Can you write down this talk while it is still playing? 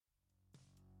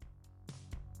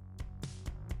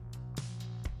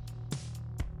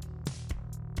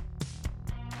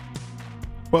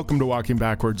Welcome to Walking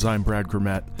Backwards. I'm Brad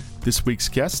Grimmett. This week's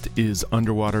guest is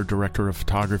underwater director of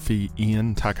photography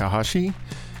Ian Takahashi,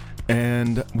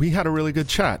 and we had a really good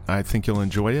chat. I think you'll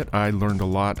enjoy it. I learned a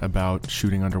lot about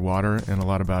shooting underwater and a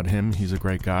lot about him. He's a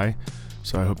great guy,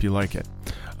 so I hope you like it.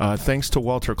 Thanks to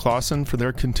Walter Clausen for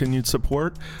their continued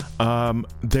support.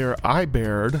 Their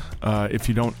iBaird, if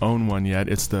you don't own one yet,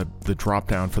 it's the drop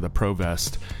down for the Pro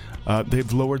Vest.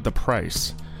 They've lowered the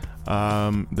price.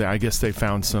 I guess they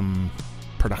found some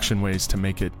production ways to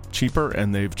make it cheaper,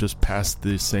 and they've just passed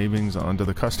the savings on to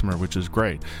the customer, which is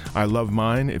great. I love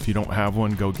mine. If you don't have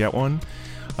one, go get one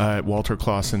at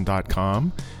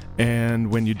walterclausen.com, and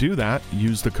when you do that,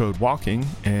 use the code WALKING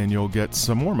and you'll get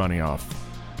some more money off.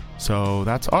 So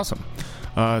that's awesome.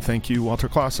 Thank you, Walter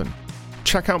Clausen.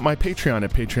 Check out my Patreon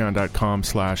at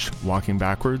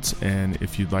patreon.com/walkingbackwards, and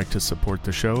if you'd like to support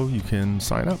the show, you can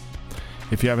sign up.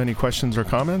 If you have any questions or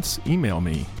comments, email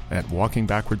me at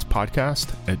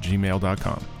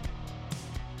walkingbackwardspodcast@gmail.com.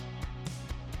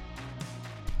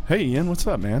 Hey, Ian, what's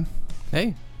up, man?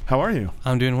 Hey. How are you?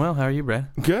 I'm doing well. How are you, Brad?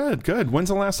 Good, good. When's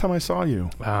the last time I saw you?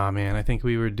 Oh, man, I think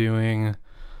we were doing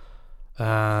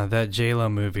that J-Lo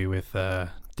movie with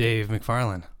Dave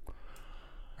McFarlane,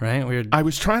 right? I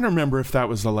was trying to remember if that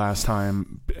was the last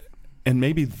time, and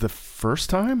maybe the first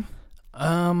time?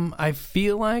 I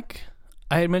feel like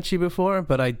I had mentioned you before,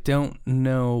 but I don't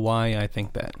know why I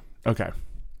think that. Okay.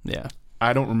 Yeah.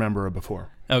 I don't remember it before.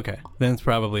 Okay. Then it's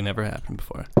probably never happened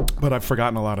before. But I've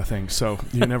forgotten a lot of things, so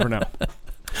you never know.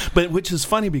 But which is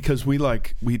funny because we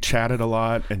chatted a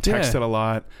lot and texted a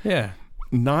lot. Yeah.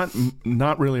 Not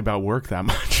really about work that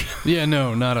much. Yeah,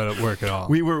 no, not at work at all.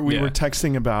 We were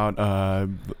texting about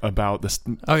the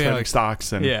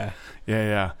stocks and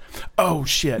yeah. Oh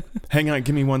shit! Hang on,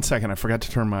 give me 1 second. I forgot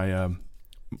to turn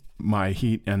my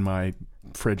heat and my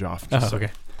fridge off. Okay.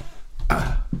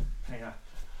 Hang on.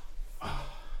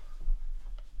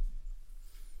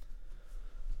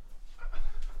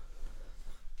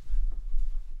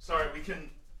 Sorry,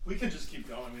 we can just keep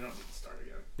going. We don't need to start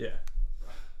again. Yeah.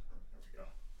 There we go.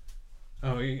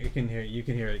 Oh, you can hear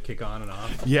it kick on and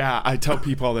off. Yeah, I tell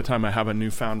people all the time I have a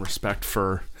newfound respect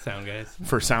for sound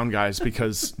guys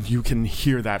because you can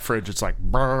hear that fridge. It's like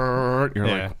brrr. You're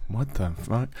like, what the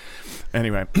fuck?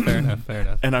 Anyway, fair enough.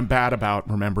 And I'm bad about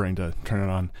remembering to turn it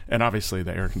on, and obviously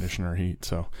the air conditioner heat.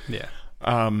 So yeah.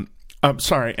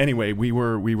 Sorry. Anyway, we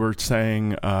were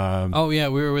saying. We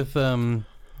were with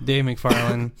Dave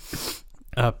McFarlane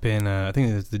up in I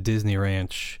think it was the Disney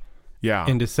Ranch. Yeah.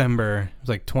 In December, it was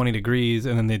like 20 degrees,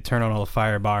 and then they'd turn on all the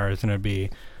fire bars, and it'd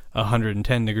be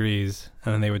 110 degrees,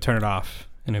 and then they would turn it off,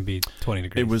 and it'd be 20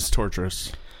 degrees. It was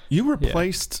torturous. You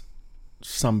replaced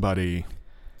somebody.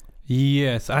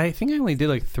 Yes, I think I only did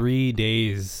like 3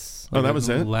 days. Oh, that was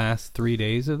it? Last 3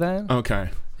 days of that. Okay.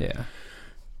 Yeah.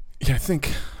 Yeah, I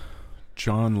think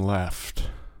John left.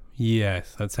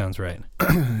 Yes, that sounds right.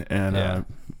 And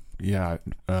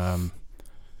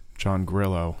John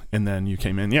Grillo, and then you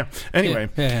came in. Yeah. Anyway,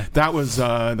 that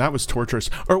was torturous.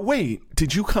 Or wait,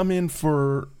 did you come in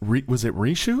for was it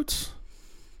reshoots?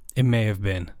 It may have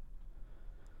been.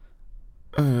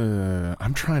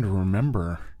 I'm trying to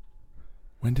remember.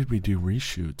 When did we do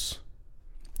reshoots?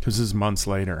 Because this is months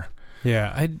later.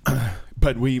 Yeah,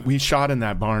 but we shot in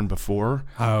that barn before.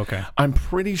 Oh, okay. I'm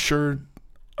pretty sure.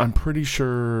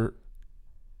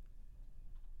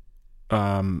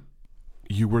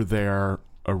 You were there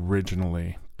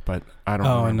originally, but I don't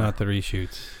remember. And not the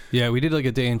reshoots. Yeah, we did like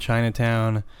a day in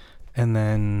Chinatown, and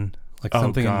then like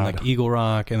something in like Eagle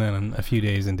Rock, and then a few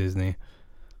days in Disney.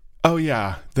 Oh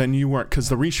yeah, then you weren't, because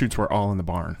the reshoots were all in the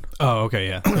barn. Oh, okay,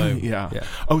 yeah. So yeah.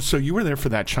 Oh, so you were there for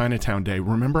that Chinatown day.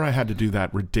 Remember I had to do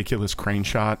that ridiculous crane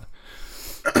shot?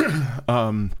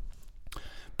 They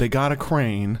got a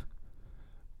crane,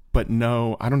 but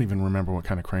no, I don't even remember what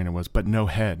kind of crane it was, but no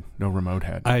head, no remote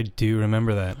head. I do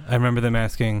remember that. I remember them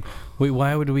asking, wait,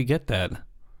 why would we get that?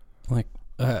 Like,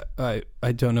 I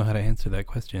don't know how to answer that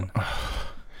question.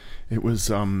 It was,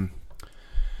 I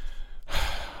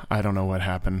don't know what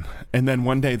happened. And then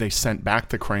one day they sent back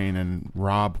the crane, and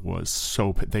Rob was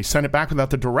they sent it back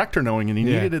without the director knowing, and he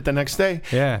needed it the next day.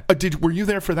 Yeah. Were you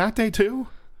there for that day too?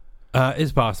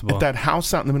 It's possible. At that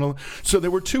house out in the middle. So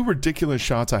there were two ridiculous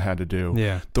shots I had to do.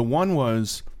 Yeah. The one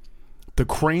was the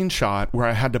crane shot where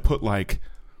I had to put like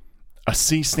a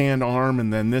C-stand arm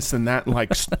and then this and that,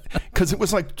 like, because it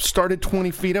was like started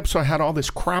 20 feet up, so I had all this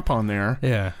crap on there.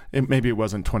 Yeah. Maybe it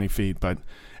wasn't 20 feet, but,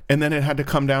 and then it had to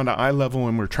come down to eye level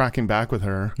when we're tracking back with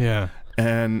her. Yeah.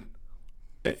 And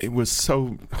it was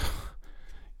so,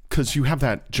 because you have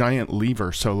that giant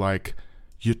lever, so like,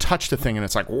 you touch the thing and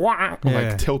it's like, wah, Yeah.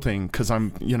 like tilting because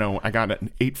I'm, I got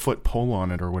an 8-foot pole on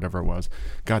it or whatever it was.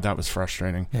 God, that was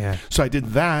frustrating. Yeah. So I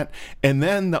did that. And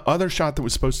then the other shot that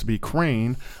was supposed to be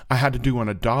crane, I had to do on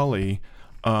a dolly.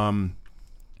 God,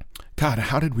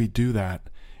 how did we do that?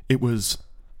 It was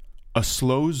a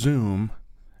slow zoom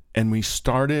and we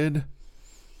started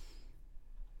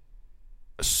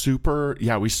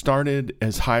we started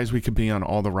as high as we could be on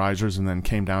all the risers and then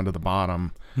came down to the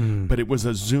bottom. But it was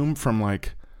a zoom from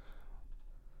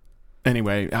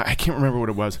anyway, I can't remember what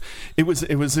it was. It was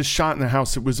this shot in the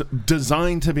house. It was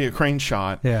designed to be a crane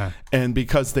shot. Yeah. And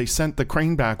because they sent the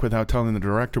crane back without telling the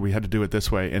director, we had to do it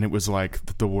this way. And it was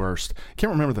like the worst. I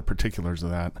can't remember the particulars of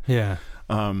that. Yeah.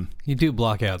 You do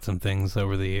block out some things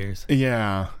over the years.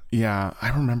 Yeah. I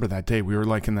remember that day. We were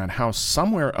like in that house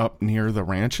somewhere up near the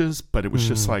ranches, but it was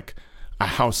just like a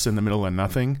house in the middle of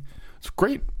nothing. It's a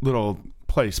great little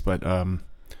place, but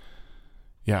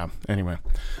yeah, anyway.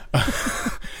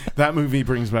 That movie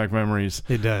brings back memories.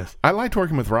 It does. I liked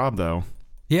working with Rob, though.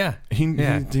 Yeah. He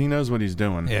knows what he's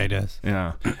doing. Yeah, he does.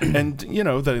 Yeah. And,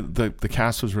 the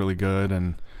cast was really good.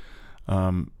 And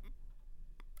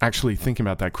actually thinking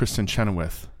about that, Kristen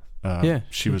Chenoweth,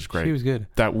 she was great. She was good.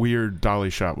 That weird dolly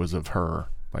shot was of her,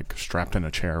 like, strapped in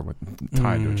a chair,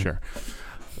 tied to a chair.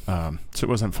 So it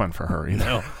wasn't fun for her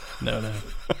either. No.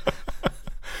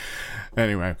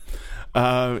 Anyway.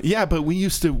 But we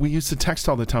used to text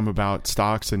all the time about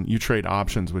stocks, and you trade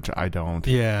options, which I don't.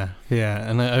 Yeah,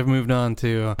 and I've moved on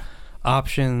to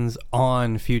options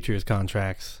on futures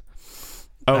contracts.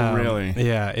 Oh, really?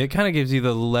 Yeah, it kind of gives you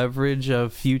the leverage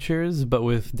of futures, but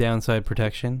with downside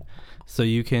protection. So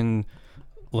you can,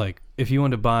 if you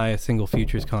want to buy a single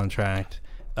futures contract,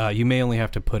 you may only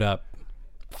have to put up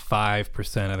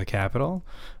 5% of the capital,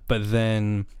 but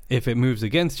then if it moves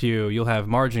against you, you'll have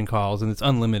margin calls and it's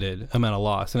unlimited amount of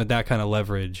loss. And at that kind of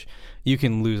leverage, you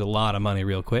can lose a lot of money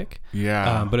real quick.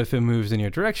 Yeah. But if it moves in your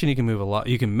direction, you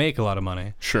can make a lot of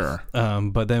money. Sure.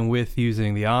 But then with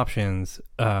using the options,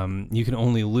 you can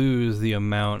only lose the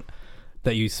amount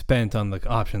that you spent on the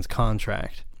options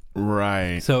contract.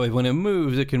 Right. So when it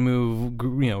moves, it can move,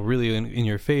 really in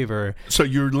your favor. So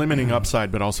you're limiting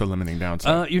upside, but also limiting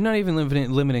downside. You're not even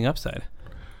limiting upside.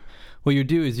 What you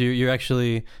do is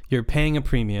you're paying a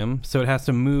premium, so it has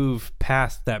to move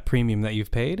past that premium that you've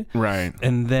paid. Right.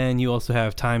 And then you also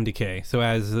have time decay. So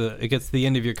as it gets to the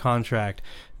end of your contract,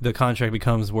 the contract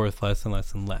becomes worth less and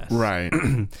less and less. Right.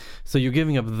 So you're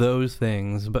giving up those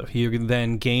things, but you're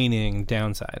then gaining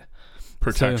downside.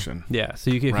 Protection. So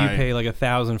if you pay like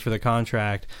 $1,000 for the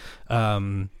contract,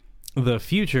 the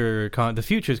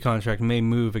futures contract may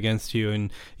move against you,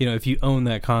 and if you own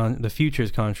that the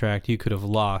futures contract, you could have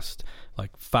lost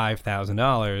like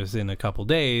 $5,000 in a couple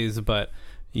days, but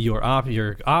your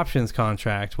options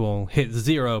contract will hit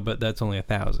zero, but that's only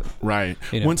 $1,000. Right.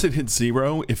 Once it hits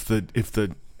zero, if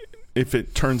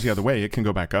it turns the other way, it can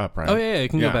go back up, right? Oh yeah, it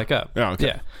can go back up. Oh, okay.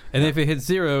 Yeah, and if it hits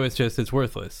zero, it's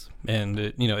worthless, and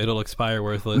it'll expire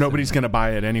worthless. Nobody's going to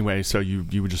buy it anyway, so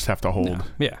you would just have to hold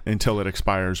until it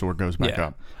expires or goes back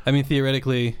up. I mean,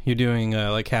 theoretically, you're doing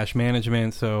like cash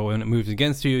management, so when it moves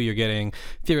against you, you're getting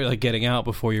out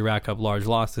before you rack up large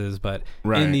losses. But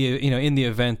in the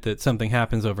event that something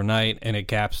happens overnight and it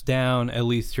gaps down, at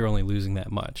least you're only losing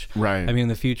that much. Right. I mean, in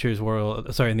the futures world,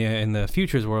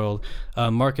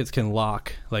 markets can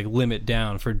limit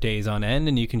down for days on end,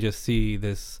 and you can just see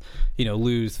this,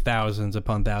 lose thousands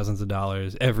upon thousands of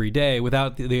dollars every day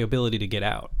without the ability to get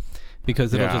out.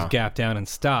 Because it'll just gap down and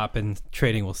stop, and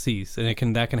trading will cease,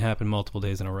 and that can happen multiple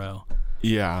days in a row.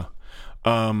 Yeah,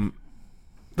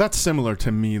 that's similar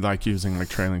to me, like using like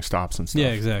trailing stops and stuff. Yeah,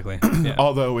 exactly. Yeah.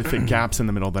 Although if it gaps in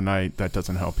the middle of the night, that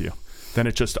doesn't help you. Then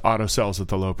it just auto sells at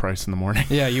the low price in the morning.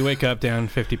 Yeah, you wake up down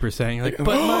 50%. You're like, but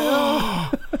my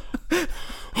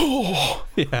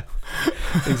yeah,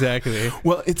 exactly.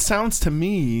 Well, it sounds to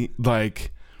me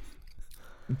like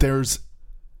there's.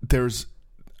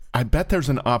 I bet there's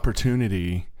an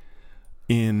opportunity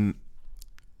in.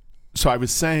 So I was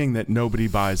saying that nobody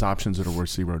buys options that are worth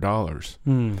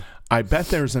 $0. I bet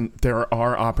there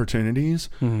are opportunities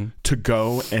to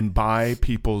go and buy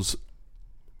people's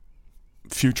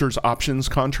futures options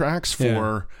contracts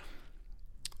for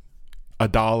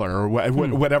 $1 or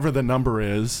whatever the number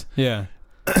is. Yeah.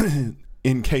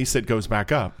 In case it goes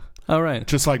back up. All right.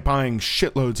 Just like buying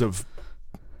shitloads of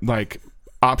like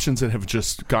options that have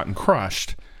just gotten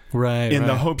crushed. Right. In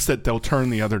the hopes that they'll turn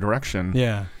the other direction.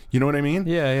 Yeah. You know what I mean?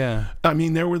 Yeah, yeah. I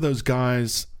mean, there were those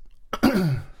guys,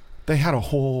 they had a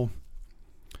whole,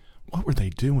 what were they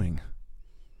doing?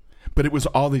 But it was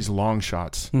all these long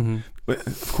shots. Mm-hmm.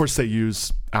 Of course, they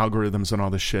use algorithms and all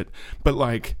this shit. But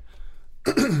like,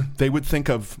 they would think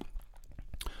of,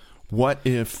 what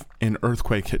if an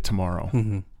earthquake hit tomorrow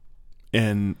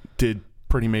and did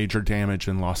pretty major damage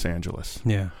in Los Angeles?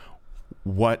 Yeah.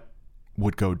 What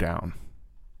would go down?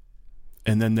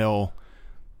 And then they'll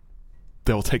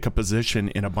take a position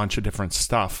in a bunch of different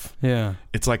stuff. Yeah.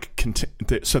 It's like,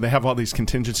 so they have all these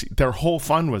contingency. Their whole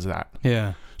fund was that.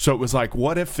 Yeah. So it was like,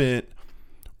 what if it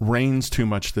rains too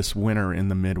much this winter in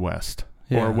the Midwest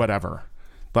or whatever?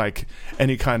 Like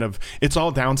any kind of, it's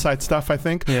all downside stuff, I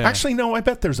think. Yeah. Actually, no, I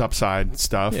bet there's upside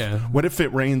stuff. Yeah. What if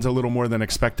it rains a little more than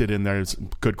expected and there's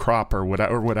good crop or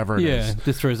whatever it is? Yeah,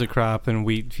 destroys a crop and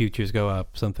wheat futures go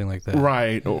up, something like that.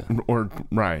 Right. Yeah. Or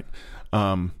right.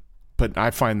 But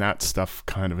I find that stuff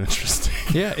kind of interesting.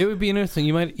 Yeah, it would be interesting.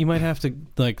 You might have to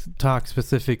like talk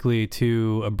specifically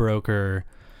to a broker,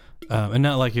 and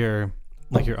not like your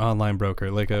online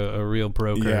broker, like a real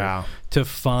broker, to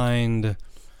find,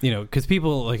 because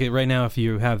people like it right now. If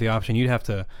you have the option, you'd have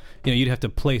to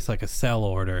place like a sell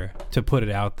order to put it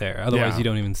out there. Otherwise, you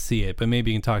don't even see it. But maybe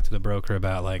you can talk to the broker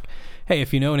about like, hey,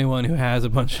 if you know anyone who has a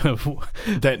bunch of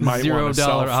that might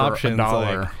 $0 options,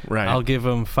 like, right. I'll give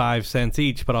them 5 cents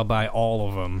each, but I'll buy all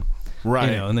of them. Right.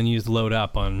 And then you just load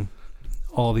up on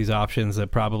all these options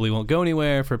that probably won't go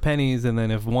anywhere for pennies. And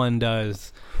then if one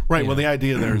does. Right. Well, the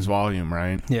idea there is volume,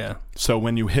 right? Yeah. So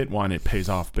when you hit one, it pays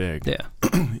off big. Yeah.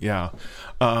 Yeah.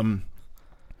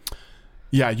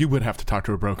 Yeah, you would have to talk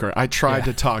to a broker. I tried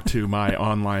to talk to my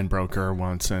online broker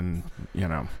once, and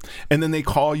and then they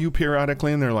call you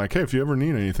periodically, and they're like, "Hey, if you ever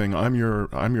need anything, I'm your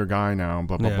guy now."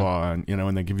 Blah blah blah,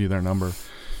 and they give you their number.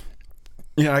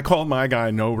 Yeah, I called my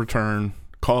guy, no return.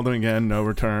 Called him again, no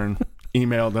return.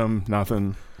 Emailed him,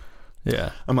 nothing.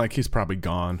 Yeah, I'm like, he's probably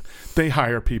gone. They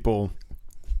hire people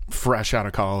fresh out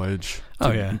of college.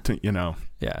 Yeah.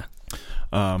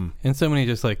 And so many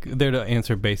just like there to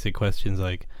answer basic questions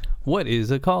like, what is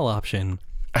a call option?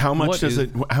 How much does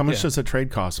a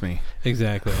trade cost me?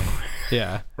 Exactly.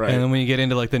 Yeah. Right. And then when you get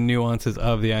into like the nuances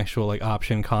of the actual like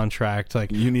option contract,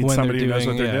 like you need somebody who knows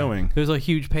what they're doing. There's a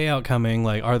huge payout coming.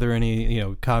 Like, are there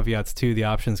any caveats to the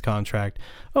options contract?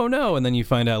 Oh no! And then you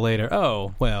find out later.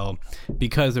 Oh well,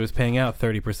 because it was paying out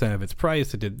 30% of its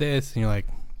price, it did this, and you're like,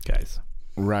 guys,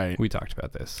 right? We talked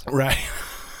about this. Right.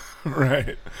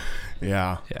 Right.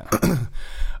 Yeah. Yeah.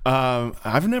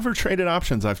 I've never traded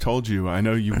options. I've told you. I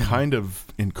know you kind of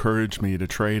encouraged me to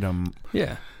trade them.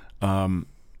 Yeah.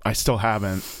 I still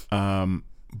haven't.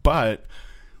 But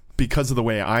because of the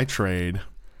way I trade,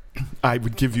 I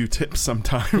would give you tips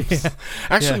sometimes. Yeah.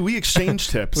 Actually, we exchanged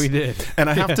tips. We did. And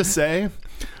I have to say,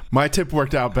 my tip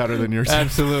worked out better than yours.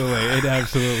 Absolutely. It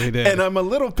absolutely did. And I'm a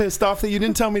little pissed off that you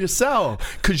didn't tell me to sell,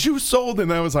 because you sold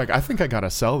and I was like, I think I got to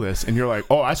sell this. And you're like,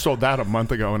 oh, I sold that a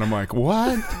month ago. And I'm like,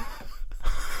 what?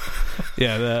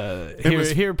 Yeah,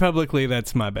 here publicly,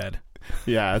 that's my bad.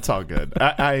 Yeah, it's all good.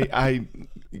 I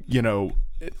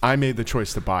made the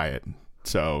choice to buy it,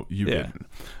 so you didn't.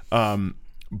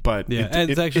 But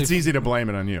it's easy to blame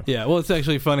it on you. Yeah, well, it's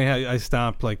actually funny how I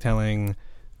stopped like telling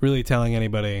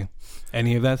anybody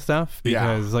any of that stuff,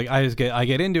 because like I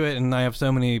get into it and I have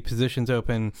so many positions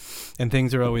open and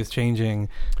things are always changing.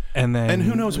 And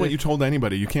who knows what you told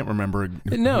anybody? You can't remember.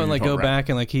 No, and like go back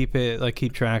and like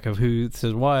keep track of who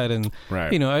says what. And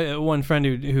one friend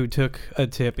who took a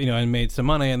tip, and made some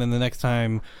money, and then the next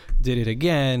time did it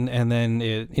again, and then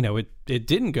it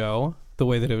didn't go the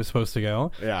way that it was supposed to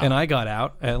go. Yeah. And I got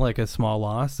out at like a small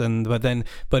loss,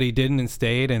 but he didn't and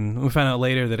stayed, and we found out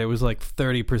later that it was like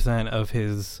 30% of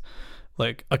his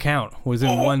like account was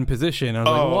in one position. I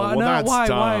was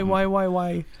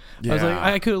why? Yeah. I was like,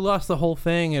 I could have lost the whole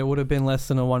thing. It would have been less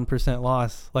than a 1%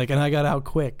 loss. Like, and I got out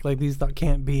quick. Like, these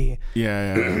can't be.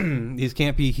 Yeah. These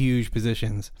can't be huge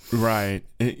positions. Right.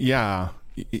 Yeah.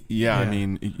 I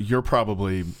mean, you're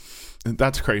probably.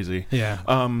 That's crazy. Yeah.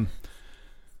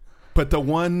 But the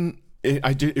one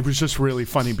it was just really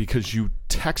funny because you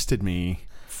texted me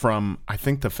from, I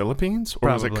think, the Philippines, or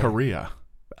was it Korea?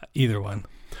 Either one.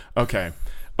 Okay.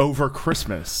 Over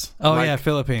Christmas. Oh, like,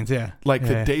 Philippines, yeah. Like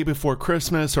the day before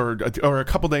Christmas or a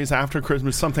couple days after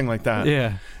Christmas, something like that.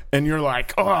 Yeah. And you're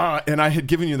like, oh, and I had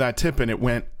given you that tip and it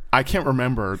went, I can't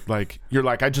remember, like, you're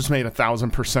like, I just made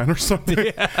 1,000% or something.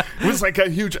 Yeah. It was like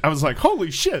I was like,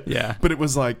 holy shit. Yeah. But it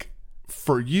was like,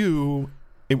 for you,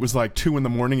 it was like 2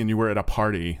 a.m. and you were at a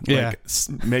party, like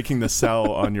making the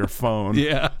sell on your phone.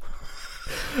 Yeah.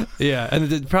 Yeah, and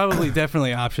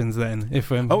definitely options then. It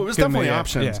was definitely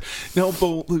options. Yeah. No,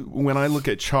 but when I look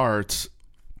at charts,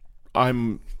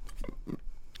 I'm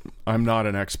not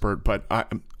an expert, but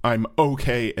I'm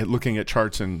okay at looking at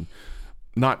charts and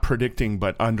not predicting,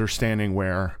 but understanding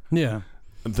where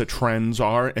the trends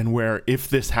are and where if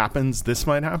this happens, this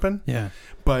might happen. Yeah.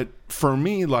 But for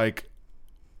me, like,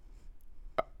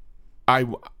 I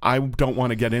don't want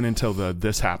to get in until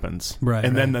this happens. Right.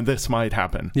 And then this might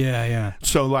happen. Yeah, yeah.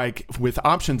 So, like, with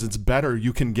options, it's better.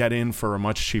 You can get in for a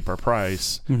much cheaper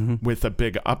price with a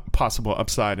big possible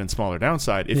upside and smaller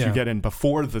downside if you get in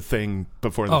before the thing.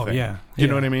 Yeah. You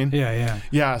know what I mean? Yeah, yeah.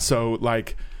 Yeah, so,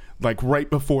 like right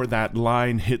before that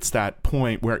line hits that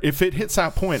point where if it hits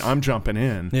that point, I'm jumping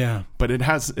in. Yeah. But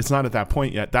it's not at that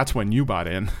point yet. That's when you bought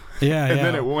in. Yeah, and yeah.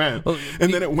 then it went. Well,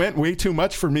 and then it went way too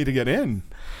much for me to get in.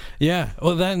 Yeah.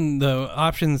 Well, then the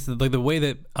options, like the way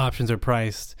that options are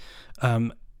priced,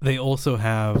 they also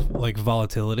have like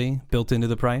volatility built into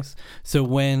the price. So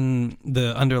when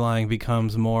the underlying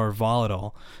becomes more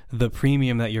volatile, the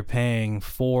premium that you're paying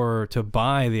to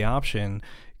buy the option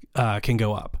can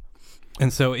go up.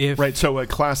 And so so a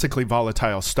classically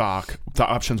volatile stock, the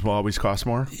options will always cost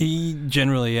more.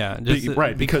 Generally, yeah,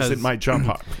 because it might jump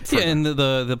up. Yeah, and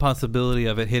the possibility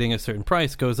of it hitting a certain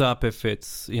price goes up if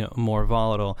it's more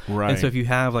volatile. Right. And so if you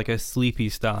have like a sleepy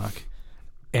stock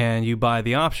and you buy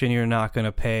the option, you're not going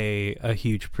to pay a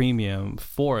huge premium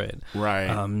for it.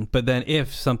 Right. But then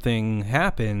if something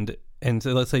happened, and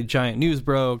so let's say giant news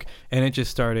broke and it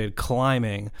just started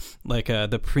climbing, like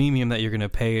the premium that you're going to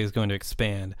pay is going to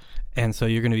expand. And so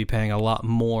you're going to be paying a lot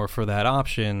more for that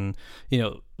option,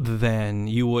 than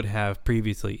you would have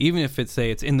previously. Even if it's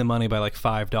in the money by like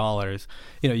 $5,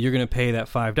 you're going to pay that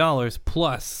 $5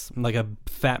 plus like a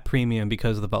fat premium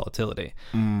because of the volatility.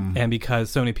 And because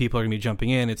so many people are going to be jumping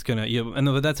in, it's going to,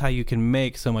 and that's how you can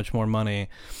make so much more money,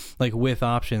 like with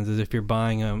options, is if you're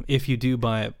buying them, if you do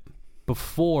buy it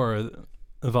before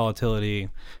the volatility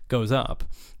goes up,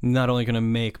 not only going to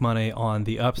make money on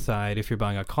the upside if you're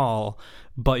buying a call,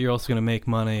 but you're also going to make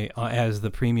money as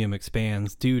the premium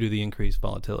expands due to the increased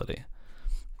volatility.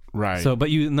 Right. So,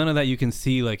 but none of that you can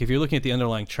see. Like if you're looking at the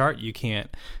underlying chart, you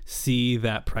can't see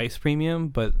that price premium,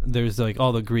 but there's like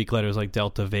all the Greek letters like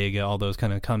delta, vega, all those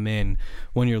kind of come in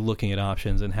when you're looking at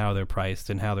options and how they're priced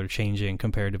and how they're changing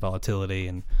compared to volatility.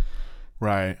 And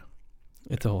right.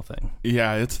 It's a whole thing.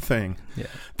 Yeah, it's a thing. Yeah.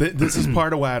 This is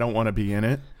part of why I don't want to be in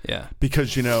it. Yeah.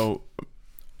 Because,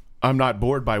 I'm not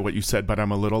bored by what you said, but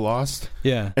I'm a little lost.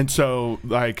 Yeah. And so,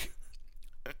 like,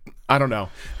 I don't know.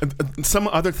 Some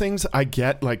other things I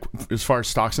get, like, as far as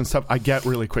stocks and stuff, I get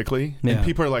really quickly. Yeah. And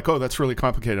people are like, oh, that's really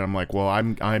complicated. I'm like, well,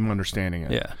 I'm understanding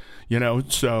it. Yeah.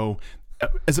 So,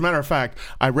 as a matter of fact,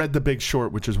 I read The Big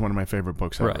Short, which is one of my favorite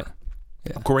books ever. Right.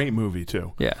 Yeah. Great movie,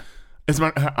 too. Yeah.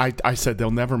 I said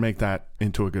they'll never make that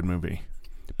into a good movie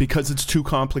because it's too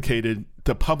complicated.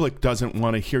 The public doesn't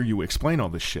want to hear you explain all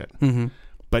this shit. Mm-hmm.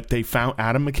 But they found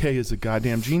Adam McKay is a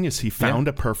goddamn genius. He found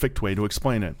a perfect way to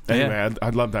explain it. Anyway, I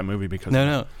love that movie because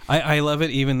no, I love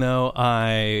it even though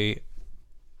I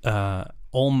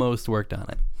almost worked on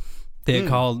it. They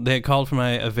had called for my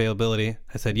availability.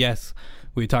 I said yes.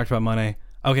 We talked about money.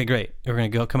 Okay, great. We're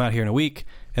gonna come out here in a week.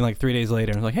 And like 3 days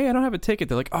later, I was like, hey, I don't have a ticket.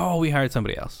 They're like, oh, we hired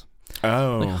somebody else.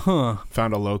 Oh, like, huh?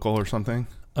 Found a local or something.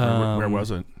 Where was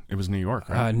it? It was New York,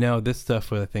 right? No, this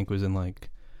stuff I think was in like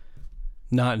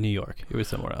not New York. It was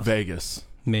somewhere else. Vegas,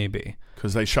 maybe.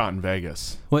 Because they shot in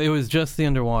Vegas. Well, it was just the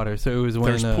underwater, so it was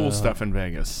when there's pool stuff in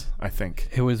Vegas. I think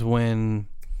it was when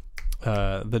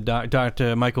the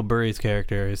Dr. Michael Burry's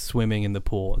character is swimming in the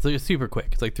pool. It's like super quick.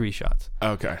 It's like 3 shots.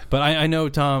 Okay. But I know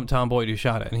Tom Boyd who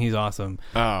shot it, and he's awesome.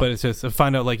 Oh. But it's just I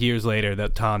find out like years later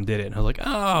that Tom did it, and I was like,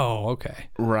 oh, okay.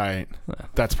 Right.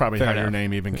 That's probably how your enough.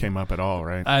 name even came up at all,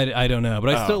 right? I don't know,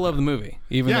 but I still love the movie.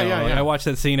 Even though I watch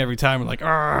that scene every time, I'm like,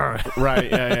 argh.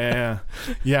 Right. Yeah.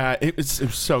 Yeah. It was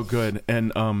so good,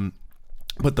 and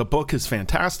but the book is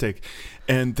fantastic,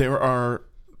 and there are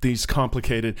these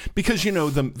complicated because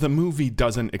the movie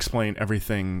doesn't explain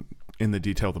everything in the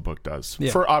detail the book does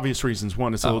for obvious reasons.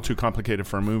 One, it's a little too complicated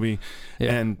for a movie,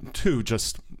 and 2,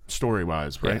 just story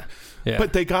wise, right? Yeah.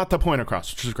 But they got the point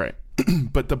across, which is great.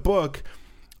 But the book,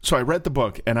 so I read the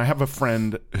book, and I have a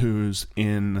friend who's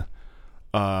in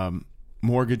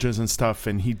mortgages and stuff,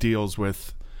 and he deals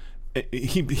with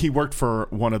he worked for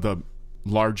one of the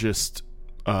largest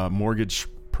mortgage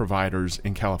providers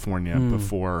in California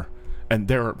before. And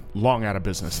they're long out of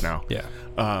business now. Yeah.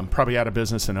 Probably out of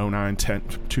business in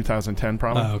 2010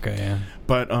 probably. Oh, okay, yeah.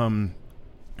 But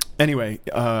anyway,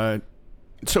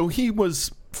 so he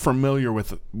was familiar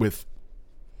with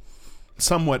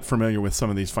somewhat familiar with some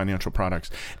of these financial products.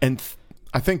 And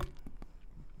I think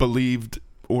believed,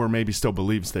 or maybe still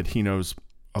believes, that he knows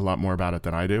a lot more about it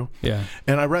than I do. Yeah.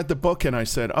 And I read the book and I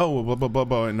said, oh, blah, blah, blah,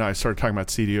 blah. And I started talking about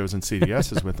CDOs and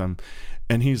CDSs with him.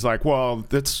 And he's like, well,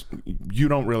 you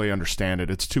don't really understand it.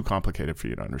 It's too complicated for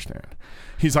you to understand.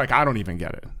 He's like, I don't even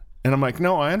get it. And I'm like,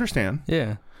 no, I understand.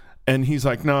 Yeah. And he's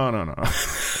like, no.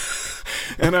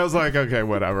 And I was like, okay,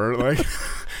 whatever. Like,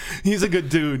 he's a good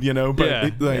dude, you know,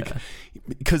 but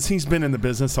because he's been in the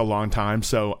business a long time.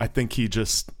 So I think he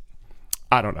just,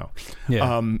 I don't know.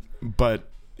 Yeah. But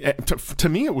to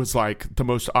me, it was like the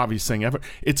most obvious thing ever.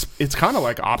 It's kind of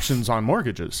like options on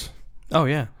mortgages. Oh,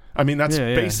 yeah. I mean, that's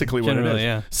basically what it is.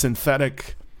 Yeah.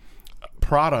 Synthetic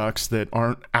products that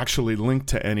aren't actually linked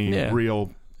to any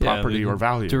real property or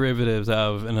value. Derivatives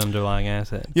of an underlying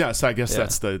asset. Yes, I guess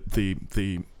that's the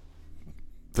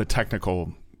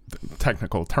technical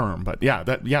term. But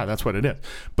that's what it is.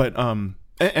 But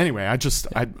anyway,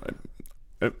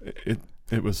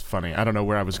 it was funny. I don't know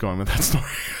where I was going with that story.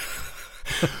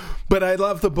 But I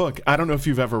love the book. I don't know if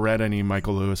you've ever read any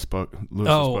Michael Lewis's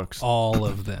books. All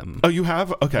of them. Oh, you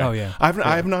have? Okay. Oh, yeah.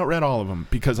 I have not read all of them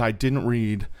because I didn't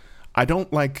read. I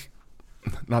don't like.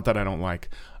 Not that I don't like.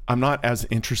 I'm not as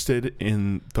interested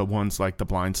in the ones like The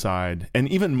Blind Side and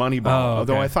even Moneyball.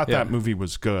 Although I thought that movie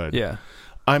was good. Yeah.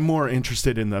 I'm more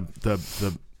interested in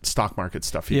the stock market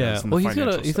stuff he does. Well, he's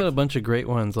got a bunch of great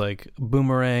ones like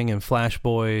Boomerang and Flash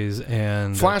Boys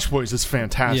and Flash Boys is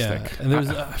fantastic. Yeah, and there's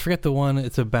I forget the one.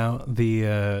 It's about the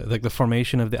like the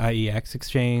formation of the IEX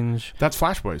exchange. That's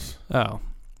Flash Boys. Oh,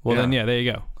 well then there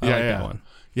you go. I like that one.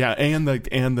 Yeah, and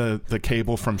the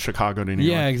cable from Chicago to New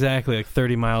York. Yeah, exactly. Like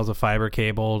 30 miles of fiber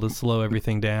cable to slow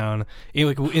everything down.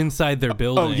 Like inside their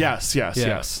building. Oh yes.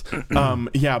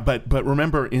 But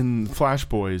remember in Flash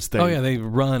Boys, they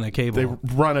run a cable. They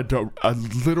run a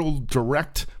little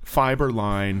direct fiber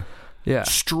line,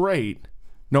 straight,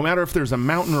 no matter if there's a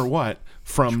mountain or what,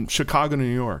 from Chicago to New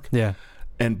York. Yeah.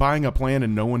 And buying up land,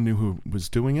 and no one knew who was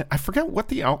doing it. I forget what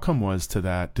the outcome was to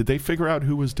that. Did they figure out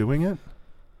who was doing it?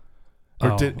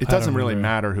 Or it doesn't really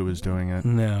matter who was doing it.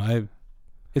 No,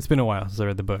 it's been a while since I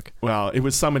read the book. Well, it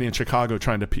was somebody in Chicago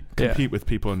trying to compete with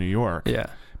people in New York. Yeah,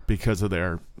 because of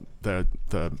the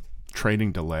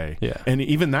trading delay. Yeah, and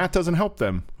even that doesn't help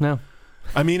them. No,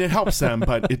 I mean it helps them,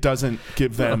 but it doesn't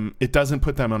give them. It doesn't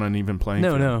put them on an even playing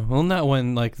field. No. Well, not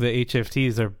when like the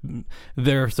HFTs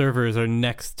their servers are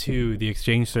next to the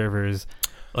exchange servers.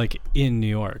 Like in New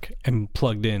York and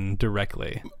plugged in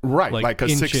directly. Right, like a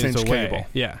 6-inch cable.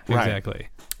 Yeah, exactly.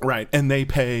 Right, and they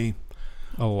pay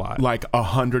a lot. Like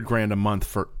 $100,000 a month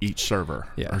for each server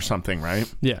or something, right?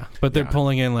 Yeah, but they're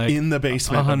pulling in like in the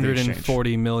basement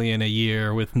 $140 million a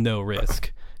year with no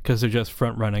risk because they're just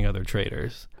front running other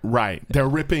traders. Right. They're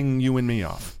ripping you and me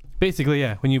off. Basically,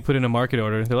 yeah. When you put in a market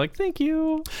order, they're like, thank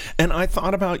you. And I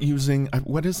thought about using,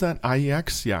 what is that,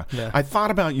 IEX? Yeah. I thought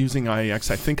about using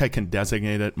IEX. I think I can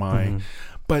designate it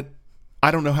but I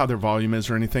don't know how their volume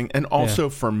is or anything. And also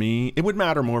for me, it would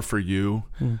matter more for you.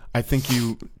 I think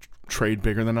you trade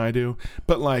bigger than I do.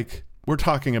 But like, we're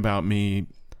talking about a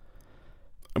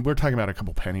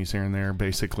couple pennies here and there,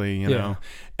 basically, you know?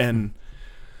 And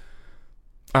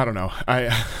I don't know. I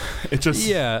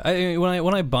mean,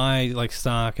 when I buy like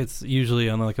stock, it's usually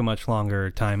on like a much longer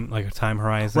time, like a time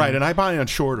horizon. Right, and I buy on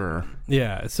shorter.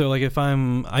 Yeah, so like if I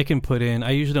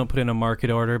usually don't put in a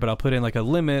market order, but I'll put in like a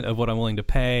limit of what I'm willing to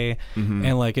pay,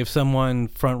 and like if someone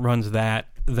front runs that,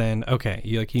 then okay,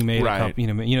 you made a couple,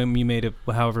 you made it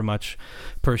however much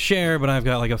per share, but I've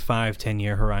got like a 5-10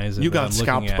 year horizon. You got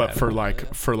scalped, but for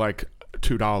like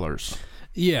 $2.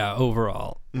 Yeah,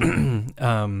 overall.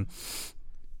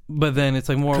 But then it's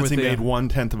like more with because he made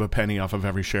 1/10 of a penny off of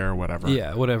every share or whatever.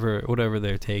 Yeah, whatever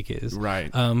their take is.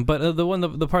 Right. But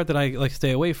the part that I like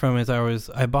stay away from is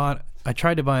I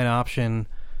tried to buy an option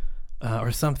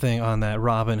or something on that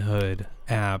Robinhood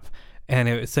app, and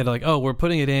it said like, oh, we're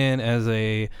putting it in as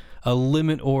a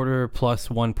limit order plus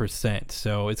 1%.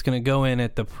 So it's going to go in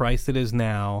at the price it is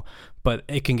now, but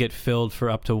it can get filled for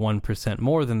up to 1%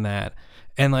 more than that.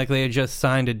 And like they had just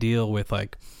signed a deal with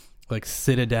like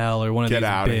Citadel or one of these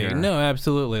big. No,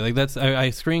 absolutely. Like I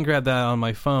screen grabbed that on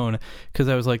my phone because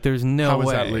I was like, "There's no way." How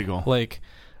is that legal? Like,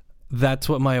 that's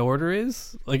what my order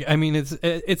is. Like, I mean, it's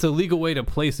a legal way to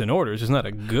place an order. It's just not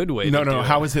a good way. No.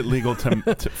 How is it legal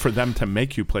for them to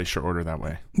make you place your order that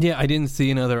way? Yeah, I didn't see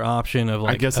another option of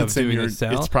like. I guess it's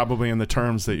it's probably in the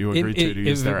terms that you agreed to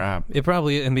use their app. It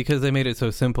probably, and because they made it so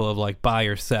simple of like buy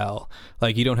or sell,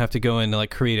 like you don't have to go in and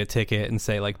like create a ticket and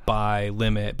say like buy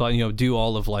limit, but do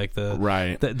all of like the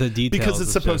the details because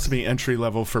it's supposed to be entry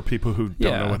level for people who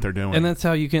don't know what they're doing. And that's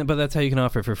how you can. But that's how you can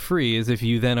offer it for free is if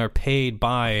you then are paid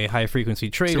by a high frequency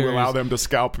traders to allow them to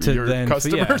scalp to your then,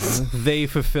 customers.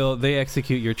 they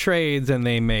execute your trades and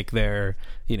they make their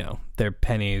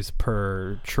pennies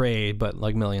per trade, but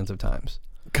like millions of times.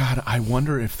 God, I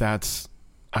wonder if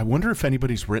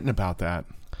anybody's written about that.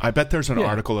 I bet there's an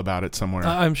article about it somewhere.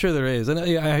 I'm sure there is, and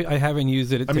I haven't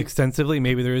used it extensively.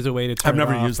 Maybe there is a way to turn I've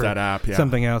never it off used that app. Yeah.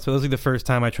 Something else. But this was like the first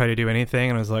time I tried to do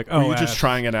anything, and I was like, Were you just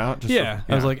trying it out? I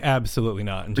was like, absolutely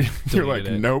not. And just You're like,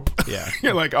 deleted it. nope. Yeah.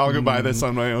 You're like, I'll go buy this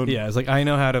on my own. Yeah, it's like, I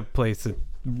know how to place a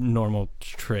normal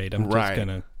trade. I'm just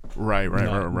gonna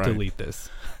delete this.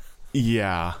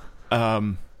 Yeah.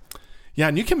 Yeah,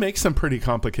 and you can make some pretty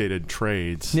complicated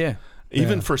trades. Yeah.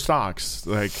 Even for stocks,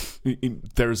 like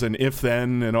there's an if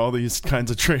then and all these kinds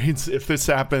of trades. If this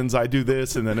happens, I do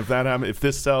this, and then if that happens, if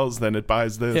this sells, then it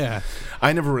buys this. Yeah,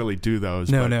 I never really do those.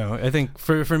 No. I think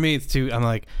for me, it's too. I'm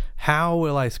like, how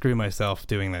will I screw myself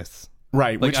doing this?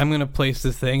 Right. Like, I'm going to place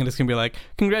this thing and it's going to be like,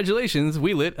 congratulations,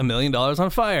 we lit $1 million on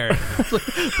fire. Like,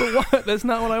 but what? That's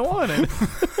not what I wanted.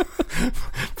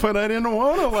 But I didn't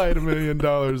want to light $1 million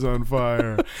on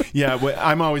fire. Yeah.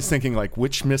 I'm always thinking, like,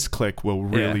 which misclick will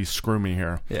really screw me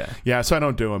here? Yeah. Yeah. So I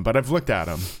don't do them, but I've looked at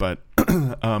them. But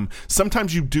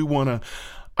sometimes you do want to.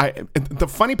 The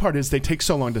funny part is they take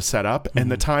so long to set up,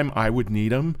 and the time I would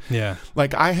need them. Yeah.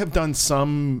 Like, I have done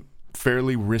some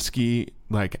fairly risky,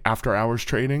 like, after hours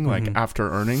trading, like after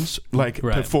earnings, like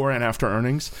before and after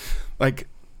earnings. Like,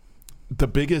 the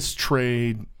biggest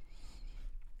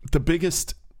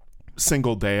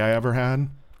single day I ever had,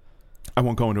 I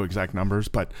won't go into exact numbers,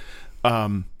 but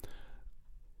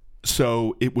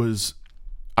so it was,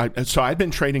 I'd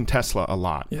been trading Tesla a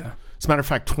lot. Yeah. As a matter of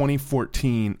fact,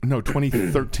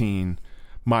 2013,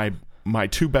 my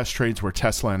two best trades were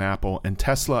Tesla and Apple. And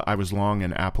Tesla, I was long,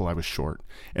 and Apple, I was short.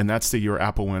 And that's the year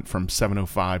Apple went from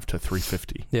 705 to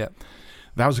 350. Yeah.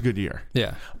 That was a good year.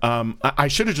 Yeah. I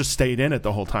should have just stayed in it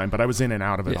the whole time, but I was in and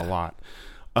out of it a lot.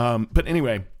 But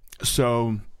anyway,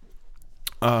 so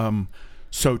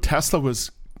Tesla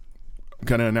was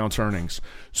going to announce earnings.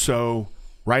 So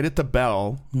right at the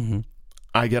bell,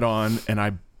 I get on and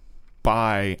I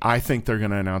buy. I think they're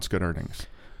going to announce good earnings.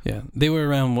 Yeah. They were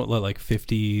around, like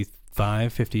 $55,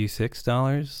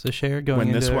 $56 a share going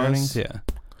into this earnings? was? Yeah.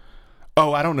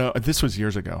 Oh, I don't know. This was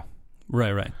years ago.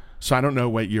 Right. So I don't know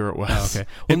what year it was. Oh, okay.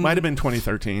 It might have been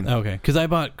 2013. Okay. Because I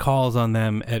bought calls on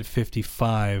them at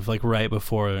 55, like right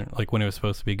before, like when it was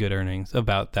supposed to be good earnings,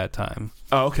 about that time.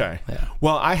 Oh, okay. Yeah.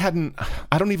 Well, I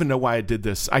don't even know why I did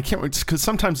this. I can't, because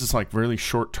sometimes it's like really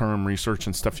short-term research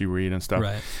and stuff you read and stuff.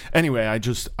 Right. Anyway,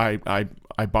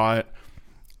 I bought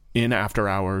in after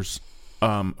hours.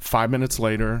 5 minutes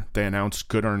later, they announced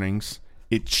good earnings.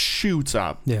 It shoots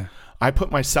up. Yeah. I put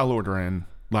my sell order in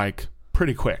like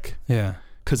pretty quick. Yeah.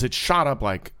 Because it shot up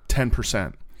like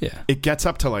 10%. Yeah. It gets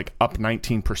up to like up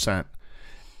 19%.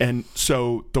 And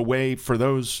so the way, for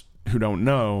those who don't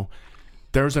know,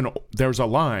 there's a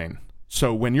line.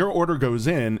 So when your order goes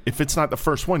in, if it's not the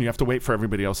first one, you have to wait for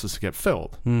everybody else's to get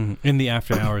filled. In the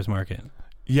after hours market.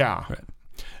 Yeah. Right.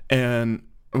 And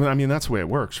I mean, that's the way it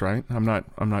works, right? I'm not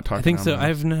talking. I think so.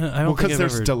 I don't well, because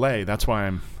there's ever... delay. That's why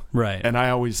I'm right. And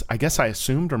I guess I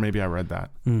assumed, or maybe I read that.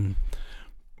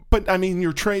 But I mean,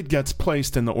 your trade gets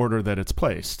placed in the order that it's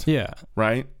placed. Yeah.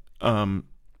 Right.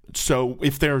 So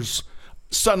if there's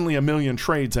suddenly 1 million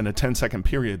trades in a 10-second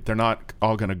period, they're not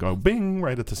all going to go bing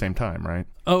right at the same time, right?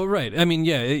 Oh, right. I mean,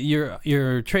 yeah,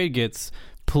 your trade gets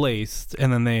placed,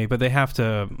 and then they have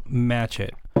to match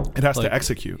it. It has to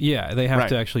execute. Yeah, they have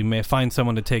to actually find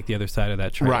someone to take the other side of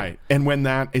that trade. Right. And when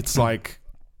that, it's like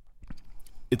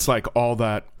all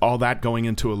that going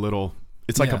into a little.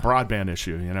 It's like a broadband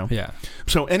issue, you know? Yeah.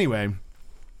 So anyway,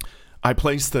 I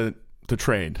placed the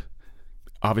trade.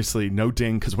 Obviously, no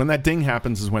ding, because when that ding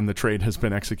happens is when the trade has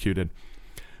been executed.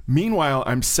 Meanwhile,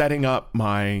 I'm setting up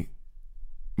my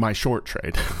short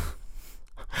trade.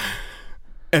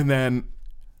 And then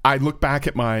I look back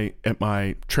at my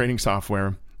trading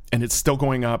software, and it's still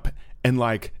going up, and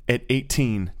like at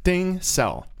 18, ding,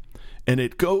 sell. And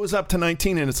it goes up to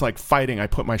 19, and it's like fighting. I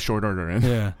put my short order in.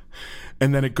 Yeah.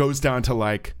 And then it goes down to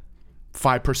like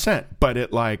 5%. But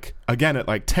at like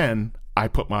 10, I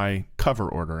put my cover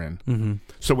order in. Mm-hmm.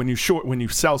 So when you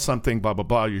sell something, blah, blah,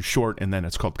 blah, you're short, and then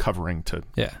it's called covering to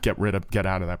get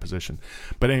out of that position.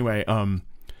 But anyway, and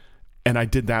I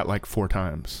did that like 4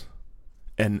 times.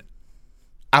 And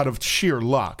out of sheer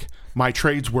luck, my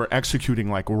trades were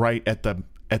executing like right at the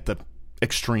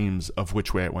extremes of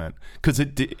which way it went, because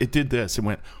it did this. It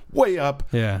went way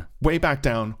up, way back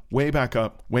down, way back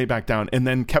up, way back down, and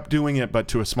then kept doing it, but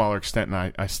to a smaller extent.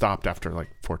 And I stopped after like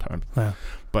 4 times. Wow.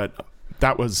 But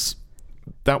that was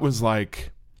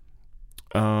like,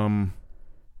 I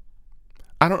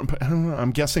I don't know.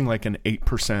 I'm guessing like an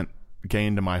 8%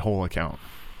 gain to my whole account.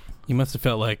 You must have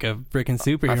felt like a freaking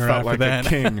superhero I felt after like that. a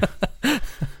king.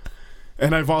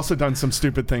 And I've also done some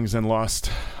stupid things and I lost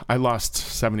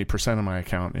 70% of my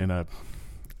account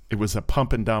it was a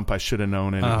pump and dump. I should have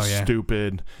known it. It was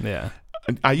stupid. Yeah.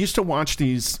 I used to watch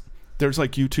these, there's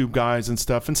like YouTube guys and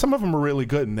stuff, and some of them are really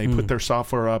good, and they put their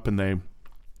software up and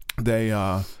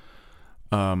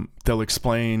they'll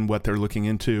explain what they're looking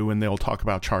into, and they'll talk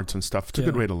about charts and stuff. It's a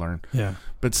good way to learn. Yeah.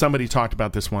 But somebody talked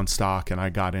about this one stock, and I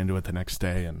got into it the next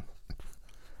day,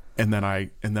 and then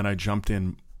I jumped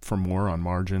in for more on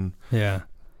margin. Yeah.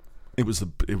 It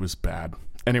was bad.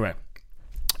 Anyway,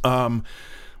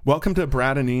 welcome to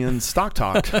Brad and Ian's Stock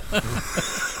Talk.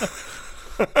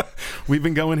 We've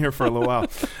been going here for a little while.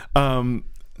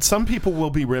 Some people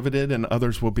will be riveted, and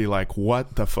others will be like,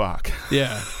 "What the fuck?"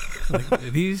 Yeah. Like,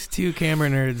 these two camera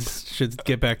nerds should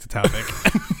get back to topic.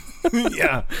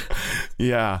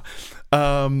 Yeah.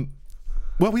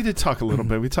 Well, we did talk a little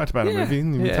bit. We talked about a movie,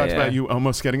 and we talked about you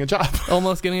almost getting a job.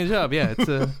 Almost getting a job, yeah.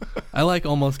 I like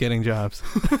almost getting jobs.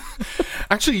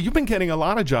 Actually, you've been getting a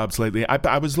lot of jobs lately.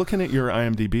 I was looking at your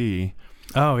IMDb.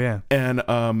 Oh, yeah. And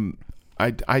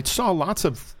I saw lots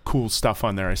of cool stuff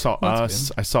on there. I saw Us.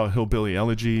 Good. I saw Hillbilly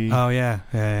Elegy. Oh, yeah.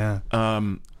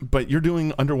 But you're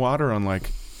doing underwater on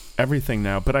like everything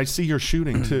now. But I see you're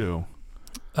shooting too.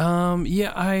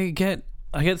 Yeah, I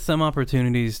get some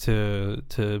opportunities to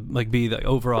like be the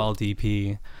overall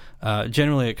DP.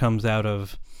 Generally, it comes out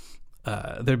of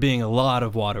there being a lot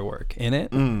of water work in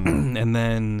it, and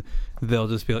then they'll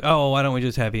just be like, "Oh, why don't we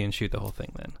just have Ian shoot the whole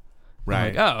thing then?"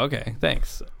 Right. Like, oh, okay,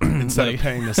 thanks. Instead of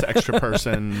paying this extra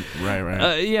person,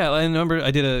 right. Yeah, I remember I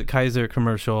did a Kaiser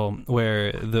commercial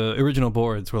where the original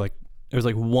boards were like, there was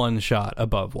like one shot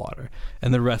above water,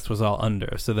 and the rest was all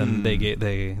under. So then they gave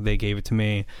it to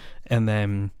me, and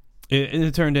then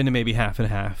it turned into maybe half and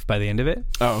half by the end of it.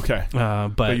 Oh, okay.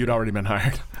 But you'd already been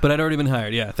hired. But I'd already been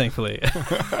hired, yeah, thankfully.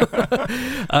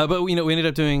 But we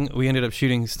ended up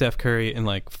shooting Steph Curry in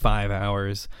like 5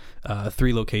 hours,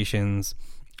 3 locations.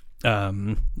 I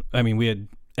mean, we had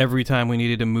every time we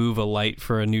needed to move a light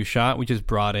for a new shot, we just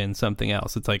brought in something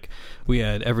else. It's like we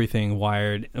had everything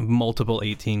wired, multiple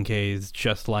 18Ks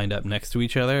just lined up next to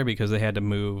each other because they had to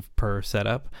move per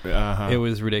setup. It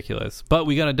was ridiculous, but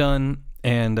we got it done.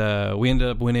 And we ended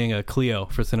up winning a Clio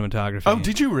for cinematography. Oh,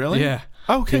 did you really? Yeah.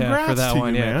 Oh, congrats for that to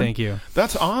one. you, man. Yeah, thank you.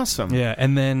 That's awesome. Yeah,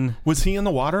 and then was he in the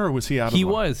water or was he out of the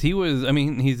water? He was. I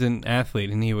mean, he's an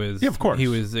athlete, and he was. Yeah, of course. He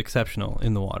was exceptional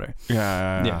in the water.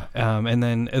 Yeah. And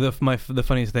then the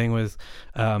funniest thing was,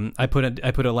 I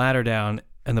put a ladder down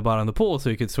in the bottom of the pool so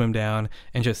he could swim down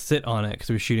and just sit on it because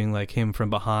we were shooting like him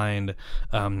from behind,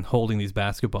 holding these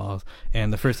basketballs.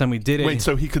 And the first time we did it, wait,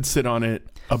 so he could sit on it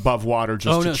above water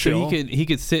just to chill? So he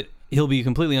could sit. He'll be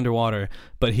completely underwater,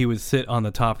 but he would sit on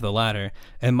the top of the ladder,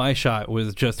 and my shot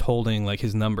was just holding like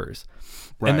his numbers.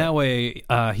 Right. And that way,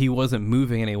 he wasn't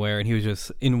moving anywhere, and he was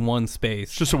just in one space.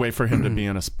 It's just a way for him to be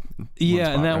in a yeah,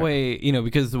 spot, and that way,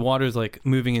 because the water's like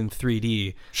moving in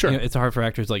 3D. Sure, it's hard for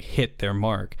actors to like hit their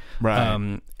mark. Right.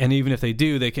 And even if they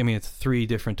do, it's 3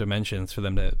 different dimensions for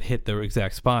them to hit the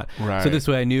exact spot. Right. So this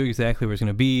way, I knew exactly where it was going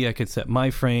to be. I could set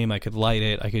my frame. I could light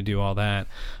it. I could do all that.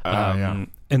 Yeah.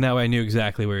 And that way, I knew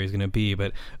exactly where he was going to be.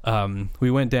 But we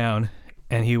went down,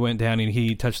 and he went down, and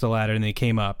he touched the ladder, and then he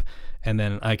came up. And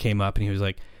then I came up and he was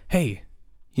like, "Hey,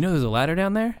 there's a ladder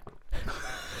down there?"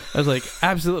 I was like,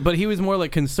 "Absolutely." But he was more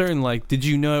like concerned, like, "Did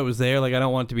you know it was there? Like, I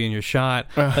don't want it to be in your shot."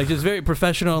 Like, just very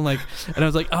professional. And I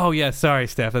was like, "Oh, yeah, sorry,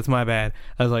 Steph. That's my bad."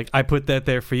 I was like, "I put that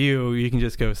there for you. You can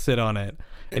just go sit on it."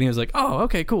 And he was like, "Oh,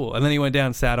 okay, cool." And then he went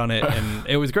down, sat on it, and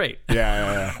it was great.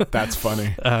 Yeah. That's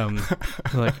funny.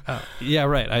 Like, yeah,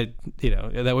 right.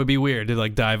 That would be weird to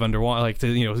like dive underwater, like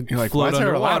to float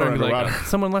underwater and be like,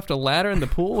 "Someone left a ladder in the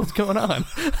pool. What's going on?"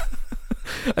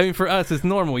 I mean, for us, it's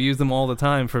normal. We use them all the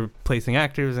time for placing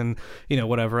actors and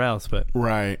whatever else. But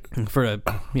right, for a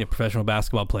professional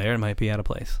basketball player, it might be out of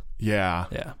place. Yeah.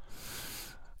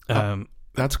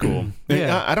 That's cool.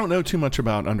 Yeah. I don't know too much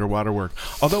about underwater work,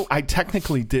 although I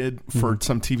technically did for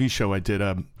some TV show. I did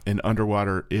an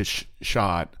underwater-ish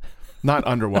shot, not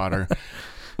underwater.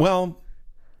 Well,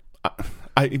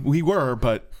 we were,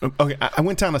 but okay. I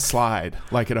went down a slide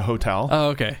like at a hotel. Oh,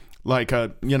 okay. Like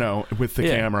with the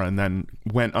camera, and then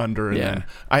went under, and then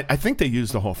I think they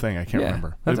used the whole thing. I can't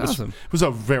remember. That's awesome. It was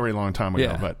a very long time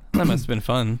ago, but that must have been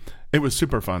fun. It was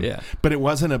super fun. Yeah, but it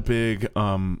wasn't a big.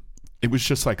 It was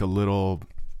just like a little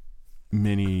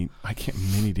mini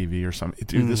DV or something.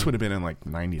 Dude, this would have been in like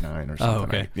 99 or something. Oh,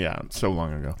 okay. So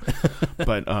long ago.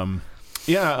 But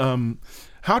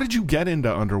how did you get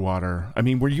into underwater? I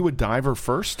mean, were you a diver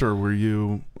first, or were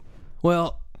you?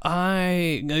 Well,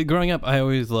 growing up, I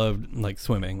always loved like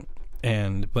swimming,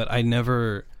 but I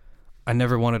never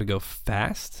wanted to go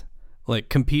fast. Like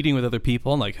competing with other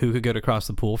people and like who could get across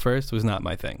the pool first was not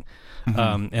my thing.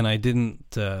 And I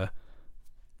didn't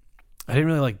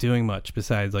really like doing much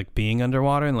besides like being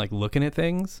underwater and like looking at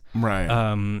things.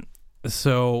 Right.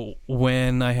 So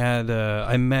when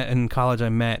I met in college, I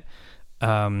met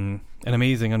an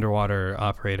amazing underwater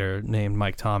operator named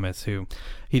Mike Thomas, who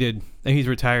he's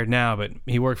retired now, but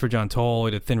he worked for John Toll.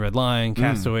 He did Thin Red Line,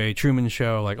 Castaway, Truman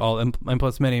Show, like all, and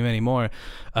plus many, many more.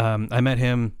 I met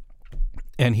him,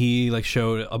 and he like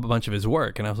showed a bunch of his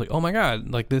work, and I was like, oh my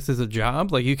God, like this is a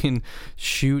job? Like you can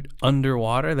shoot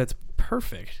underwater? That's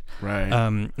perfect. Right.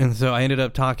 And so I ended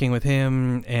up talking with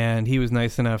him, and he was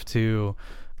nice enough to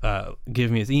give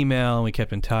me his email, and we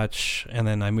kept in touch. And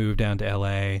then I moved down to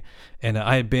LA, and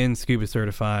I had been scuba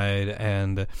certified,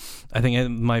 and I think I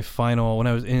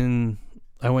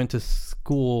went to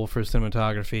school for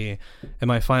cinematography, and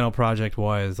my final project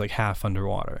was like half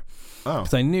underwater. Oh.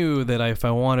 Because I knew that if I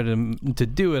wanted to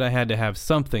do it, I had to have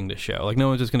something to show. Like no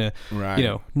one's just gonna,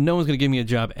 no one's gonna give me a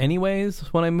job anyways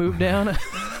when I move down.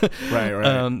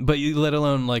 Right. But let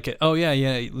alone like, oh yeah.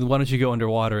 Why don't you go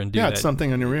underwater and do that? Yeah, it's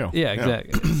something unreal. Yeah,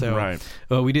 exactly. So, right.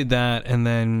 Well, we did that, and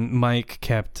then Mike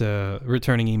kept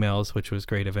returning emails, which was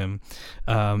great of him.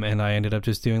 And I ended up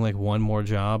just doing like one more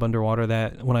job underwater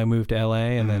when I moved to LA,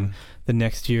 and then the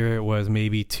next year it was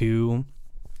maybe 2.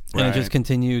 And it just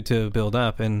continued to build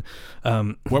up. And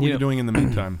what were you doing in the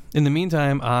meantime? In the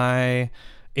meantime, I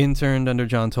interned under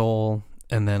John Toll,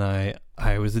 and then I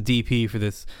was a DP for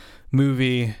this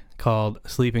movie called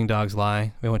Sleeping Dogs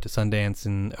Lie. We went to Sundance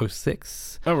in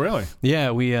 2006. Oh, really?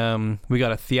 Yeah, we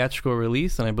got a theatrical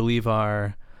release, and I believe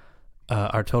our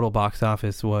total box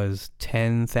office was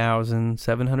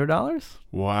 $10,700.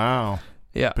 Wow.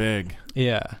 Yeah. Big.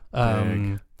 Yeah.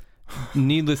 Big.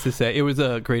 Needless to say, it was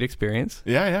a great experience.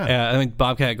 Yeah. I mean,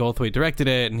 Bobcat Goldthwait directed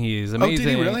it, and he's amazing. Oh,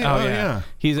 did he really? Oh, yeah.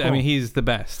 Cool. I mean, he's the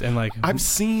best. And like, I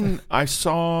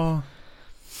saw,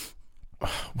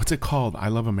 what's it called? I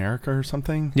Love America or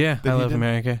something? Yeah, I Love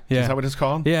America. Yeah. Is that what it's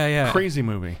called? Yeah. Crazy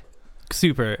movie.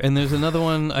 Super. And there's another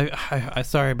one. I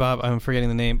sorry, Bob, I'm forgetting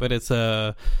the name, but it's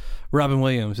Robin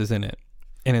Williams is in it,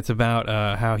 and it's about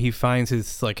how he finds his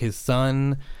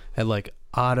son had like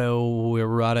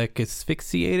autoerotic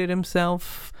asphyxiated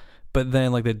himself, but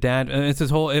then like the dad, and it's this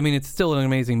whole, I mean, it's still an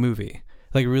amazing movie,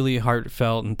 like really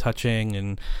heartfelt and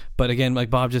touching, but again, like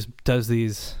Bob just does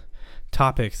these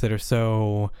topics that are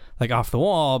so like off the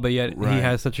wall, but yet he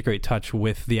has such a great touch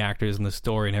with the actors and the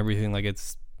story and everything. Like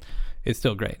it's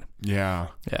still great. Yeah.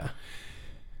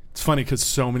 It's funny because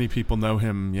so many people know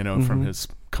him, from his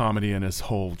comedy and his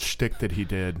whole shtick that he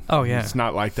did. Oh, yeah. It's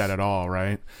not like that at all,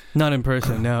 right? Not in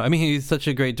person, no. I mean, he's such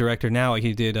a great director now. Like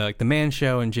he did like The Man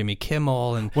Show and Jimmy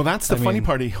Kimmel. And well, that's the funny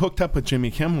part. He hooked up with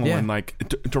Jimmy Kimmel and like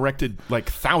directed like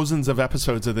thousands of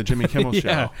episodes of the Jimmy Kimmel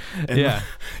show. And,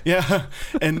 yeah.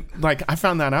 And like I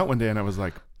found that out one day, and I was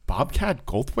like, Bobcat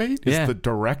Goldthwait is the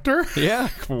director? Yeah.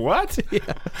 What?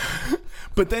 Yeah.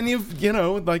 But then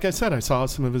like I said, I saw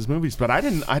some of his movies, but I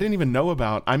didn't even know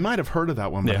about. I might have heard of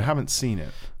that one, but I haven't seen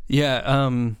it. Yeah.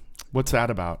 What's that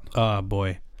about? Oh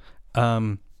boy.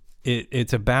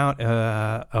 It's about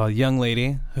a young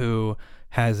lady who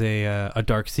has a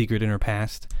dark secret in her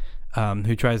past,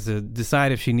 who tries to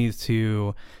decide if she needs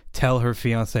to tell her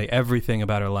fiance everything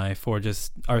about her life, or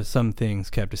just are some things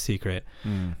kept a secret.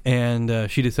 And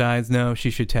she decides no, she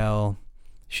should tell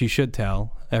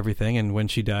everything, and when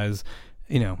she does,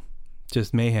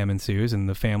 just mayhem ensues, and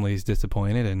the family's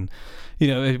disappointed, and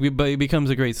but it becomes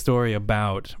a great story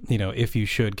about if you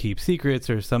should keep secrets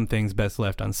or some things best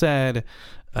left unsaid.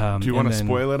 Do you want to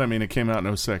spoil it? I mean, it came out in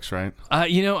 2006, right?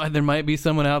 There might be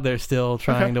someone out there still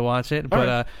trying to watch it,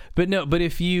 but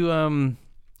if you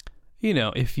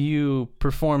if you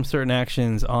perform certain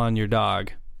actions on your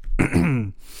dog,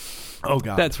 oh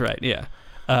God, that's right, yeah.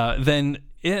 Then,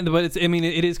 but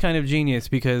it is kind of genius,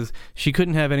 because she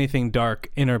couldn't have anything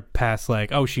dark in her past,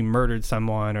 like she murdered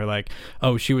someone, or like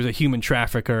she was a human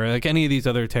trafficker, or like any of these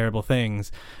other terrible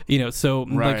things, So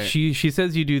like she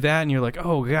says you do that, and you're like,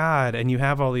 oh God, and you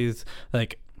have all these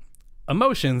like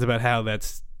emotions about how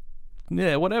that's.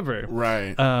 Yeah, whatever.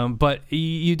 Right. But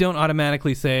you don't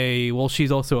automatically say, well, she's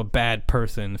also a bad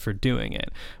person for doing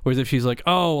it. Whereas if she's like,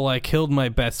 I killed my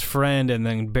best friend and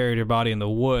then buried her body in the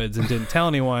woods and didn't tell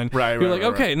anyone, you're like,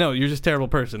 okay, no, you're just a terrible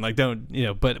person. Like, don't,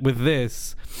 But with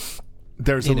this,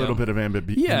 there's a little bit of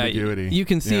ambiguity. You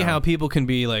can see how people can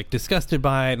be like disgusted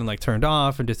by it and like turned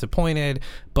off and disappointed,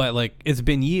 but like it's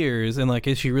been years, and like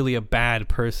is she really a bad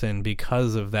person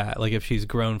because of that? Like if she's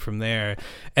grown from there,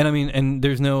 and I mean, and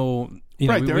there's no.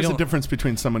 There is a difference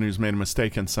between someone who's made a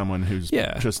mistake and someone who's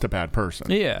just a bad person.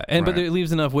 Yeah, and but it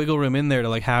leaves enough wiggle room in there to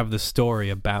like have the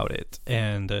story about it,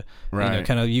 and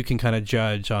you can kind of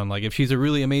judge on like if she's a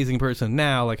really amazing person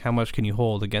now, like how much can you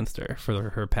hold against her for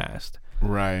her past.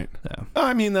 Right. Yeah.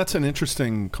 I mean, that's an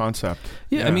interesting concept.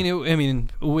 Yeah. I mean,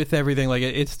 with everything, like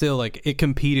it's still like it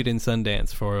competed in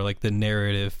Sundance for like the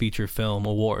narrative feature film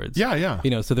awards. Yeah.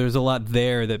 Yeah. So there's a lot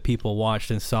there that people watched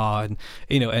and saw, and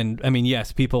and I mean,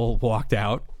 yes, people walked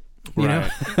out.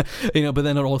 You know, but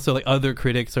then also like other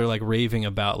critics are like raving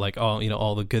about like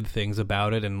all the good things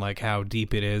about it and like how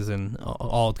deep it is and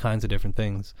all kinds of different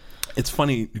things. It's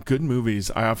funny, good movies.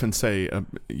 I often say,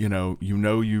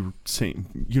 you've seen,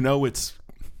 it's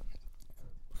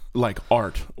like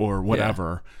art or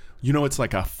whatever. Yeah. It's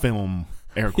like a film,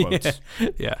 air quotes.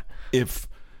 Yeah. If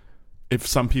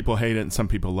some people hate it and some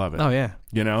people love it. Oh yeah.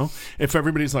 If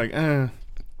everybody's like, then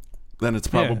it's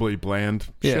probably bland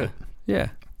shit. Yeah.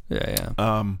 Yeah.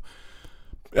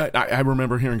 I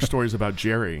remember hearing stories about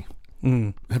Jerry.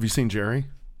 Have you seen Jerry?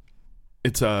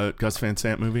 It's a Gus Van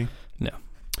Sant movie. No.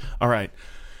 All right.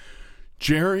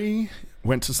 Jerry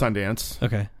went to Sundance.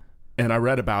 Okay. And I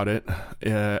read about it.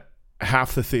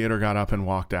 Half the theater got up and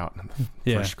walked out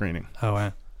for screening. Oh,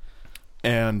 wow.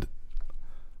 And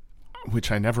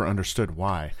which I never understood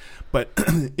why. But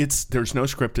there's no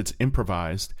script. It's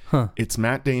improvised. Huh. It's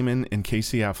Matt Damon and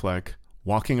Casey Affleck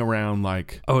walking around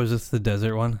like... Oh, is this the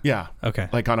desert one? Yeah. Okay.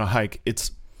 Like on a hike. It's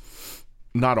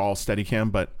not all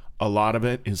Steadicam, but a lot of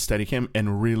it is Steadicam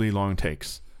and really long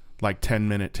takes. Like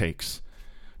 10-minute takes.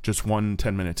 Just one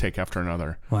 10-minute take after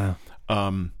another. Wow.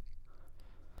 Or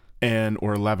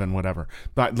 11, whatever.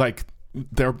 But like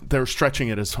they're stretching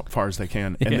it as far as they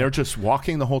can. And they're just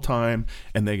walking the whole time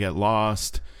and they get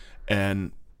lost.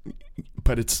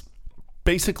 But it's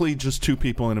basically just two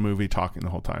people in a movie talking the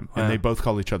whole time. Wow. And they both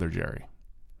call each other Jerry.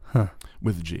 Huh.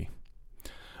 With a G.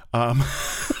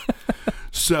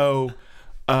 So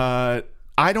I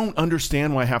don't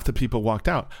understand why half the people walked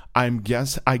out. I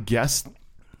guess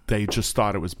they just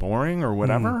thought it was boring or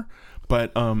whatever.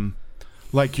 But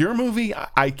like your movie,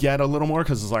 I get a little more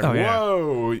because it's like,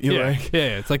 whoa.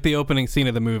 It's like the opening scene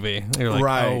of the movie. You're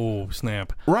like, oh,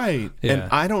 snap. Right. Yeah. And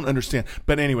I don't understand.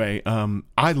 But anyway,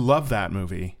 I love that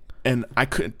movie. And I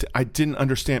didn't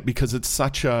understand because it's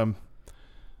such a...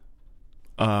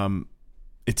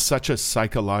 it's a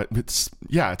psychological...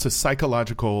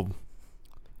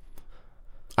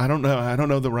 I don't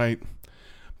know the right...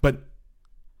 But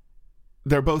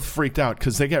they're both freaked out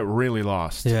because they get really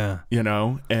lost. Yeah.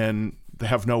 And they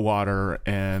have no water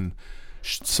and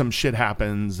some shit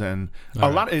happens and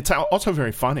it's also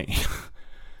very funny.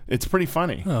 It's pretty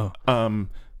funny. Oh.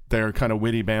 They're kind of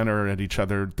witty banter at each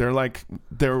other.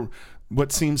 They're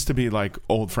what seems to be like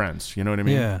old friends. You know what I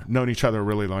mean? Yeah. Known each other a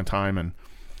really long time. And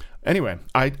anyway,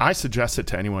 I suggest it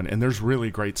to anyone. And there's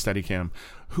really great Steadicam.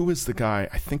 Who is the guy?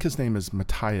 I think his name is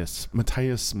Matthias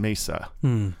Mesa.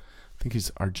 I think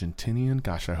he's Argentinian.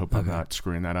 Gosh, I hope I'm not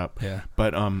screwing that up. Yeah.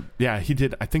 But he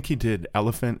did. I think he did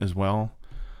Elephant as well.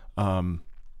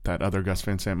 That other Gus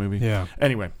Van Sant movie. Yeah.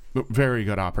 Anyway, very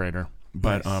good operator.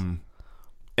 But nice.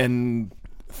 And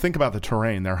think about the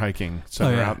terrain. They're hiking, so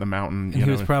they're out in the mountain. He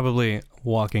was probably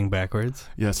walking backwards.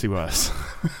 Yes, he was.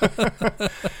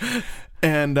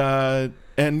 and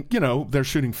they're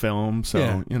shooting film,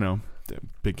 so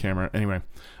big camera. Anyway,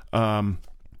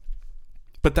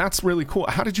 but that's really cool.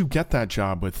 How did you get that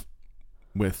job with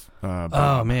Bob?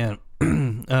 Oh man.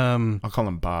 I'll call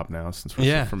him Bob now since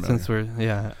we're so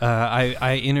familiar.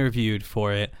 I interviewed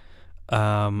for it.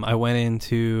 I went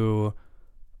into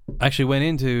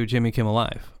Jimmy Kimmel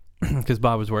Live because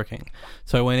Bob was working.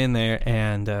 So I went in there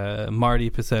and Marty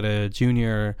Pacetta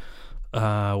Jr.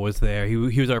 Was there. He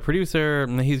was our producer.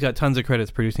 And he's got tons of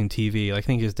credits producing TV. I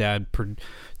think his dad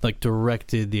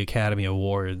directed the Academy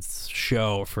Awards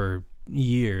show for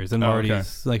years, and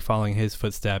Marty's like following his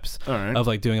footsteps of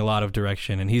like doing a lot of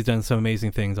direction, and he's done some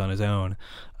amazing things on his own.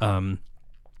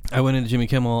 I went into Jimmy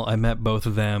Kimmel. I met both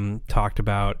of them, talked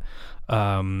about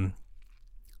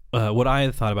what I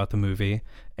had thought about the movie,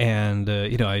 and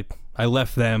I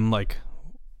left them like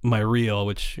my reel,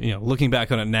 which, you know, looking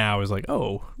back on it now is like,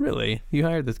 oh, really? You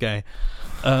hired this guy?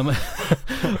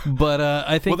 But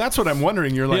I think, well, that's what I'm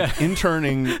wondering. You're like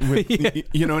interning with,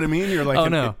 you know what I mean? You're like, oh,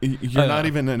 no. You're not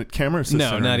even a camera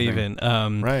assistant. No, not even.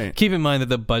 Right. Keep in mind that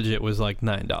the budget was like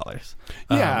 $9.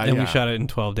 And we shot it in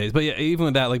 12 days. But yeah, even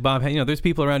with that, like Bob, you know, there's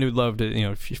people around who'd love to, you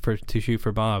know, to shoot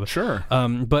for Bob. Sure.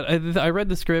 But I read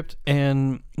the script,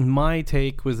 and my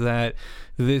take was that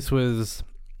this was,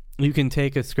 you can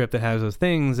take a script that has those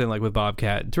things, and like with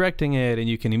Bobcat directing it, and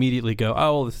you can immediately go,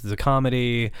 oh, well, this is a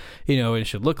comedy, you know, it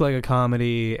should look like a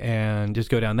comedy, and just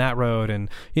go down that road. And,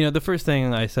 you know, the first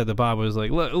thing I said to Bob was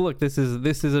like, look, this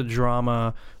is a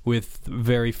drama with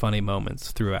very funny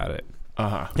moments throughout it.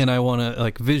 Uh-huh. And I want to,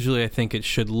 like, visually, I think it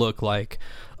should look like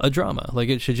a drama. Like,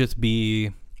 it should just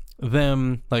be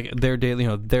them, like, their daily, you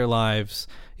know, their lives,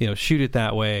 you know, shoot it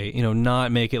that way, you know,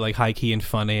 not make it like high key and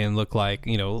funny and look like,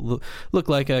 you know, look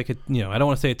like I could, you know, I don't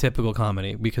want to say a typical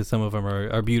comedy because some of them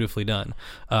are beautifully done,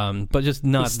 but just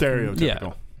not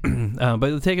stereotypical. Yeah.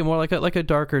 But take it more like a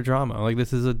darker drama. Like,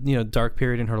 this is a, you know, dark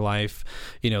period in her life,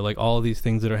 you know, like all of these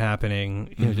things that are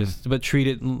happening, you know, just, but treat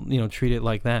it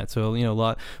like that. So, you know, a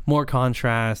lot more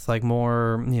contrast, like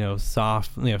more, you know,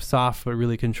 soft but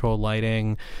really controlled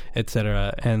lighting,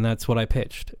 etc. And that's what I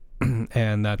pitched.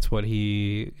 And that's what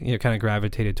he, you know, kind of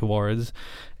gravitated towards,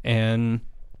 and,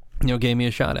 you know, gave me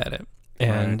a shot at it.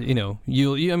 And, you know,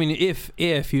 you I mean,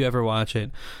 if you ever watch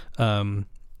it,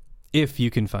 if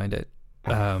you can find it,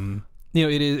 you know,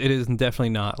 it is definitely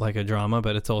not like a drama,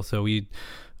 but it's also, it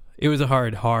was a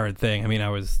hard thing. I mean,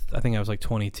 I think I was like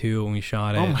 22 when we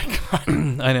shot it. Oh my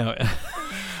God. I know.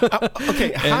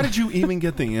 Okay. How did you even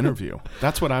get the interview?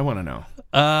 That's what I want to know.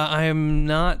 I am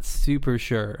not super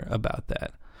sure about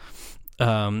that.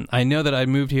 I know that I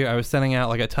moved here. I was sending out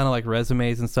like a ton of like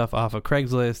resumes and stuff off of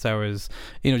Craigslist. I was,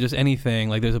 you know, just anything.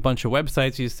 Like, there's a bunch of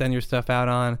websites you send your stuff out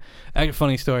on.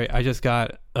 Funny story. I just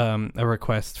got a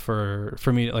request for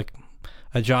me, like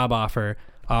a job offer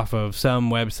off of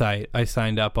some website I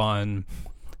signed up on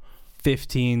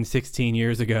 15, 16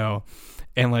 years ago.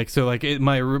 And like, so like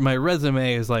my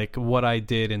resume is like what I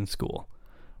did in school.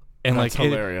 And that's like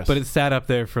hilarious. But it sat up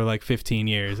there for like 15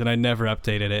 years, and I never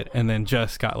updated it, and then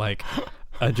just got like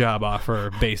a job offer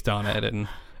based on it, and,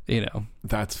 you know,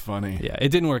 that's funny. Yeah, it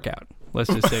didn't work out.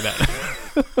 Let's just say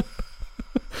that.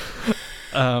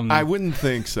 I wouldn't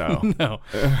think so. No.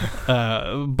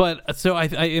 But so I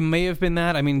it may have been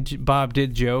that. I mean, Bob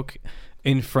did joke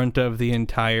in front of the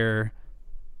entire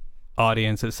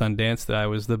audience at Sundance that I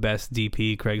was the best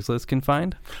DP Craigslist can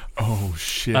find. Oh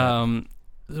shit.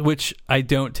 Which I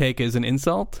don't take as an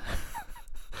insult.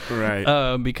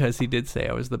 Right. Because he did say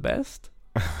I was the best.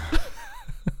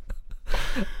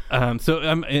 So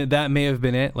that may have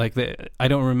been it. Like, I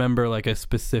don't remember like a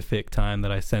specific time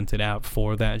that I sent it out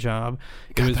for that job.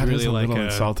 God, it was that really is a like little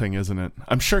insulting, isn't it?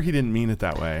 I'm sure he didn't mean it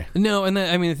that way. No, and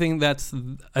I mean, I think that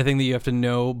you have to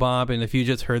know Bob, and if you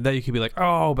just heard that, you could be like,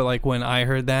 oh, but like when I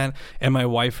heard that and my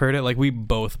wife heard it, like we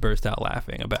both burst out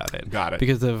laughing about it. Got it.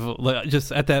 Because of like,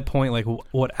 just at that point, like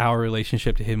what our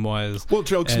relationship to him was. Well,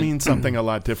 jokes mean something a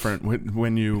lot different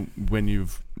when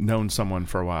you've known someone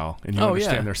for a while and you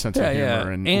understand their sense of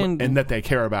humor and that they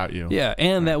care about you. Yeah,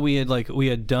 and that we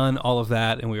had done all of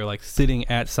that, and we were like sitting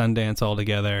at Sundance all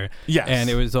together. Yes. And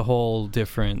it was a whole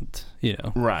different, you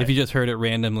know. Right. If you just heard it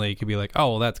randomly, you could be like, oh,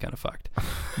 well, that's kind of fucked.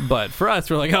 But for us,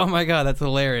 we're like, oh my God, that's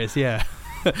hilarious. Yeah.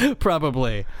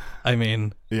 Probably. I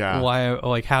mean, yeah. Why?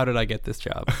 Like, how did I get this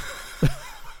job?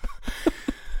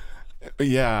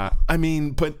 Yeah, I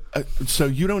mean, but so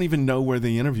you don't even know where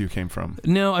the interview came from?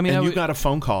 No, I mean, and you got a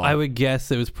phone call. I would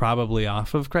guess it was probably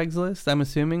off of Craigslist. I'm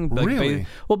assuming. Like, really?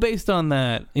 Based on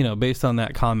that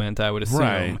comment, I would assume.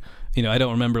 Right. You know, I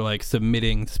don't remember like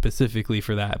submitting specifically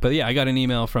for that, but yeah, I got an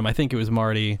email from, I think it was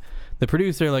Marty, the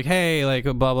producer, like, hey, like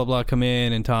blah blah blah, come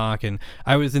in and talk. And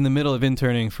I was in the middle of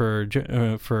interning for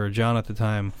John at the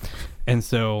time, and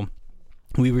so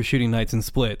we were shooting nights and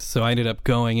splits, so I ended up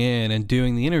going in and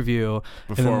doing the interview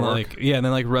before and then work. and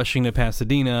then like rushing to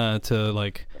Pasadena to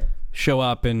like show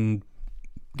up and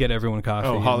get everyone coffee.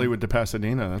 Oh, Hollywood to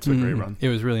Pasadena, that's a great run. It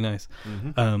was really nice.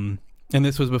 And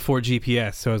this was before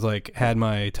GPS, so I was like had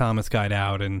my Thomas guide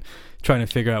out and trying to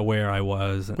figure out where I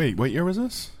was. Wait, what year was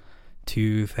this?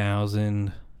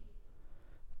 2000,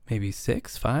 maybe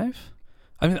 6, 5.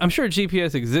 I mean, I'm sure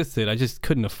GPS existed. I just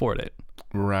couldn't afford it.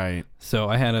 Right. So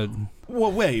I had a...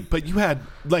 Well, wait, but you had,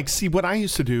 like, see, what I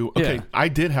used to do... Okay, Yeah. I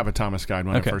did have a Thomas guide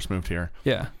when I first moved here.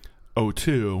 Yeah.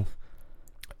 2002.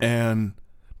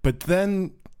 But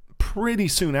then pretty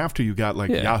soon after you got,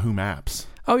 like, Yahoo Maps.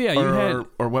 Oh, yeah, you had...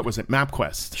 Or what was it?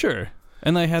 MapQuest. Sure.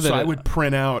 And I had that... So I would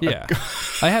print out... Yeah.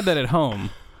 I had that at home.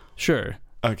 Sure.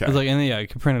 Okay. It's like, and yeah, you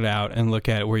can print it out and look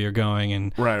at where you're going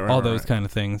and all those kind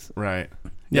of things. Right.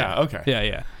 Yeah. Okay.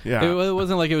 Yeah. Yeah. It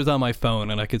wasn't like it was on my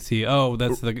phone and I could see,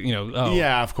 that's the,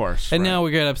 Yeah, of course. And now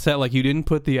we get upset like you didn't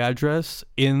put the address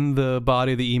in the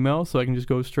body of the email so I can just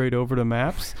go straight over to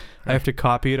Maps. I have to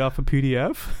copy it off a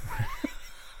PDF.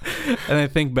 And I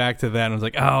think back to that and I was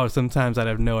like, sometimes I'd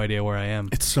have no idea where I am.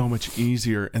 It's so much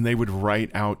easier. And they would write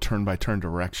out turn-by-turn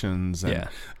directions. And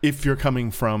if you're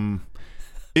coming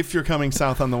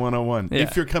south on the 101,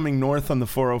 if you're coming north on the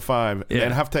 405,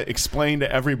 and have to explain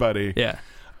to everybody. Yeah.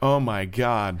 Oh, my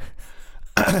God.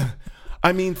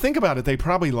 I mean, think about it. They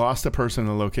probably lost a person in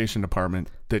the location department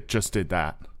that just did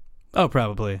that. Oh,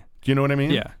 probably. You know what I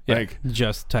mean? Yeah. Like,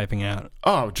 just typing out.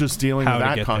 Oh, just dealing with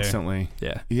that constantly.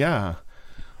 There. Yeah.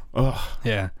 Ugh.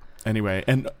 Yeah. Anyway,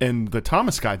 and the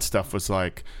Thomas Guide stuff was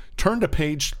like, turn to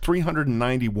page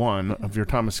 391 of your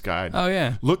Thomas Guide. Oh,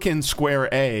 yeah. Look in square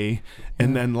A,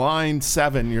 and then line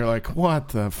 7, you're like, what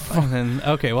the fuck?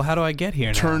 Okay, well, how do I get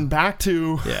here now? Turn back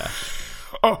to... Yeah.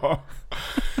 Oh.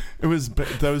 It was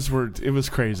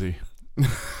crazy.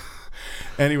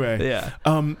 Anyway. Yeah.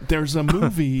 There's a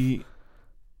movie,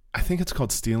 I think it's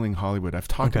called Stealing Hollywood. I've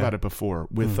talked about it before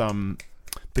with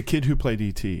the kid who played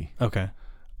E.T. Okay.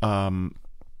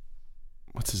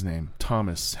 What's his name?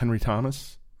 Henry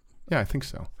Thomas? Yeah, I think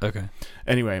so. Okay.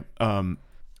 Anyway,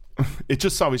 it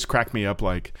just always cracked me up.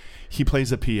 Like, he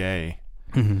plays a PA.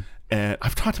 Mm-hmm. And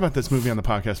I've talked about this movie on the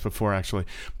podcast before, actually.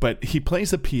 But he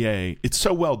plays a PA. It's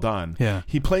so well done. Yeah.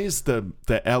 He plays the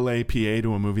LA PA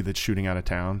to a movie that's shooting out of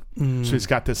town. So he's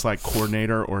got this like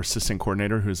coordinator or assistant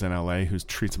coordinator who's in LA who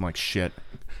treats him like shit.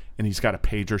 And he's got a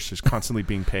pager, so he's constantly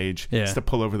being paged. He has to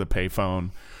pull over the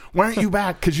payphone. Why aren't you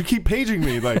back? Because you keep paging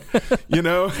me. Like,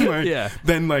 like,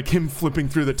 then like him flipping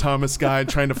through the Thomas Guide,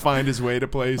 trying to find his way to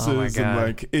places. Oh my God. And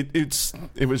like,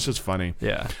 it was just funny.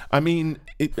 Yeah. I mean,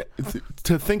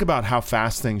 to think about how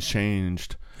fast things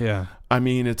changed. Yeah. I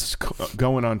mean, it's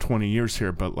going on 20 years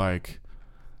here, but like,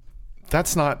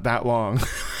 that's not that long.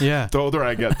 Yeah. The older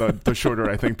I get, the shorter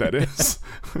I think that is.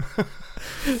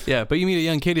 Yeah, but you meet a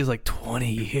young kid who's like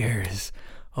 20 years.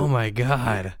 Oh my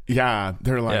God. Yeah,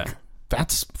 they're like,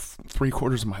 that's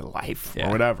 3/4 of my life or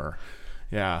whatever.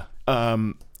 Yeah.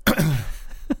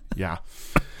 Yeah.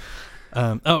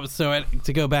 So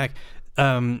to go back,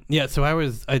 so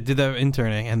I did that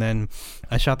interning and then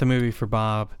I shot the movie for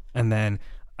Bob and then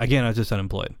again I was just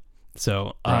unemployed.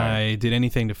 So I did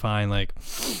anything to find like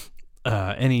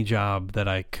any job that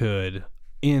I could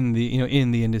in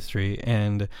the industry,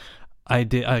 and I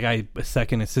did. I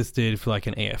second assisted for like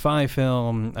an AFI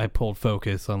film. I pulled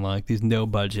focus on like these no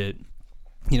budget,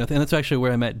 and that's actually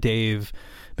where I met Dave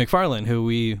McFarlane, who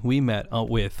we met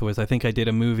with. Was I think I did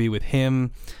a movie with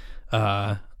him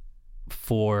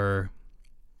for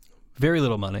very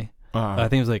little money. I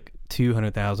think it was like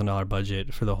 $200,000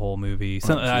 budget for the whole movie.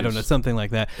 I don't know, something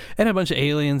like that, and a bunch of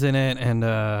aliens in it, and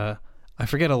I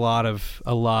forget a lot of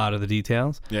the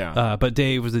details. Yeah. But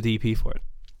Dave was the DP for it.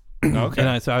 Okay.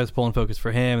 And so I was pulling focus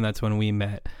for him, and that's when we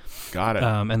met. Got it.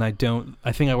 And I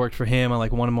think I worked for him on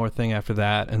like one more thing after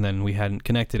that, and then we hadn't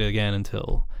connected again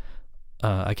until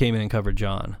I came in and covered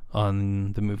John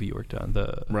on the movie you worked on,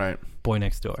 the Boy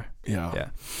Next Door. Yeah.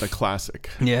 The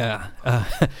classic. Yeah.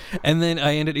 And then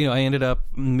I ended up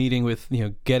meeting with,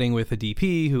 getting with a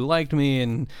DP who liked me,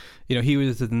 and, he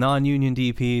was a non-union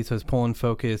DP, so I was pulling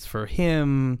focus for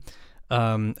him.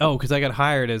 Because I got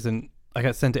hired I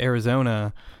got sent to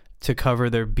Arizona to cover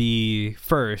their B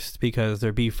first, because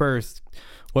their B first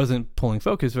wasn't pulling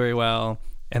focus very well.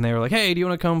 And they were like, hey, do you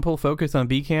want to come pull focus on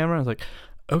B camera? I was like,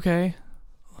 okay.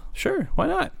 Sure, why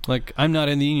not? Like, I'm not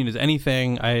in the union as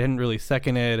anything. I hadn't really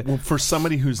seconded. Well, for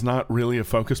somebody who's not really a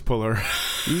focus puller,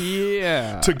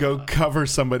 to go cover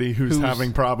somebody who's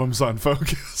having problems on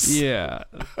focus. Yeah,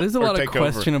 there's a lot of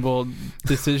questionable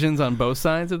decisions on both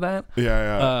sides of that.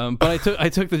 Yeah. But I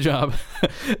took the job,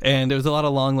 and there was a lot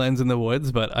of long lens in the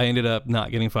woods, but I ended up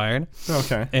not getting fired.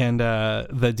 Okay. And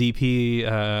the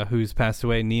DP who's passed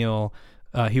away, Neil,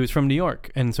 he was from New York,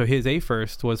 and so his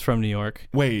A-first was from New York.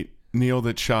 Wait. Neil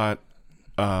that shot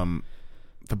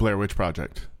the Blair Witch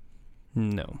Project.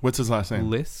 No. What's his last name?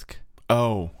 Lisk.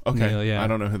 Oh, okay. Neil, yeah. I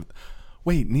don't know who.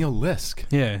 Wait, Neil Lisk.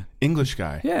 Yeah. English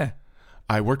guy. Yeah.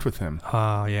 I worked with him.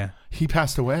 Oh, yeah. He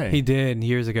passed away. He did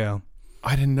years ago.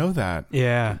 I didn't know that.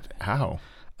 Yeah. How?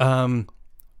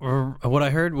 What I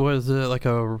heard was like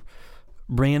a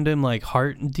random like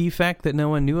heart defect that no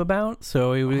one knew about.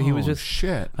 So he was just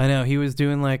shit. I know, he was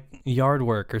doing like yard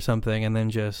work or something, and then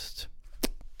just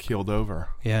keeled over.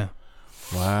 Yeah.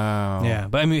 Wow. Yeah,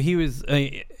 but I mean, he was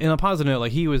in a positive note.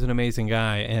 Like, he was an amazing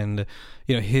guy, and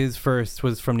his first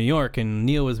was from New York, and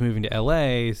Neil was moving to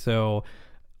LA, so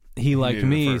he liked needed it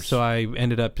me, first. so I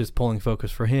ended up just pulling focus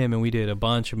for him, and we did a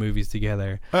bunch of movies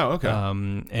together. Oh, okay.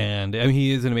 And I mean,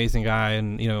 he is an amazing guy,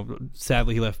 and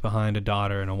sadly, he left behind a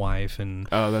daughter and a wife, and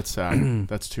Oh, that's sad.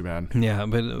 That's too bad. yeah.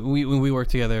 But we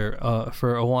worked together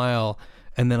for a while,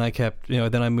 and then I kept,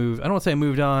 then I moved. I don't want to say I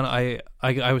moved on. I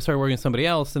started working with somebody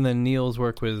else, and then Neil's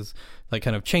work was like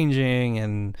kind of changing,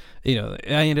 and I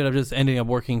ended up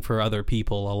working for other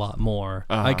people a lot more.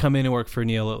 Uh-huh. I come in and work for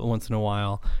Neil once in a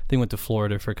while. Then went to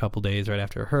Florida for a couple days right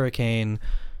after a hurricane.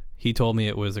 He told me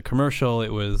it was a commercial.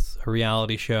 It was a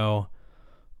reality show.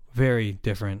 Very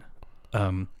different.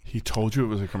 He told you it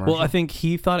was a commercial? Well, I think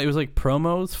he thought it was like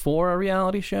promos for a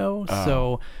reality show.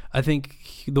 So I think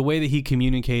the way that he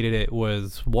communicated it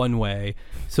was one way.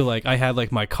 So like I had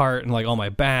like my cart and like all my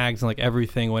bags and like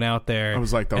everything went out there. It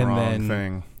was like the and wrong then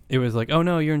thing. It was like, oh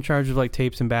no, you're in charge of like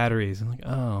tapes and batteries. I'm like,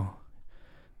 oh,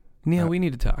 Neil, we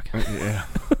need to talk. Yeah.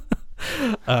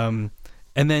 And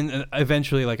then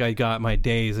eventually like I got my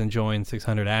days and joined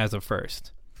 600 as a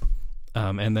first.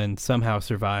 And then somehow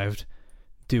survived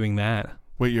doing that.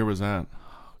 What year was that?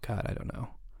 Oh, God, I don't know.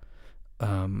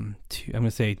 I'm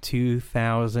gonna say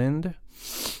 2000,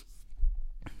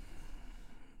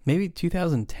 maybe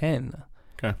 2010.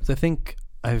 Okay. So I think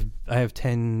I have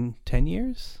 10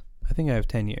 years. I think I have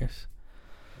 10 years.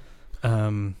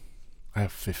 I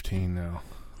have 15 now.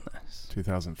 Nice.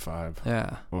 2005.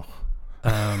 Yeah. Oh.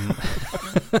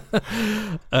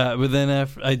 But then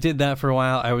after I did that for a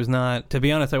while, I was not, to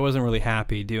be honest, I wasn't really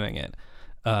happy doing it.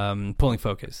 Pulling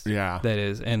focus. Yeah. That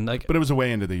is. And like, But it was a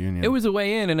way into the union. it was a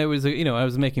way in, and it was, I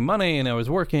was making money and I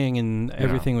was working and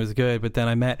everything was good. But then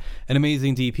I met an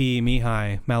amazing DP,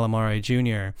 Mihai Malamare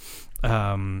Jr.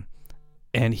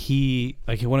 And he,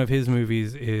 like, one of his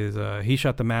movies is, he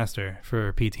shot The Master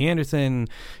for P.T. Anderson.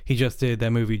 He just did that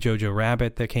movie Jojo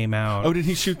Rabbit that came out. Oh, did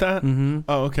he shoot that? Mm-hmm.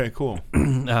 Oh, okay, cool.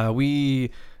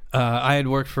 I had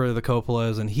worked for the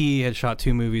Coppolas, and he had shot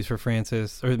two movies for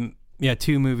Francis by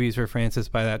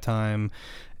that time.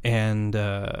 And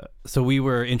so we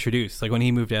were introduced. Like when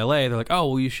he moved to LA, they're like, oh,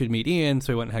 well, you should meet Ian.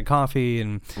 So we went and had coffee,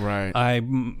 and Right. I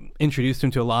introduced him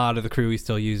to a lot of the crew he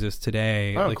still uses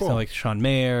today. Oh, like cool. So like Sean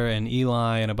Mayer and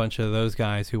Eli and a bunch of those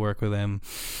guys who work with him.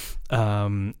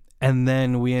 And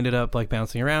then we ended up like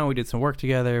bouncing around. We did some work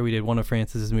together. We did one of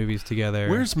Francis's movies together.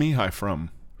 Where's Mihai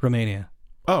from? Romania?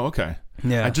 Oh, okay.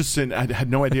 Yeah. I had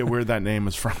no idea where that name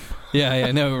was from.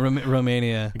 No,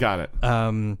 Romania. Got it.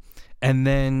 And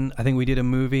then I think we did a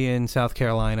movie in South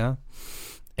Carolina,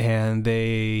 and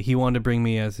he wanted to bring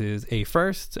me as his A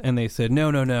first, and they said,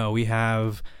 no, we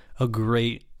have a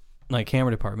great like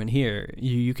camera department here.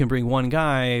 You can bring one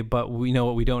guy, but we know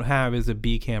what we don't have is a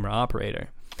B camera operator.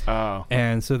 Oh.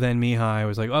 And so then Mihai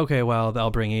was like, okay, well,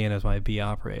 I'll bring Ian as my B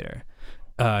operator.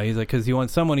 He's like, because he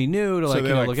wants someone he knew to So like,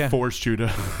 they look at. forced you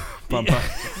to bump up.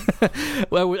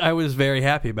 Well, I was very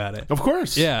happy about it. Of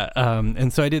course. Yeah.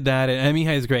 And so I did that, and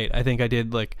Mihai is great. I think I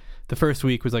did like the first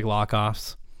week was like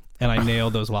lock-offs, and I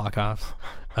nailed those lock-offs.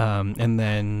 And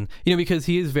then, because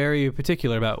he is very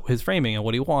particular about his framing and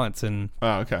what he wants. And,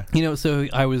 Oh, okay. so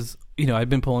I was, I'd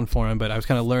been pulling for him, but I was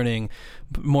kind of learning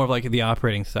more of like the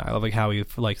operating style of like how he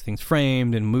likes things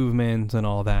framed and movement and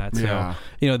all that. So,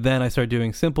 Yeah. then I started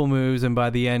doing simple moves, and by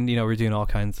the end, we're doing all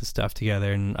kinds of stuff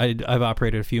together. And I've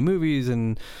operated a few movies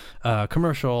and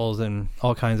commercials and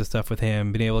all kinds of stuff with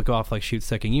him, been able to go off like shoot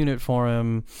second unit for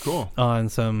him. Cool. On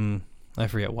some, I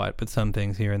forget what, but some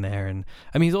things here and there. And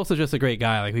I mean, he's also just a great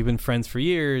guy. Like we've been friends for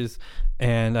years,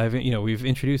 and we've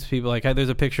introduced people. Like there's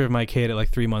a picture of my kid at like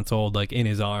 3 months old, like in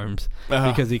his arms,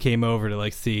 because he came over to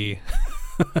like see.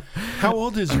 How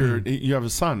old is you have a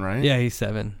son, right? Yeah, he's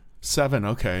 7. 7.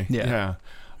 Okay. Yeah.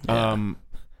 Yeah.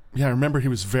 I remember he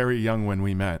was very young when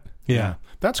we met. Yeah.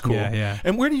 That's cool. Yeah.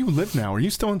 And where do you live now? Are you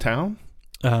still in town?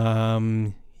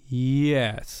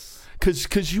 Yes.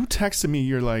 Cause you texted me.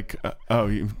 You're like,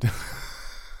 you.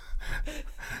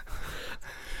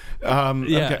 Yeah.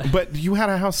 Okay. But you had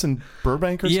a house in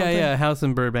Burbank or something? Yeah, house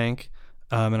in Burbank.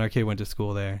 And our kid went to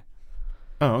school there.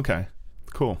 Oh, okay.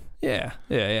 Cool. Yeah.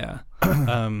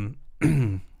 What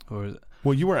was it?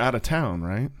 Well, you were out of town,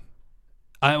 right?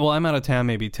 I'm out of town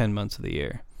maybe 10 months of the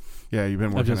year. Yeah, you've been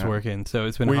working. I'm just working, so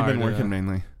it's been Where hard. you been working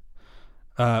mainly?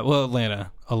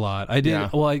 Atlanta a lot. I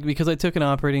did because I took an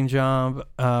operating job,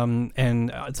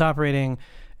 and it's operating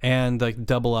and like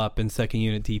double up in second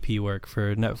unit DP work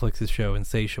for Netflix's show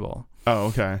Insatiable. Oh,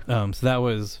 okay. So that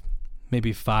was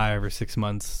maybe 5 or 6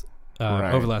 months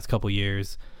over the last couple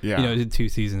years. Yeah. I did 2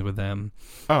 seasons with them.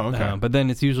 Oh, okay. But then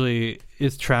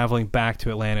it's traveling back to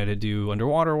Atlanta to do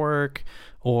underwater work,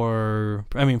 or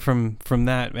I mean, from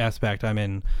that aspect, I'm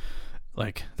in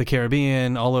like the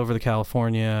Caribbean, all over the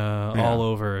California, Yeah. all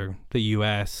over the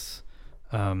U.S.,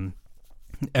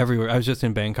 everywhere. I was just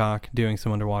in Bangkok doing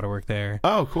some underwater work there.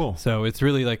 Oh, cool. So it's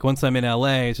really like once I'm in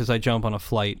LA, it's just I jump on a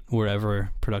flight wherever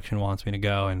production wants me to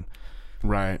go and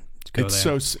Right. go It's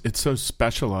there. it's so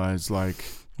specialized. Like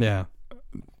Yeah.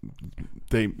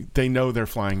 they know they're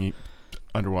flying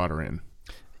underwater in.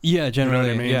 Yeah, generally,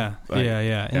 what I mean? yeah, Like,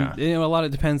 yeah. And a lot of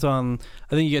it depends on.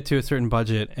 I think you get to a certain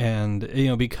budget, and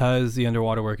because the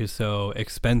underwater work is so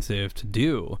expensive to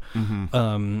do,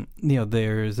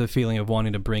 there's a feeling of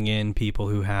wanting to bring in people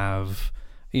who have,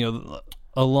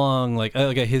 a long like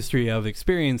a history of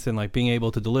experience and like being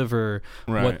able to deliver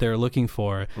Right. what they're looking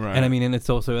for. Right. And I mean, and it's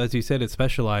also, as you said, it's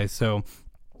specialized. So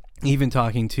even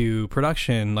talking to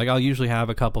production, like I'll usually have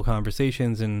a couple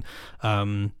conversations and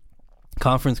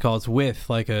conference calls with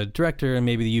like a director and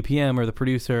maybe the UPM or the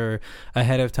producer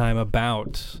ahead of time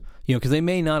about, because they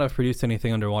may not have produced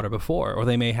anything underwater before, or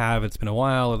they may have, it's been a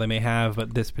while, or they may have,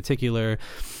 but this particular,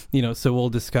 so we'll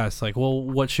discuss like, well,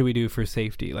 what should we do for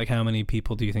safety? Like, how many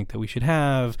people do you think that we should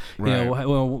have? Right.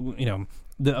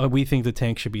 We think the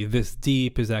tank should be this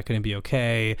deep. Is that going to be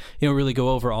okay? Really go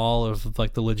over all of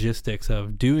like the logistics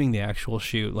of doing the actual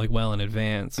shoot like well in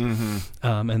advance.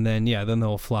 And then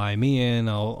they'll fly me in,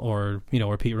 or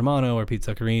Pete Romano or Pete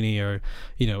Zuccarini or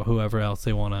whoever else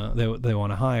they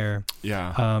wanna hire.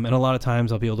 Yeah. And a lot of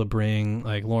times I'll be able to bring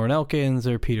like Lauren Elkins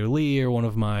or Peter Lee or one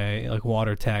of my like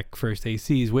water tech first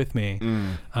ACs with me.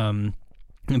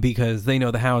 Because they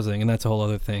know the housing, and that's a whole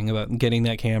other thing about getting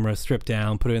that camera stripped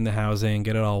down, put it in the housing,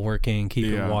 get it all working, keep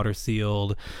it water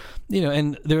sealed.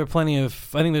 And there are plenty of,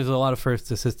 I think there's a lot of first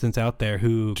assistants out there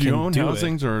who do can you own do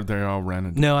housings or are they all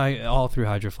rented? No, I all through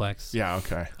Hydroflex. Yeah,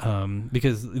 okay.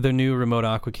 Because the new remote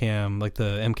Aquacam, like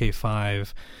the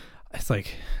MK5, it's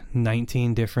like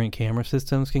 19 different camera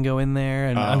systems can go in there,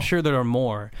 and I'm sure there are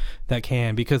more that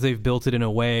can, because they've built it in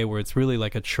a way where it's really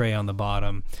like a tray on the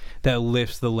bottom that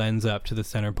lifts the lens up to the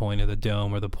center point of the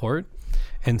dome or the port.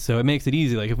 And so it makes it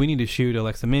easy. Like if we need to shoot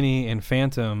Alexa Mini and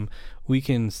Phantom, we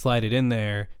can slide it in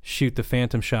there, shoot the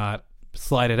Phantom shot,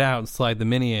 slide it out, and slide the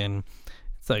Mini in.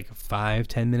 It's like a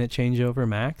 5-10 minute changeover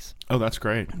max. Oh, that's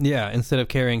great. Yeah, instead of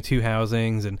carrying two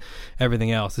housings and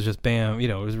everything else, it's just bam,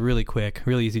 it was really quick,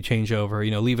 really easy changeover.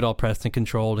 Leave it all pressed and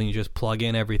controlled, and you just plug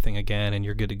in everything again, and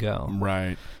you're good to go.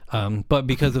 Right. But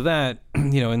because of that,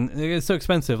 and it's so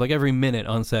expensive, like every minute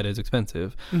on set is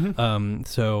expensive.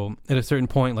 So at a certain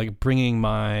point, like bringing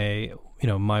my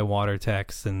my water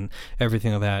techs and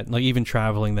everything like that, like even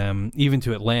traveling them, even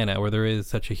to Atlanta, where there is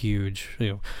such a huge,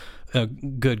 a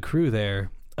good crew there,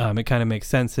 it kind of makes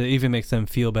sense. It even makes them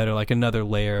feel better, like another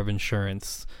layer of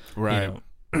insurance. Right.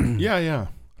 Yeah.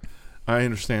 I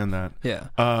understand that. Yeah.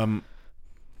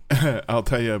 I'll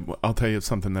tell you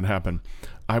something that happened.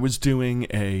 I was doing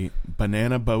a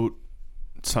banana boat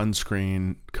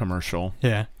sunscreen commercial.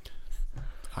 Yeah.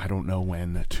 I don't know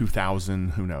when,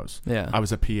 2000, who knows. Yeah. I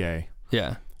was a PA.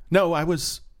 Yeah. No, I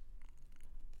was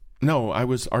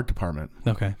art department.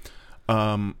 Okay.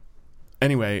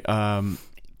 Anyway,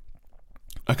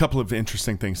 a couple of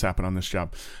interesting things happened on this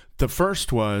job. The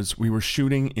first was we were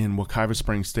shooting in Wekiva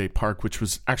Springs State Park, which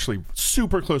was actually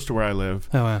super close to where I live.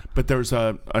 Oh, wow. But there's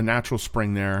a natural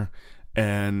spring there,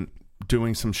 and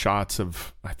doing some shots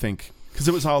of, I think, because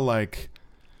it was all like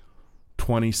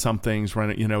 20-somethings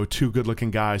running, two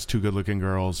good-looking guys, two good-looking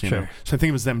girls, you know. So I think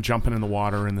it was them jumping in the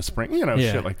water in the spring,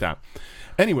 shit like that.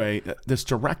 Anyway, this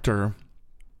director,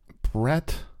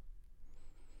 Brett,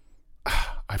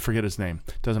 I forget his name.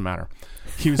 Doesn't matter.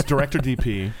 He was director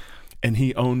DP, and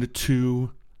he owned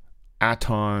two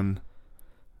Aton,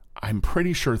 I'm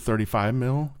pretty sure 35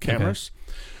 mil cameras.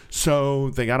 Okay. So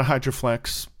they got a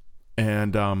Hydroflex,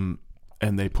 and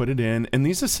they put it in, and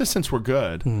these assistants were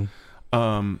good.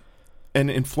 And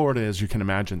in Florida, as you can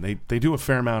imagine, they do a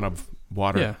fair amount of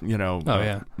water,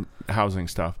 housing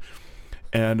stuff.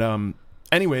 And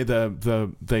anyway,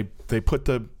 they put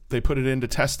it in to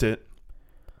test it,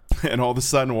 and all of a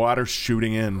sudden, water's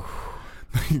shooting in.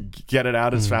 Get it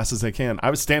out as fast as they can. I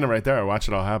was standing right there. I watched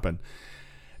it all happen,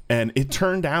 and it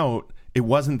turned out it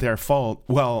wasn't their fault.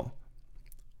 Well,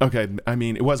 okay, I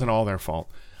mean, it wasn't all their fault.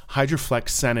 Hydroflex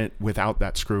sent it without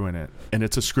that screw in it, and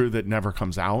it's a screw that never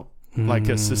comes out. Like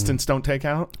assistants don't take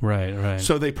out. Right.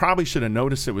 So they probably should have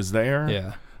noticed it was there.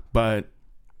 Yeah. But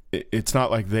it's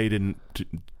not like they didn't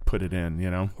put it in,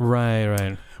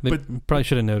 Right. They probably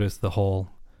should have noticed the hole.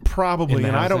 Probably.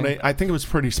 And I think it was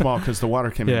pretty small because the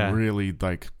water came in really,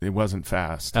 like, it wasn't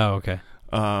fast. Oh, okay.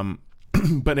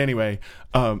 But anyway,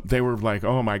 they were like,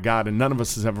 oh my God. And none of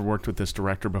us has ever worked with this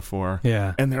director before.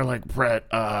 Yeah. And they're like, Brett,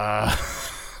 and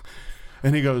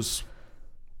he goes,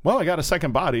 well, I got a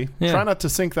second body. Yeah. Try not to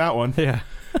sink that one. Yeah.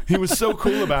 He was so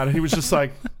cool about it. He was just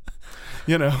like,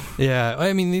 you know. Yeah.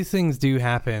 I mean, these things do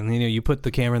happen. You know, you put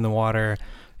the camera in the water,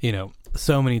 you know,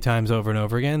 so many times over and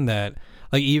over again that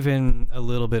like even a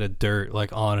little bit of dirt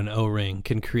like on an O-ring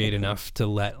can create enough to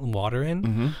let water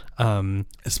in.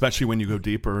 Especially when you go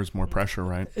deeper, there's more pressure,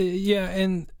 right? Yeah.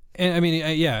 And I mean,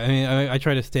 I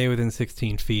try to stay within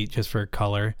 16 feet just for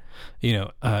color, you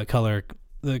know,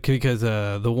 because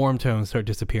the warm tones start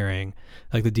disappearing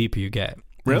like the deeper you get.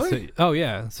 Really? So, oh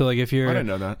yeah. So like if you're, I didn't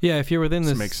know that. Yeah, if you're within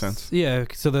this, makes sense. Yeah.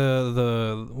 So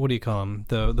the what do you call them?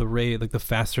 The ray, like the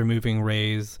faster moving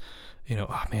rays. You know,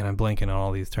 oh man, I'm blanking on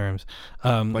all these terms.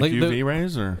 Like UV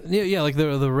rays, or yeah, like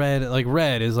the red, like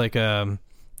red is like the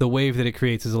wave that it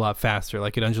creates is a lot faster.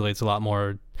 Like it undulates a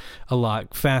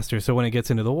lot faster. So when it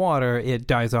gets into the water, it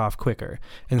dies off quicker.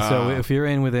 And so if you're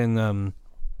in within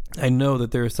I know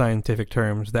that there are scientific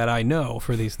terms that I know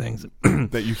for these things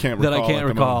that you can't recall that I can't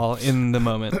recall in the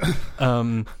moment.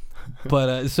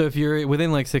 But so if you're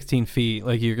within like 16 feet,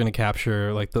 like you're going to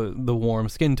capture like the warm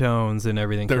skin tones and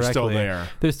everything. They're correctly. still there.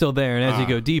 They're still there, and as you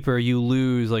go deeper, you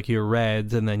lose like your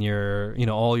reds, and then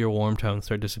all your warm tones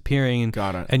start disappearing.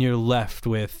 Got it. And you're left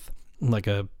with like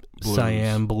a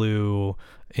cyan blue,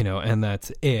 you know, and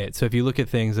that's it. So if you look at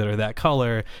things that are that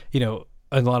color, you know,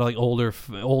 a lot of like older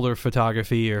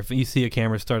photography, or if you see a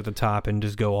camera start at the top and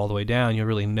just go all the way down, you'll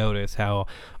really notice how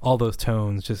all those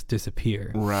tones just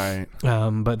disappear. Right.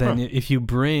 But then if you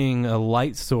bring a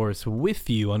light source with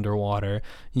you underwater,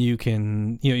 you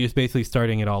can, you know, you're basically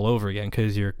starting it all over again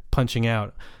because you're punching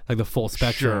out like the full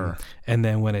spectrum. Sure. And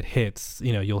then when it hits,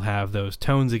 you know, you'll have those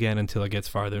tones again until it gets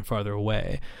farther and farther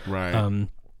away. Right.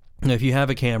 Now if you have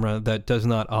a camera that does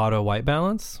not auto white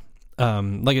balance,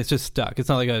 like it's just stuck. It's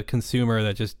not like a consumer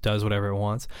that just does whatever it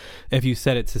wants. If you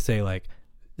set it to say like,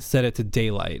 set it to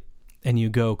daylight and you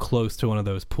go close to one of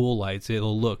those pool lights,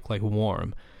 it'll look like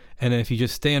warm. And then if you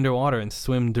just stay underwater and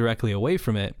swim directly away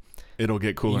from it, it'll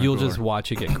get cooler. You'll just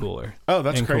watch it get cooler. Oh,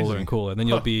 that's and crazy. Cooler and cooler. Then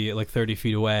you'll be like 30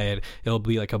 feet away and it'll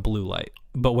be like a blue light.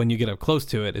 But when you get up close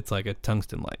to it, it's like a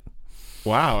tungsten light.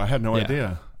 Wow, I had no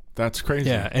idea. That's crazy.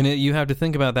 Yeah, and you have to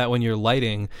think about that when you're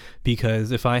lighting,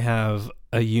 because if I have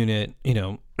a unit, you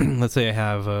know, let's say I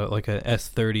have like a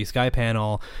S30 sky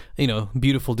panel, you know,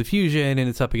 beautiful diffusion, and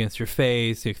it's up against your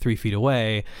face, like 3 feet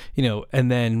away, you know,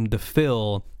 and then the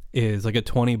fill is like a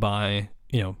 20 by,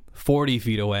 40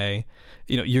 feet away,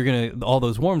 you know, you're going to, all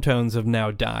those warm tones have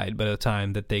now died by the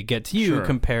time that they get to you. Sure.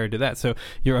 Compared to that. So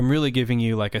I'm really giving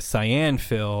you like a cyan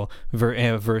fill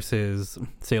versus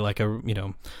say like a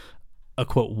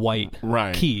quote white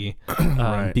key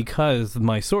because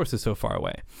my source is so far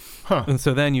away. And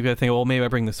so then you've got to think, well, maybe I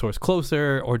bring the source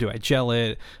closer, or do I gel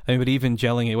it? I mean, but even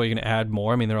gelling it, what are you going to add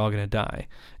more? I mean, they're all going to die.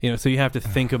 So you have to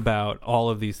think about all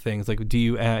of these things. Like, do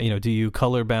you add, do you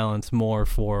color balance more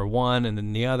for one and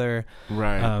then the other?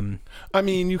 Right. I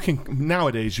mean,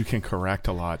 nowadays you can correct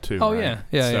a lot too. Oh, right?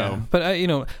 Yeah. But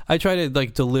I try to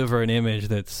like deliver an image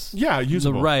that's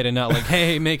usable, right, and not like,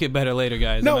 hey, make it better later,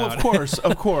 guys. No, of course.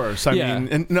 I mean,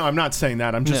 and no, I'm not saying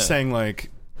that. I'm just saying like,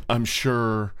 I'm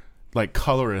sure like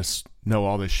colorists know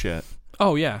all this shit.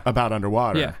 Oh yeah, about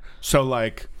underwater. Yeah. So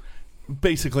like,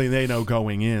 basically they know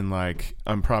going in like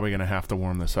I'm probably gonna have to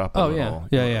warm this up a little.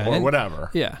 Yeah. Or whatever.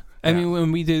 Yeah. I mean,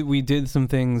 when we did some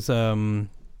things.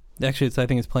 Actually, I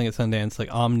think it's playing at Sundance, like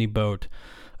Omniboat.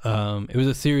 It was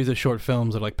a series of short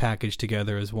films that like packaged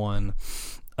together as one.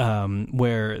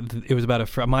 Where it was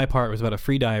about my part was about a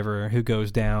free diver who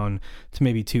goes down to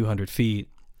maybe 200 feet,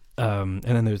 and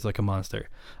then there's like a monster.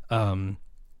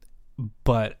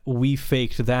 But we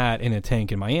faked that in a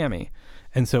tank in Miami,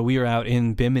 and so we were out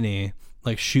in Bimini,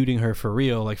 like shooting her for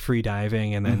real, like free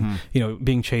diving, and then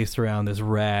being chased around this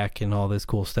wreck and all this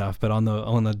cool stuff. But on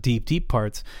the deep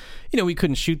parts, we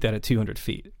couldn't shoot that at 200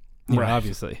 feet.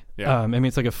 Obviously. Yeah. I mean,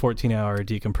 it's like a 14-hour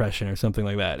decompression or something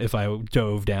like that if I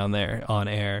dove down there on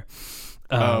air.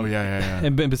 Yeah.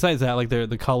 And besides that, like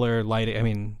the color, lighting, I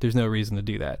mean, there's no reason to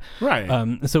do that.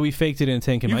 Right. So we faked it in a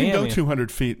tank in Miami. You can go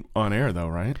 200 feet on air, though,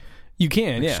 right? You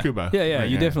can, like scuba. Yeah, right,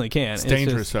 you definitely can. It's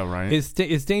dangerous, though, right?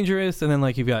 It's dangerous, and then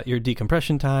like you've got your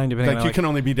decompression time. Depending like on, you can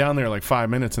only be down there like 5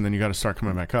 minutes, and then you got to start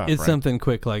coming back up. It's something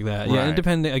quick like that. Right. Yeah, and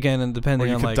depending or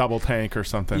you on could like double tank or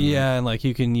something. Yeah, and like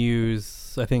you can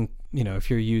use, I think, if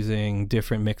you're using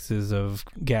different mixes of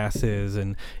gases,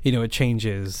 and it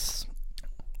changes.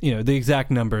 The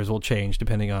exact numbers will change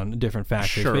depending on different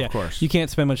factors. Sure, but yeah, of course. You can't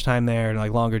spend much time there, and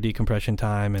like longer decompression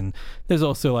time. And there's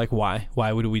also like why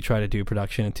would we try to do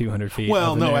production at 200 feet?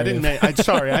 Well, no, I didn't. I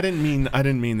didn't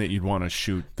mean that you'd want to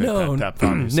shoot that depth.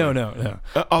 Obviously. No.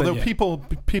 Although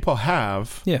people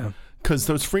have. Yeah. Because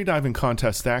those freediving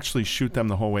contests, they actually shoot them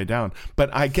the whole way down. But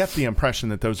I get the impression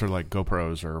that those are like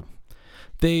GoPros or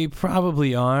They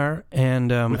probably are,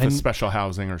 and with a special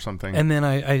housing or something. And then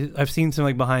I've seen some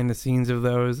like behind the scenes of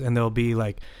those, and there'll be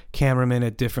like cameramen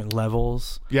at different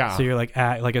levels. Yeah. So you're like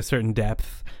at like a certain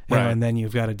depth, you know, Right. and then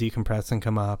you've got to decompress and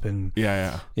come up, and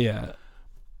yeah.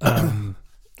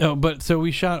 But so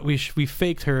we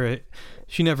faked her.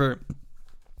 She never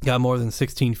got more than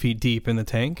 16 feet deep in the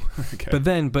tank. Okay.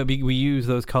 But we use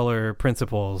those color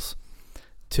principles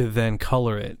to then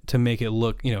color it to make it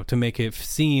look, to make it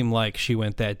seem like she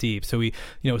went that deep. So we,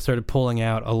 started pulling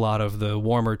out a lot of the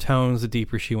warmer tones the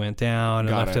deeper she went down, and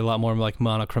Got left it. it a lot more like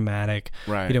monochromatic,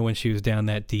 Right. when she was down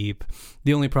that deep.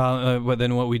 The only problem, but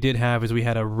then what we did have is we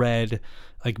had a red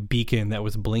like beacon that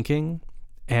was blinking.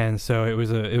 And so it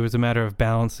was a matter of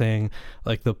balancing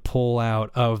like the pull out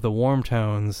of the warm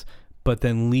tones, but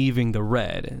then leaving the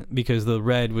red, because the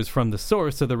red was from the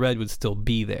source, so the red would still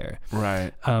be there.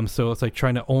 Right. So it's like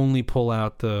trying to only pull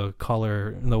out the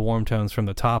color, the warm tones from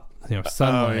the top,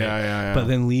 sunlight. Oh, yeah. But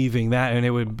then leaving that, and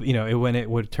it would, when it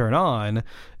would turn on,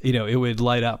 it would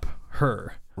light up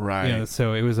her. Right.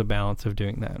 So it was a balance of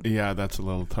doing that. Yeah, that's a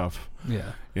little tough.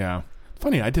 Yeah. Yeah.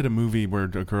 Funny, I did a movie where a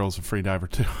girl's a free diver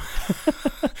too.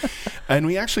 And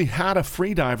we actually had a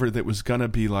free diver that was going to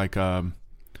be like the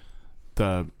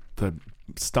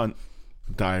stunt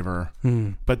diver.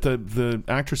 But the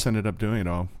actress ended up doing it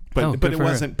all. But good it for her.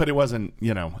 wasn't,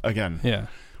 again, Yeah.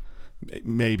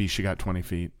 maybe she got 20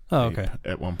 feet Oh, deep okay.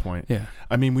 at one point. Yeah.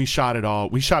 I mean, we shot it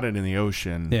in the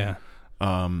ocean. Yeah.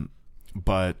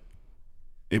 But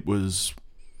it was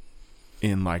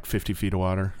in like 50 feet of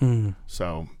water.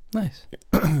 So Nice.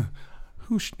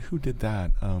 who did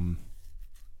that?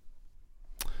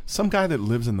 Some guy that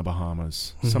lives in the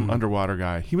Bahamas, some underwater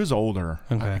guy. He was older.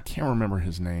 Okay. I can't remember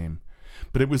his name,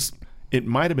 but it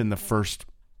might have been the first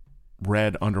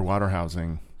red underwater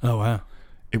housing. Oh, wow.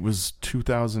 It was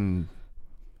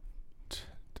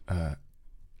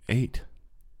 2008.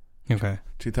 Okay.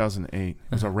 2008. It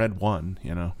was a red one,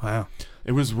 Wow.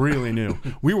 It was really new.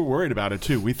 We were worried about it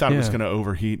too. We thought it was Yeah. going to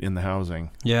overheat in the housing.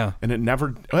 Yeah. And it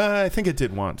never, I think it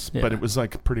did once, but Yeah. it was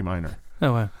like pretty minor.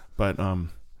 Oh, wow. But,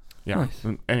 yeah. Nice.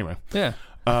 Anyway. Yeah.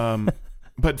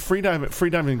 But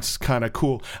freediving's kind of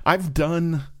cool. I've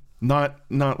done not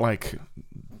like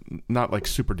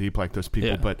super deep like those people,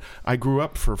 Yeah. but I grew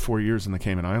up for 4 years in the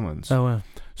Cayman Islands. Oh, wow.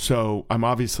 So I'm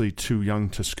obviously too young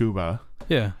to scuba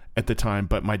Yeah. at the time,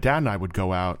 but my dad and I would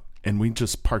go out and we'd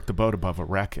just park the boat above a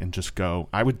wreck and just go.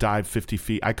 I would dive 50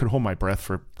 feet. I could hold my breath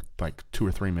for like 2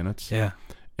 or 3 minutes. Yeah.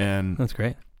 And That's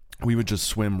great. we would just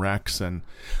swim wrecks. And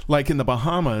like in the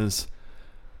Bahamas,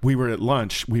 we were at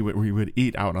lunch. We would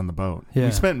eat out on the boat. Yeah.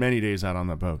 We spent many days out on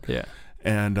the boat. Yeah.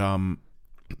 And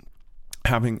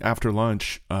after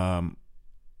lunch, one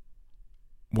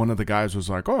of the guys was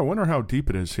like, "Oh, I wonder how deep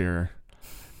it is here."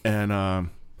 And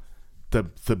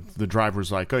the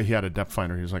driver's like, "Oh, he had a depth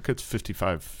finder." He was like, "It's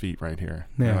 55 feet right here."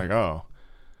 And Yeah. they're like, "Oh,"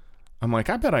 I'm like,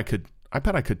 "I bet I could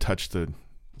touch the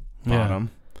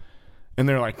bottom." And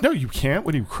they're like, "No, you can't.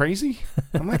 What are you, crazy?"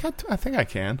 I'm like, I think I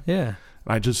can. Yeah.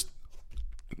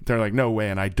 They're like, "No way."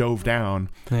 And I dove down.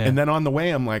 Yeah. And then on the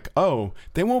way, I'm like, "Oh,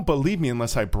 they won't believe me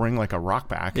unless I bring like a rock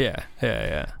back." Yeah.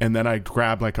 Yeah. And then I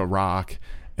grabbed like a rock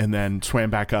and then swam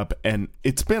back up. And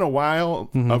it's been a while,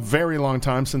 a very long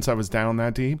time since I was down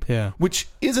that deep. Yeah. Which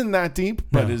isn't that deep,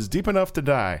 but No. is deep enough to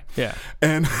die. Yeah.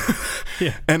 And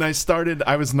Yeah. and I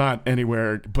was not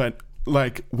anywhere, but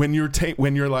like when you're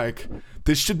like,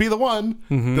 this should be the one.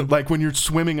 That, like when you're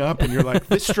swimming up and you're like,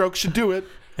 this stroke should do it.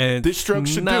 And This stroke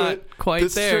should do not it. quite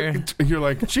This there. stroke- you're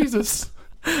like, Jesus.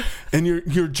 And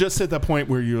you're just at the point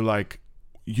where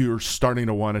you're starting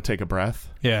to want to take a breath,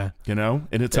 Yeah. and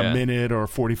it's Yeah. a minute or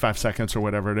 45 seconds or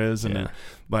whatever it is. And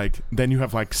Yeah. then you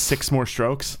have like 6 more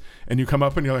strokes and you come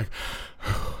up and you're like,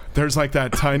 there's like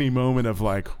that tiny moment of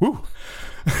like, whoo.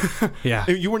 Yeah.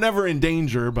 You were never in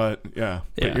danger, but Yeah.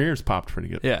 but your ears popped pretty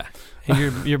good. Yeah.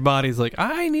 And your body's like,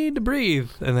 I need to breathe.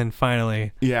 And then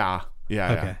finally, Yeah.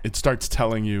 Okay. It starts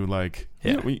telling you like,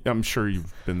 Yeah. I'm sure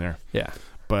you've been there, yeah.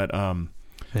 but Yeah.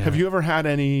 have you ever had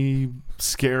any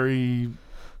scary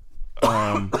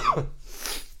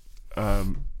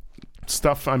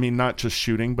stuff? I mean, not just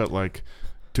shooting, but like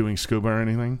doing scuba or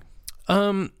anything?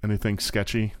 Anything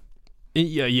sketchy?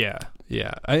 Yeah.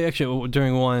 I actually,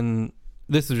 during one,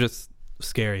 this is just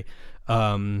scary,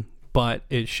 but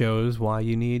it shows why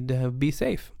you need to be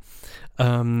safe.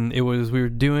 We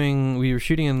were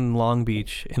shooting in Long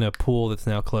Beach in a pool that's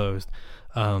now closed.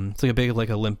 It's like a big, like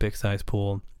Olympic sized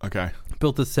pool. Okay.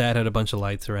 Built the set, had a bunch of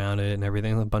lights around it and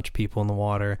everything, a bunch of people in the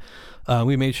water.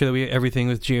 We made sure that everything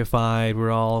was GFI'd.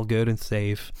 We're all good and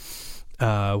safe.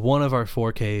 one of our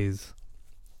 4Ks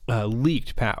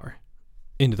leaked power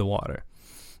into the water,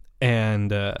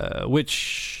 and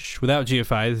which without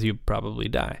GFIs you probably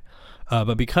die.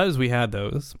 But because we had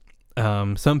those,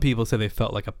 some people say they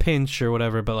felt like a pinch or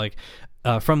whatever, but like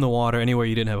from the water, anywhere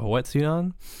you didn't have a wetsuit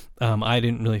on, I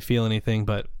didn't really feel anything,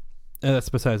 but that's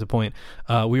besides the point.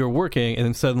 We were working, and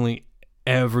then suddenly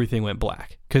everything went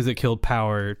black because it killed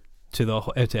power to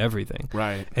everything.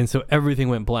 Right. And so everything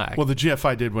went black. Well, the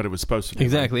GFI did what it was supposed to do.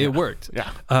 Exactly. Right? It worked.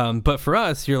 Yeah. But for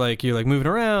us, you're like moving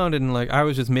around, and like I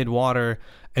was just mid water,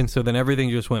 and so then everything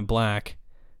just went black.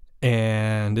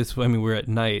 And we're at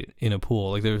night in a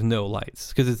pool, like there's no lights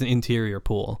because it's an interior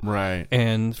pool. Right.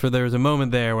 And there was a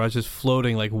moment there where I was just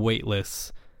floating like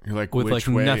weightless. You're like, with which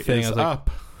like way nothing. is I was like, up?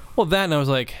 well, that, and I was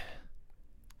like,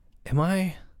 am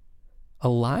I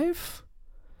alive?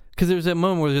 Because there's a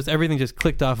moment where just everything just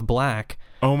clicked off black.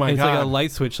 Oh my and it's God. like a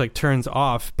light switch like turns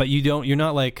off, but you're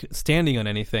not like standing on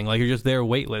anything. Like you're just there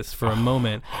weightless for a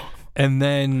moment. And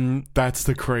then that's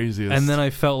the craziest. And then I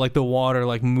felt like the water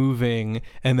like moving,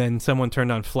 and then someone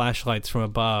turned on flashlights from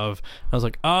above. I was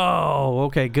like, "Oh,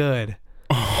 okay, good,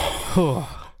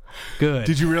 good."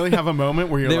 Did you really have a moment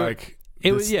where you're like,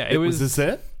 "Was this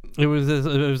it?" It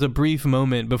was a brief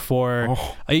moment before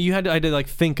I had to like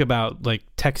think about like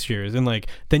textures, and like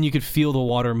then you could feel the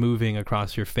water moving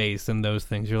across your face and those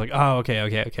things. You're like, oh,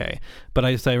 okay. But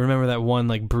I remember that one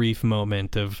like brief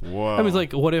moment of, whoa. I was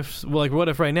like, what if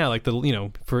right now, like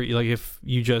for like if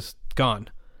you just gone,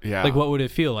 yeah, like what would it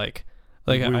feel like?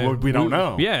 Like we don't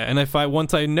know. Yeah, and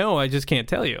once I know, I just can't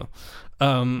tell you.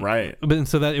 Right. But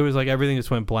so that it was like everything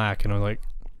just went black, and I was like,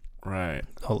 right.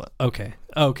 Hold on. Okay.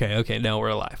 No, we're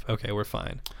alive. Okay, we're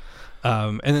fine.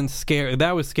 And then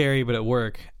that was scary, but at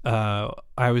work,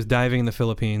 I was diving in the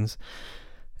Philippines,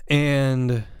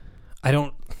 and I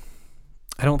don't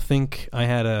think I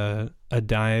had a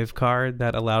dive card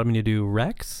that allowed me to do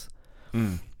Rex.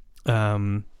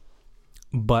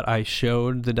 But I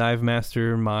showed the dive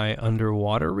master my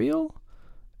underwater reel,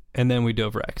 and then we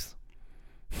dove Rex.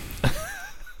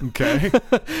 Okay.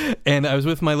 And I was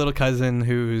with my little cousin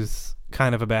who's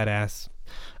kind of a badass.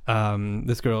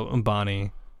 This girl,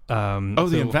 Bonnie.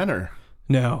 The inventor.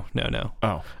 No.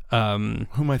 Oh. Who am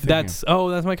I thinking? That's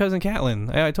my cousin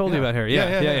Caitlin. I told you about her.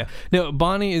 Yeah. No,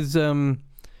 Bonnie is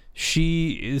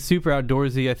she is super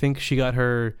outdoorsy. I think she got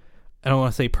her, I don't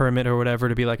want to say permit or whatever,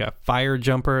 to be like a fire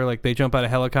jumper. Like they jump out of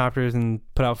helicopters and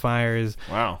put out fires.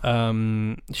 Wow.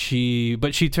 She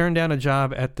turned down a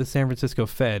job at the San Francisco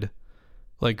Fed,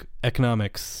 like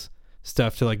economics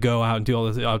stuff, to like go out and do all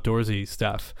this outdoorsy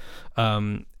stuff.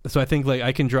 So I think like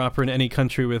I can drop her in any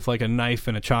country with like a knife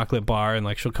and a chocolate bar, and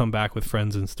like she'll come back with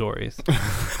friends and stories.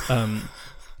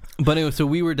 But anyway, so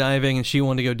we were diving, and she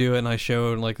wanted to go do it, and I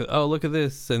showed like, oh, look at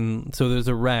this. And so there's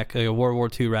a wreck, like a World War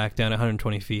II wreck down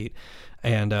 120 feet.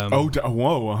 And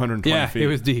 120 yeah, feet. it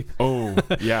was deep. Oh,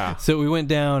 yeah. So we went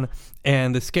down,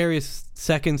 and the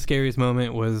second scariest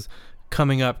moment was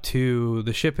coming up to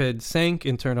the ship had sank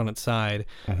and turned on its side.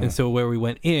 Mm-hmm. And so where we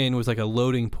went in was like a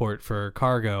loading port for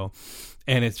cargo.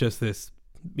 And it's just this,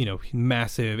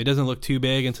 massive, it doesn't look too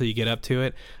big until you get up to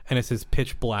it. And it's this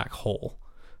pitch black hole,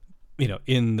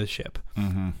 in the ship.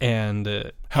 Mm-hmm.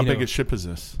 And how big a ship is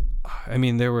this? I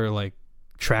mean, there were like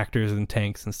tractors and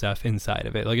tanks and stuff inside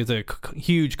of it. Like it's a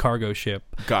huge cargo ship.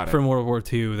 Got it. From World War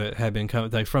II that had been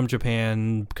from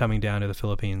Japan coming down to the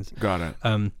Philippines. Got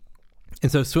it.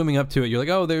 And so swimming up to it, you're like,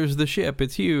 oh, there's the ship.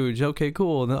 It's huge. Okay,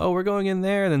 cool. And then, we're going in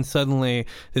there. And then suddenly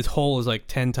this hole is like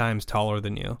 10 times taller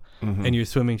than you. Mm-hmm. And you're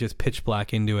swimming just pitch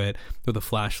black into it with a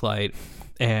flashlight.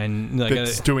 And like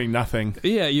it's doing nothing.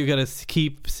 Yeah, you got to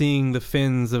keep seeing the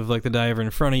fins of like the diver in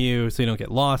front of you so you don't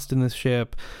get lost in this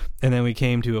ship. And then we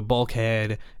came to a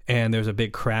bulkhead, and there's a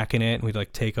big crack in it, and we'd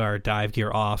like take our dive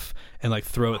gear off and like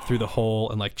throw it through the hole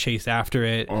and like chase after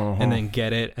it, and then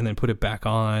get it and then put it back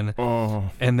on.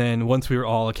 And then once we were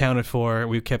all accounted for,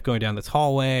 we kept going down this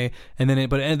hallway, and then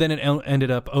it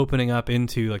ended up opening up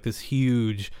into like this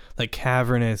huge like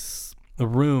cavernous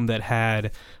room that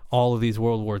had all of these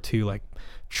World War II like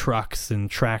trucks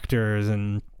and tractors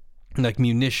and like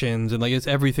munitions, and like it's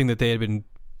everything that they had been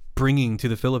bringing to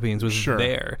the Philippines was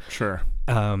there. Sure.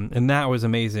 And that was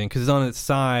amazing because it's on its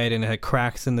side and it had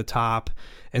cracks in the top,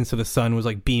 and so the sun was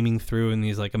like beaming through in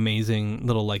these like amazing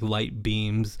little like light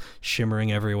beams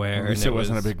shimmering everywhere. At least it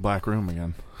wasn't a big black room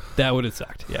again. That would have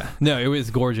sucked. Yeah. No, it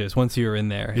was gorgeous once you were in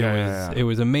there. It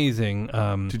was amazing.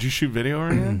 Did you shoot video or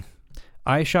anything?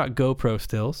 I shot GoPro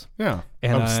stills. Yeah.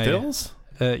 And stills?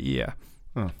 Yeah.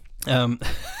 Huh.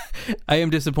 I am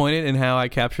disappointed in how I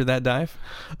captured that dive,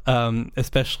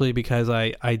 especially because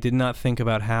I did not think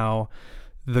about how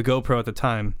the GoPro at the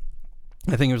time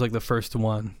I think it was like the first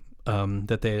one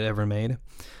that they had ever made.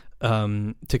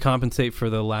 To compensate for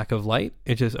the lack of light,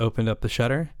 it just opened up the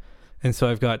shutter. And so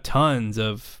I've got tons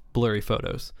of blurry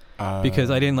photos because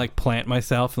I didn't like plant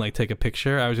myself and like take a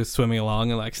picture. I was just swimming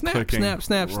along and like snap, Clicking. snap,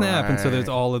 snap, snap. And so there's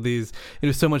Right. all of these. It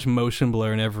was so much motion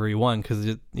blur in every one because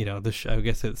I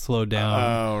guess it slowed down.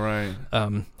 Oh,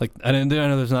 right. Like I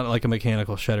know there's not like a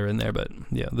mechanical shutter in there, but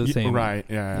yeah, the same. Right.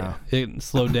 Yeah. It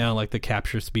slowed down like the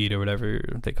capture speed or whatever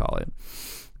they call it.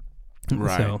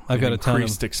 Right. So I've got a ton of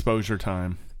increased exposure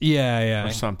time yeah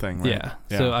or something. Right?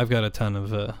 yeah. So I've got a ton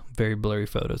of very blurry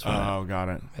photos. From Oh, got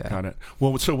it. Yeah. Got it.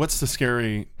 Well, so what's the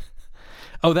scary?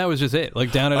 Oh, that was just it.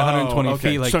 Like down at 120 okay.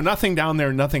 feet. Like so nothing down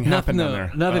there. Nothing happened down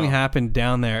there. Nothing Oh. happened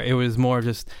down there. It was more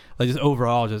just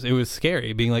overall, it was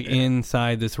scary being like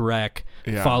inside this wreck,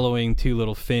 Yeah. following two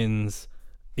little fins,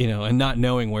 and not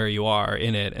knowing where you are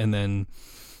in it, and then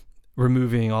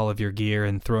removing all of your gear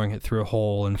and throwing it through a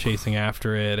hole and chasing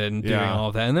after it and doing Yeah. all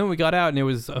of that. And then we got out and it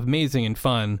was amazing and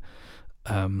fun.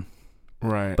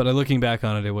 Right. But looking back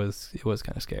on it, it was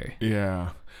kind of scary. Yeah.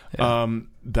 Yeah.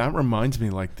 That reminds me,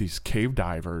 like these cave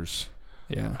divers.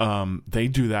 Yeah. They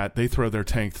do that. They throw their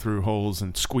tank through holes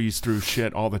and squeeze through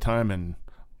shit all the time, and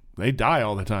they die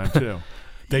all the time too.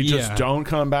 They just Yeah. don't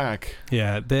come back.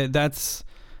 Yeah, that's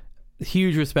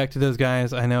huge respect to those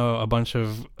guys. I know a bunch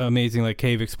of amazing like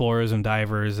cave explorers and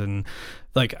divers and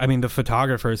the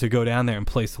photographers who go down there and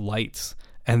place lights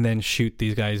and then shoot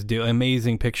these guys do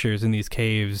amazing pictures in these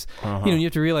caves. Uh-huh. You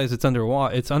have to realize it's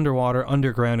underwater,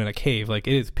 underground in a cave. Like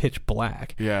it is pitch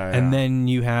black. Yeah. And then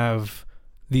you have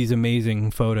these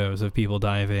amazing photos of people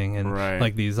diving and Right.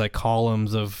 like these like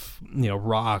columns of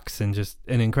rocks and just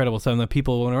an incredible stuff. And then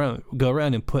people go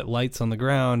around and put lights on the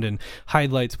ground and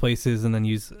hide lights places and then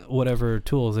use whatever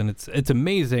tools, and it's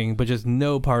amazing. But just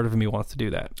no part of me wants to do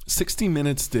that. 60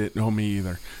 Minutes did. No, me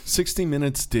either. 60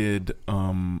 Minutes did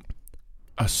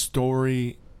a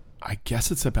story. I guess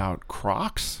it's about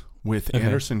Crocs with Okay.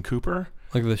 Anderson Cooper.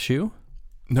 Like the shoe.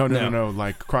 No, No.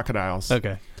 like crocodiles.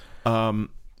 Okay. I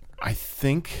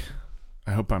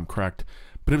hope I'm correct,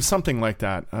 but it was something like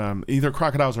that. Either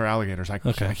crocodiles or alligators. I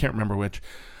can't remember which,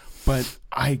 but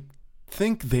I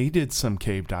think they did some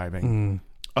cave diving.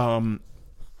 And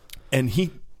he,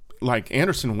 like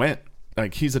Anderson went,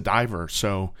 like he's a diver.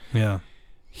 So Yeah.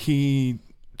 he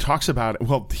talks about it.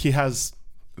 Well,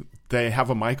 they have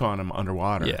a mic on him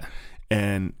underwater. Yeah.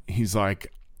 And he's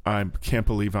like, I can't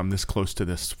believe I'm this close to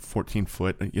this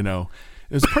 14-foot, It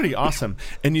was pretty awesome.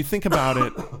 And you think about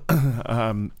it,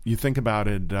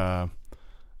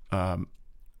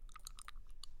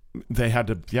 they had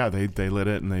to, they lit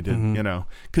it and they did,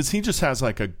 because he just has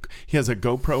he has a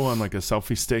GoPro on like a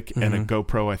selfie stick and a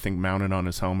GoPro, I think, mounted on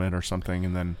his helmet or something.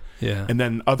 And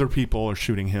then other people are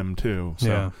shooting him too. So,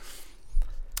 Yeah.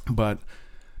 But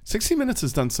 60 Minutes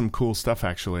has done some cool stuff,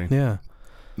 actually. Yeah.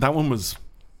 That one was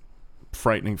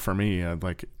frightening for me. I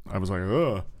was like,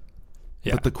 ugh.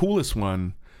 Yeah. But the coolest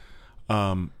one,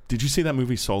 did you see that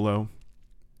movie Solo?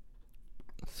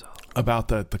 About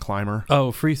the climber?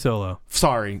 Oh, Free Solo.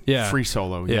 Sorry. Yeah. Free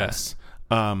Solo, Yeah.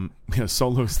 yes.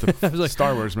 Solo's the I was like,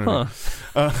 Star Wars movie.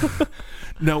 Huh.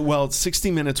 No, well, 60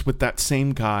 Minutes with that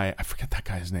same guy. I forget that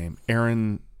guy's name.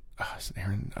 Aaron.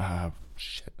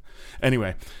 Shit.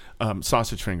 Anyway,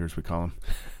 sausage fingers, we call him.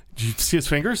 Did you see his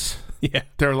fingers? Yeah.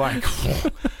 They're like,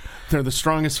 they're the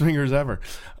strongest fingers ever.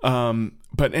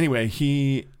 But anyway,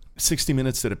 60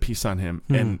 Minutes did a piece on him,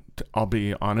 and I'll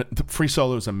be on it. The Free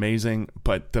Solo is amazing,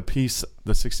 but the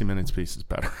 60 Minutes piece is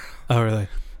better. Oh, really?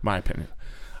 My opinion.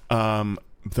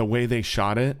 The way they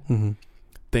shot it,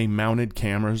 they mounted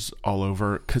cameras all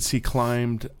over, because he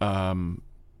climbed,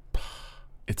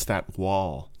 it's that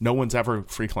wall. No one's ever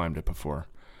free climbed it before.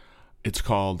 It's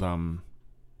called,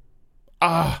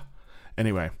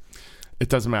 anyway, it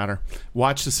doesn't matter.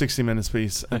 Watch the 60 Minutes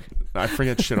piece. I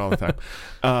forget shit all the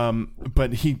time.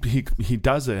 But he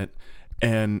does it,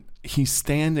 and he's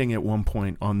standing at one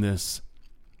point on this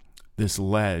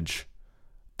ledge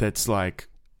that's like,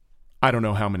 I don't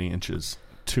know how many inches,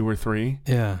 2 or 3.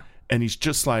 Yeah. And he's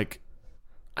just like,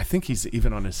 I think he's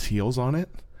even on his heels on it,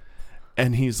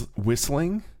 and he's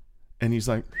whistling, and he's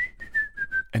like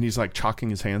chalking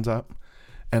his hands up.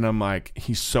 And I'm like,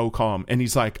 he's so calm. And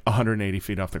he's like 180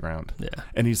 feet off the ground. Yeah.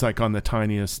 And he's like on the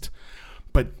tiniest.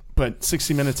 But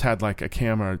 60 Minutes had like a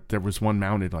camera. There was one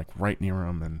mounted like right near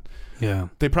him. And Yeah.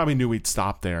 they probably knew he'd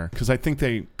stop there.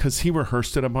 Because he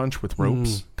rehearsed it a bunch with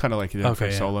ropes. Kind of like he did for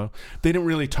Solo. They didn't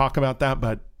really talk about that,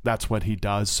 but that's what he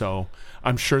does. So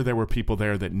I'm sure there were people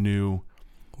there that knew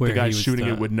the guy shooting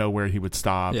it would know where he would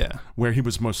stop, where he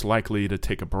was most likely to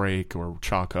take a break or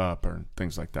chalk up or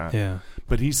things like that. Yeah.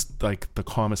 But he's like the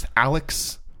calmest.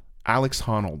 Alex Alex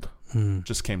Honnold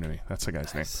just came to me. That's the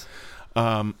guy's name.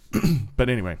 But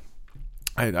anyway,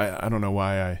 I don't know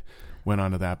why I went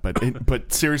on to that,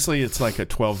 but seriously, it's like a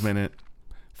 12-minute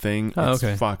thing. Oh, it's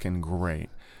okay. fucking great.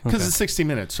 Because Okay. it's 60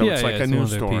 minutes, so it's like a it's new one of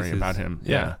their story pieces. about him.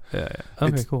 Yeah.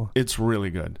 Okay, cool. It's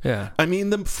really good. Yeah. I mean,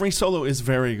 the free solo is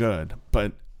very good,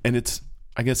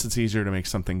 I guess it's easier to make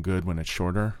something good when it's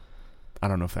shorter. I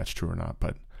don't know if that's true or not,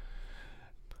 but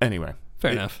anyway.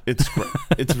 Fair enough. It's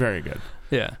it's very good.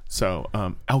 Yeah. So,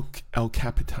 El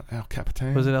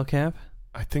Capitan? Was it El Cap?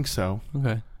 I think so.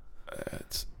 Okay.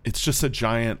 It's just a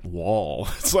giant wall.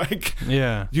 It's like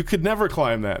Yeah. you could never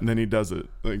climb that, and then he does it.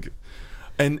 Like,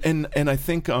 and I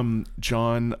think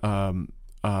John,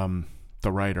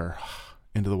 the writer,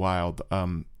 Into the Wild,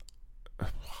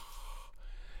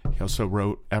 he also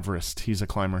wrote Everest. He's a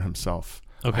climber himself.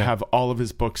 Okay. I have all of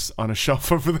his books on a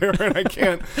shelf over there, and I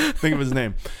can't think of his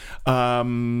name.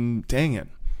 Dang it.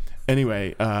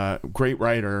 Anyway, great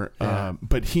writer, Yeah.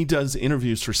 but he does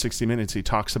interviews for 60 Minutes. He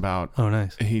talks about Oh,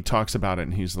 nice. it,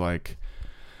 and he's like,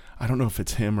 I don't know if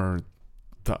it's him or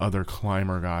the other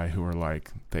climber guy who are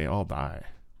like, they all die.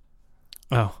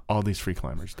 Oh, All these free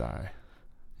climbers die.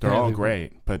 They're Yeah, all we-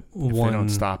 great, but if they one- don't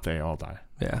stop, they all die.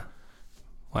 yeah.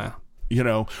 Wow. You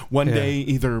know, one Yeah. day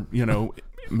either,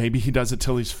 maybe he does it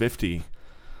till he's 50,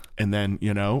 and then,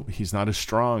 he's not as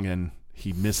strong and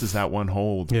he misses that one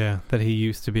hold Yeah, that he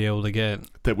used to be able to get.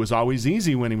 that was always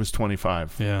easy when he was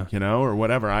 25, Yeah. or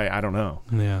whatever. I don't know.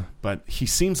 Yeah. But he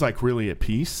seems like really at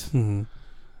peace. Hmm.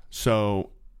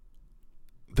 So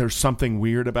there's something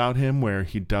weird about him where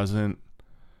he doesn't.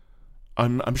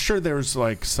 I'm sure there's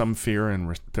like some fear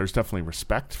and there's definitely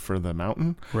respect for the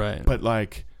mountain, Right. but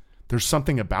like there's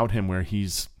something about him where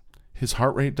his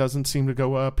heart rate doesn't seem to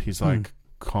go up. He's like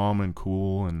calm and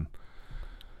cool, and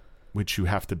which you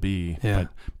have to be. Yeah.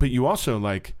 But you also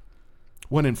like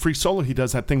when in free solo he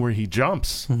does that thing where he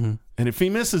jumps, and if he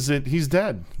misses it, he's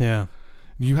dead. Yeah.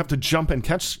 You have to jump and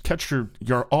catch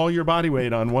your all your body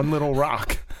weight on one little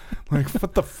rock. Like,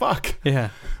 what the fuck?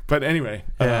 Yeah. But anyway,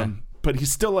 Yeah. but he's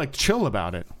still like chill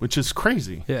about it, which is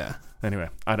crazy. Yeah. Anyway,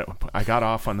 I got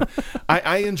off on the.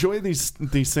 I enjoy these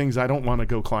things. I don't want to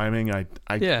go climbing. I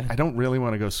don't really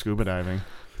want to go scuba diving.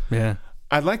 Yeah.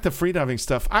 I like the freediving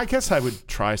stuff. I guess I would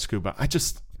try scuba.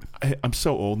 I'm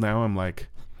so old now. I'm like,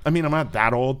 I'm not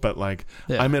that old, but like,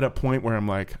 Yeah. I'm at a point where I'm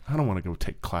like, I don't want to go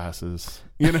take classes.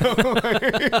 Like,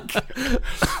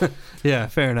 Yeah.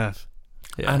 Fair enough.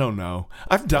 Yeah. I don't know.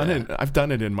 I've done Yeah. it. I've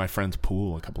done it in my friend's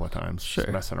pool a couple of times, Sure.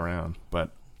 just messing around.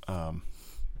 But I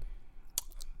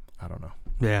don't know.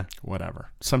 Yeah.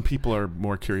 Whatever. Some people are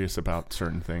more curious about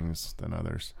certain things than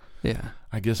others. Yeah.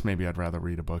 I guess maybe I'd rather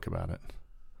read a book about it.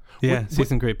 Yeah. What- See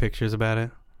some great pictures about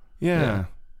it. Yeah. Yeah.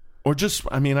 Or just,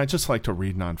 I just like to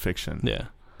read nonfiction. Yeah.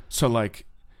 So like,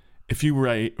 if you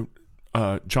write,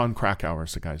 John Krakauer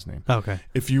is the guy's name. Okay.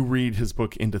 If you read his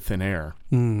book Into Thin Air,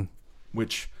 Mm.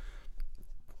 which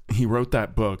he wrote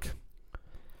that book,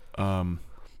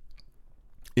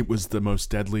 it was the most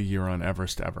deadly year on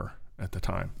Everest ever at the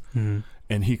time. Mm.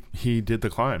 And he did the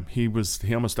climb. He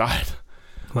almost died.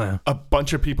 Wow. A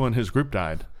bunch of people in his group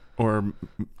died, or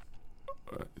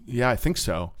yeah, I think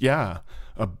so. Yeah,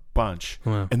 a bunch.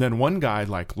 Wow. And then one guy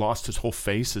like lost his whole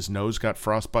face. His nose got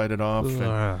frostbited off. And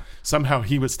Ugh. somehow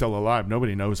he was still alive.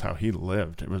 Nobody knows how he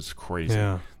lived. It was crazy.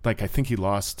 Yeah. Like I think he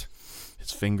lost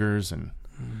his fingers and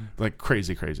like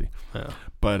crazy. Yeah.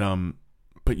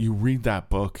 But you read that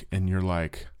book and you're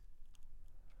like,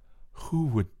 who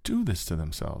would do this to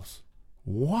themselves?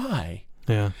 Why?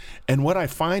 Yeah. And what I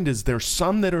find is there's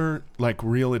some that are like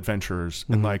real adventurers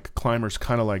and like climbers,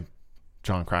 kind of like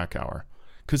John Krakauer,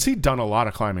 because he'd done a lot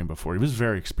of climbing before. He was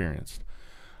very experienced.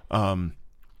 And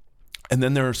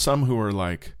then there are some who are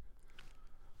like,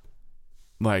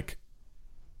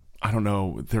 I don't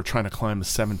know, they're trying to climb the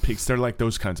 7 peaks. They're like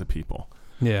those kinds of people.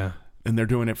 Yeah. And they're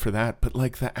doing it for that. But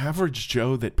like the average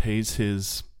Joe that pays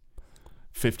his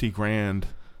 $50,000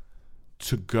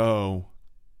 to go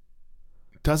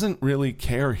doesn't really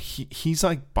care. He's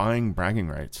like buying bragging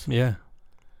rights. Yeah.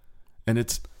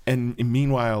 And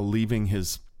meanwhile leaving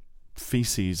his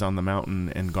feces on the mountain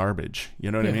and garbage.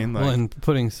 You know what I mean? Like, Well, and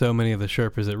putting so many of the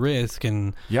Sherpas at risk,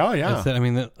 and yeah. that's it. I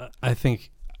mean, I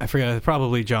forget.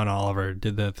 Probably John Oliver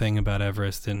did the thing about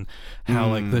Everest and how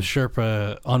like the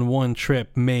Sherpa on one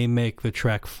trip may make the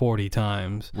trek 40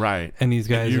 times. Right. And these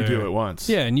guys you do it once.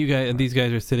 Yeah, and these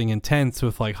guys are sitting in tents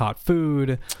with like hot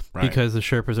food because the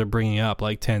Sherpas are bringing up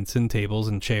like tents and tables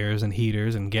and chairs and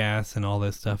heaters and gas and all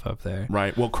this stuff up there.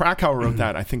 Right. Well, Krakauer wrote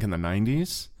that I think in the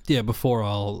 90s. Yeah, before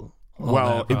all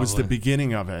Well, that, it was the probably.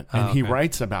 beginning of it, and he okay.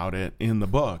 writes about it in the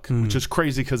book, which is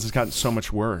crazy because it's gotten so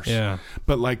much worse. Yeah.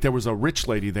 But like, there was a rich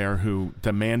lady there who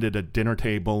demanded a dinner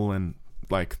table, and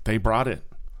like they brought it,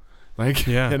 like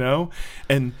Yeah. you know,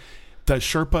 and the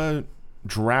Sherpa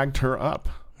dragged her up.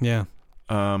 Yeah.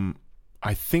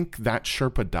 I think that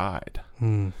Sherpa died,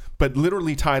 Hmm. but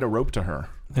literally tied a rope to her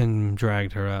And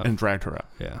dragged her up. and dragged her up.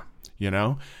 Yeah. You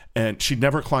know, and she'd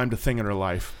never climbed a thing in her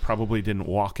life. Probably didn't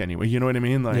walk anyway. You know what I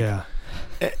mean? Like, Yeah.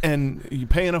 and you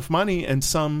pay enough money, and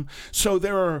so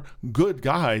there are good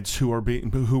guides who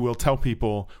will tell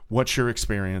people, what's your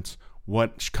experience,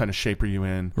 what kind of shape are you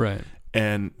in, Right.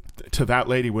 and to that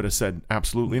lady would have said,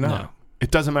 absolutely not. No.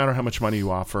 It doesn't matter how much money you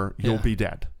offer, you'll Yeah. be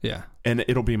dead, Yeah. and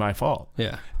it'll be my fault.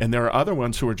 Yeah. And there are other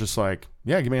ones who are just like,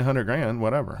 yeah, give me $100,000,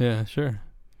 whatever. Yeah. Sure.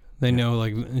 They know,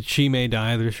 like, she may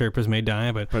die, the Sherpas may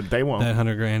die, but But they won't. that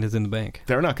 $100,000 is in the bank.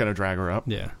 They're not going to drag her up.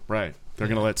 Yeah. Right. They're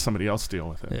going to let somebody else deal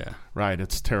with it. Yeah. Right.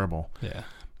 It's terrible. Yeah.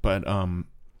 But and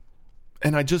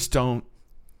I just don't.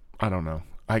 I don't know.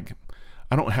 I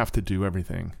don't have to do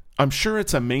everything. I'm sure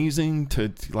it's amazing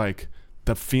to like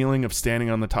the feeling of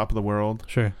standing on the top of the world.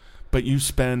 Sure. But you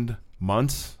spend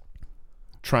months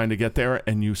trying to get there,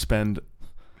 and you spend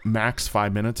max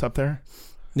 5 minutes up there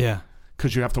Yeah.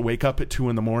 because you have to wake up at 2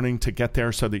 a.m. to get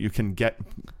there so that you can get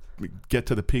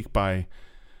to the peak but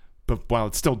while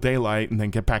it's still daylight, and then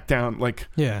get back down. Like,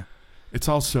 Yeah. it's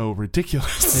all so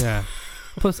ridiculous. Yeah.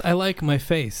 Plus, I like my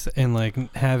face and like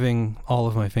having all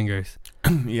of my fingers.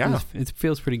 Yeah. It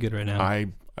feels pretty good right now.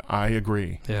 I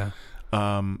agree. Yeah.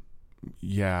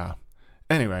 Yeah.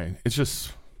 Anyway, it's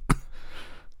just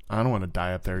I don't want to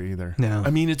die up there either. No. I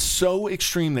mean, it's so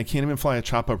extreme. They can't even fly a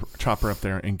chopper up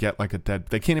there and get like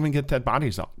they can't even get dead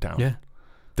bodies down. Yeah.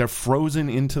 They're frozen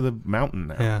into the mountain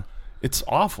now. Yeah. It's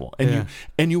awful.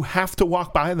 And you have to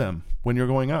walk by them when you're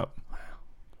going up.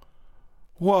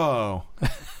 Whoa.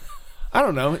 I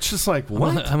don't know. It's just like,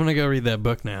 what? I'm gonna go read that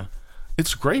book now.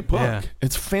 It's a great book. Yeah.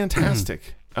 It's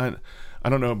fantastic. I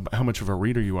don't know how much of a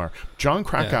reader you are. John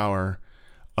Krakauer,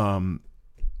 it's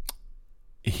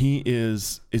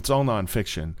all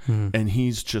nonfiction, and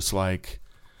he's just like,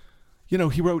 you know,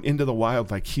 he wrote Into the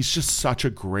Wild. Like, he's just such a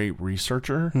great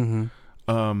researcher.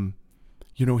 You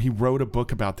know, he wrote a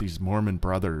book about these Mormon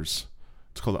brothers.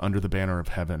 It's called Under the Banner of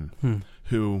Heaven,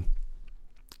 who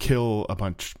kill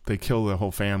they kill the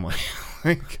whole family.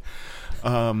 like,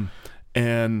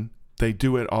 and they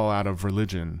do it all out of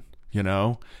religion, you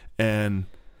know? And,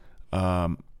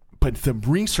 but the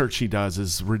research he does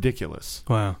is ridiculous.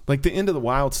 Wow. Like the Into the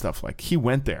Wild stuff, like he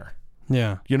went there.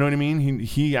 Yeah. You know what I mean?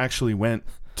 He actually went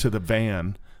to the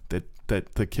van that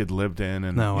the kid lived in,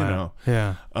 and No, wow. you know,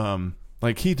 Yeah.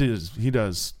 like he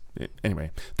does. Anyway,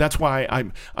 that's why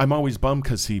I'm always bummed,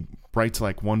 because he writes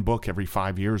like one book every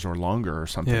 5 years or longer or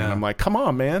something. Yeah. And I'm like, come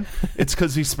on, man. It's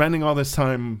because he's spending all this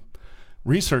time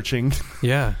researching.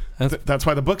 Yeah. That's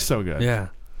why the book's so good. Yeah.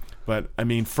 But I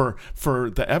mean, for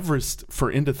the Everest,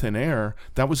 for Into Thin Air,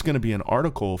 that was going to be an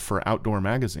article for Outdoor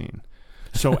Magazine.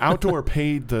 So Outdoor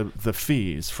paid the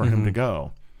fees for him to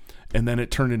go, and then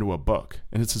it turned into a book,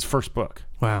 and it's his first book.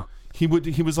 Wow. He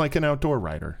was like an outdoor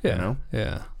writer, Yeah. you know.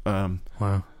 Yeah.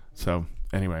 Wow. So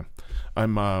anyway,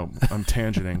 I'm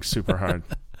tangenting super hard,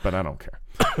 but I don't care.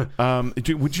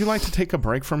 Would you like to take a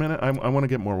break for a minute? I want to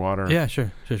get more water. Yeah.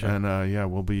 Sure. And yeah,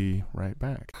 we'll be right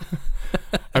back.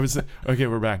 Okay,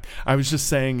 we're back. I was just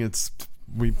saying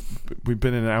we've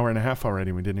been in an hour and a half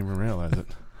already. We didn't even realize it.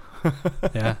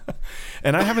 Yeah.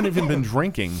 And I haven't even been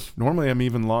drinking. Normally, I'm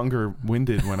even longer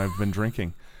winded when I've been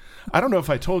drinking. I don't know if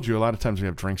I told you. A lot of times we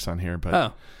have drinks on here, but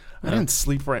I didn't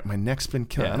sleep right. My neck's been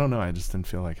killing. Yeah. I don't know. I just didn't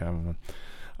feel like having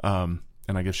one.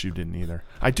 And I guess you didn't either.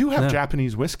 I do have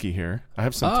Japanese whiskey here. I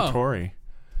have some Tottori.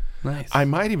 Nice. I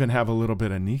might even have a little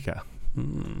bit of Nikka.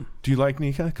 Do you like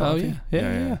Nikka coffee? Oh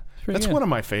yeah. Yeah. That's one of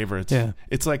my favorites. Yeah.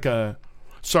 It's like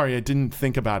sorry, I didn't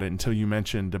think about it until you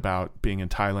mentioned about being in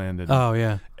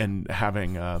Thailand and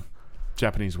having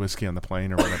Japanese whiskey on the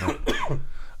plane or whatever.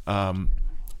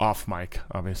 Off mic,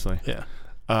 obviously. Yeah.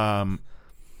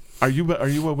 Are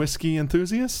you a whiskey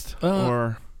enthusiast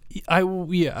or? I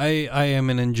am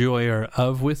an enjoyer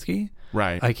of whiskey.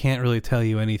 Right. I can't really tell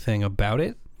you anything about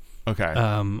it. Okay.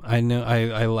 I know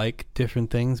I like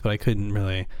different things, but I couldn't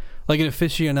really, like, an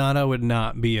aficionado would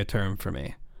not be a term for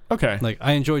me. Okay. Like,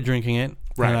 I enjoy drinking it,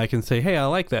 and I can say, hey, I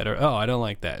like that, or oh, I don't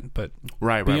like that, but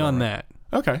beyond that,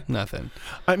 okay, nothing.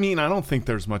 I mean, I don't think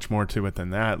there's much more to it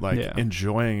than that. Like,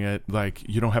 enjoying it, like,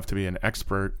 you don't have to be an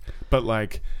expert, but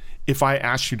like, if I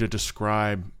asked you to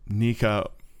describe Nikka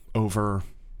over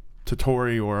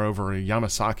Tottori or over a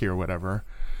Yamasaki or whatever,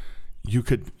 you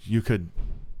could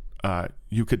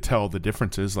you could tell the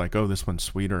differences, like, oh, this one's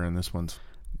sweeter and this one's.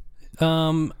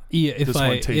 Yeah, if This I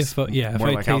one tastes if I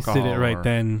more like tasted it alcohol, right or-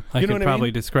 then, I You know could what I probably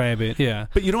mean? describe it. Yeah.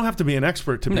 But you don't have to be an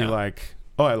expert to be No. like,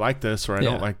 oh, I like this, or I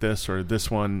Yeah. don't like this, or this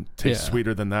one tastes Yeah.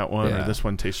 sweeter than that one, or Yeah. this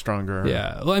one tastes stronger.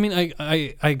 Yeah. Well, I mean,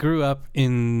 I grew up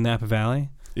in Napa Valley.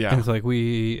 Yeah. And it's like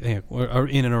we are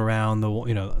in and around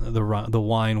the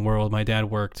wine world. My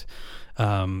dad worked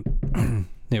 4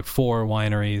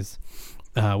 wineries.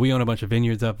 We own a bunch of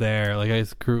vineyards up there. Like I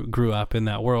just grew up in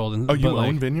that world. And, Oh, you but, like,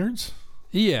 own vineyards?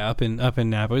 Yeah, up in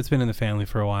Napa. It's been in the family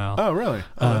for a while. Oh, really?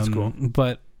 Oh, that's cool.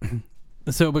 But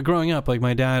growing up, like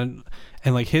my dad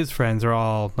and like his friends are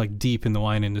all like deep in the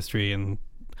wine industry and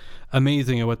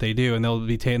amazing at what they do, and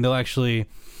they'll actually,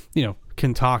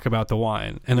 can talk about the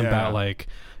wine and Yeah. about like,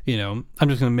 I'm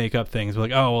just gonna make up things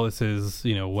like, oh, well, this is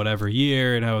whatever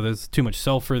year, and oh, there's too much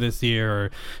sulfur this year,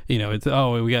 or it's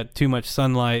we got too much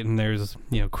sunlight, and there's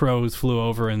crows flew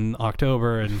over in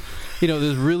October, and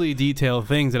there's really detailed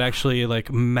things that actually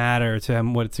like matter to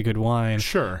what it's a good wine.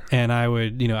 Sure. And I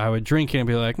would drink it and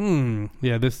be like,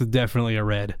 yeah, this is definitely a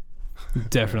red.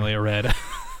 Definitely a red.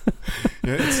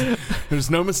 Yeah, there's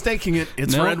no mistaking it.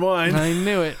 It's Nope, red wine. I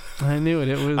knew it.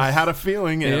 It was. I had a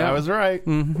feeling, and Yeah. I was right.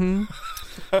 Mm-hmm.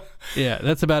 Yeah,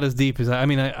 that's about as deep as I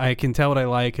mean, I can tell what I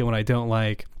like and what I don't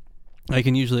like. I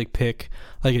can usually pick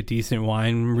like a decent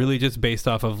wine really just based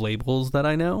off of labels that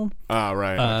I know. Ah,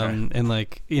 right. Okay. And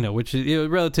like, which is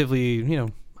relatively,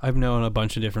 I've known a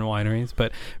bunch of different wineries,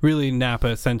 but really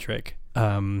Napa centric,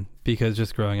 because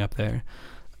just growing up there.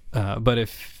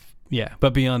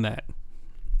 But beyond that,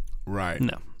 Right.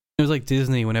 no. It was like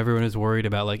Disney when everyone was worried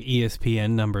about like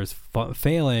ESPN numbers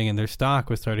failing and their stock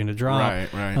was starting to drop.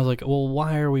 Right. I was like, well,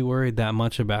 why are we worried that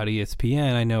much about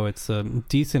ESPN? I know it's a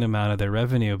decent amount of their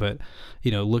revenue, but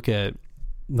look at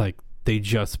like they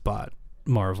just bought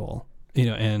Marvel,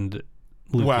 and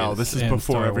Lucas Wow, this is and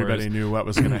before Star everybody Wars. knew what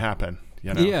was going to happen.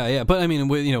 Yeah. But I mean,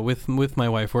 with my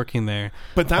wife working there,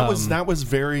 But that was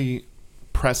very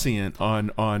prescient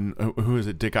on who is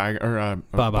it, Dick Iger or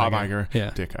Bob Iger. Iger.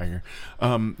 Yeah. Dick Iger.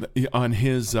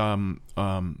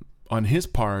 On his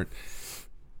part,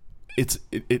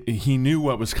 he knew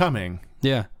what was coming.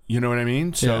 yeah. You know what I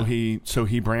mean? So Yeah.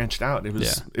 he branched out. It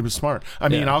was smart. I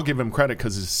mean, Yeah. I'll give him credit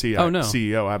because he's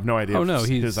CEO. I have no idea if it's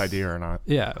his idea or not.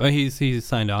 Yeah, well, he's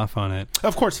signed off on it.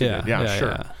 Of course he did. Yeah,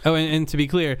 sure. Yeah. Oh, and to be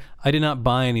clear, I did not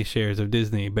buy any shares of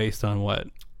Disney based on what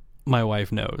my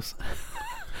wife knows.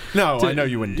 No, I know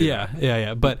you wouldn't do that.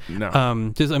 Yeah. But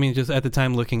No. just at the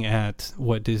time looking at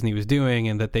what Disney was doing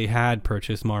and that they had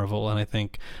purchased Marvel, and I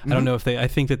think I don't know if I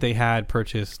think that they had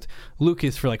purchased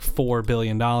Lucas for like $4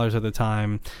 billion at the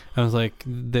time. I was like,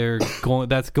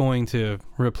 that's going to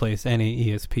replace any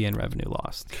ESPN revenue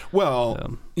lost.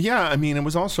 Well, yeah, I mean, it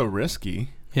was also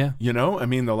risky. Yeah. I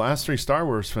mean, the last 3 Star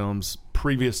Wars films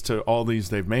previous to all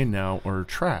these they've made now are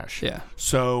trash. Yeah.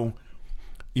 So,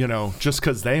 just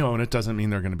because they own it doesn't mean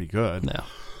they're going to be good. No.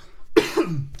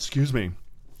 Excuse me.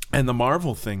 And the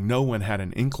Marvel thing, no one had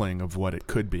an inkling of what it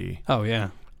could be. Oh yeah.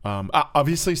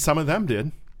 Obviously, some of them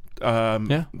did.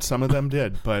 Yeah. Some of them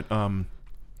did, but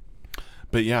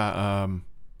yeah.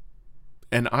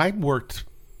 And I worked.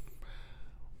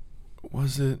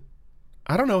 Was it?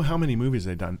 I don't know how many movies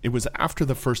they'd done. It was after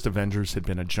the first Avengers had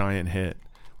been a giant hit.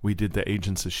 We did the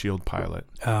Agents of S.H.I.E.L.D. pilot.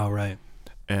 Oh right.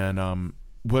 And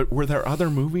were there other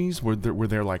movies? Were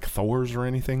there like Thors or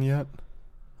anything yet?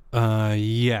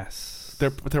 Yes. There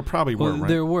probably were, right?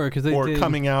 There were because they or did,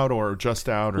 coming out or just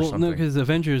out or well, something. no, because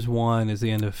Avengers 1 is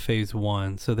the end of Phase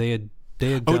 1, so they had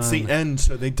done. It's the end,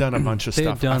 so they'd done a bunch of They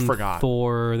had stuff. I done forgot.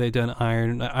 Thor. They'd done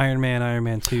Iron Man, Iron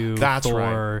Man 2. That's Thor,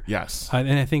 right. Yes.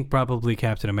 and I think probably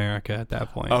Captain America at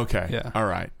that point. Okay. Yeah. All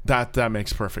right. That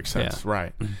makes perfect sense.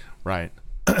 Yeah. Right.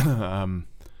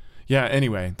 Yeah.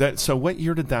 Anyway, so what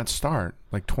year did that start?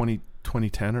 Like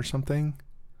 2010 or something?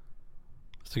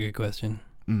 That's a good question.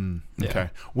 Yeah. Okay.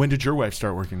 When did your wife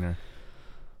start working there?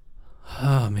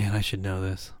 Oh man, I should know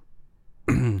this.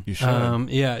 You should.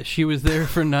 Yeah, she was there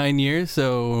for 9 years,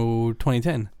 so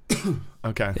 2010.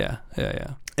 Okay.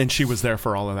 Yeah. And she was there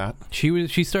for all of that?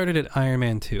 She started at Iron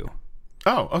Man 2.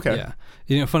 Oh, okay.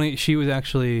 Yeah. Funny, she was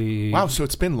actually... Wow, so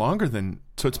it's been longer than...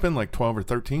 So it's been like 12 or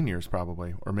 13 years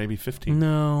probably, or maybe 15.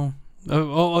 No.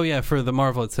 Oh yeah, for the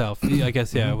Marvel itself. I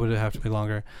guess, yeah, it would have to be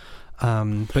longer.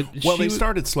 But they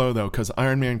started slow, though, because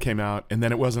Iron Man came out, and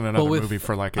then it wasn't another movie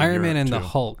for like a year Iron Man or and two. the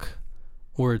Hulk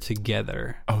were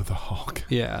together. Oh, the Hulk.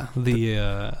 Yeah.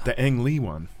 The Ang Lee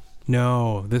one.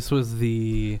 No, this was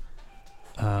the...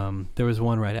 there was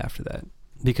one right after that.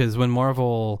 Because when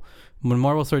Marvel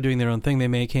started doing their own thing,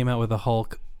 they came out with the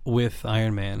Hulk with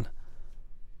Iron Man.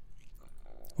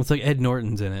 It's like Ed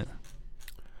Norton's in it.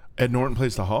 Ed Norton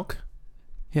plays the Hulk?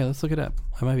 Yeah, let's look it up.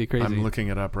 I might be crazy. I'm looking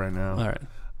it up right now. All right.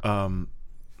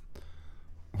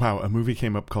 Wow, a movie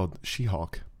came up called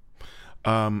She-Hulk.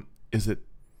 Is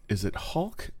it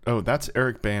Hulk? Oh, that's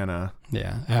Eric Bana.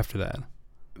 Yeah, after that.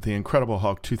 The Incredible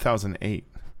Hulk 2008.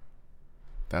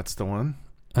 That's the one.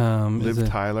 Liv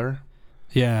Tyler.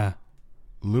 Yeah.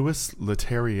 Louis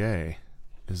Leterrier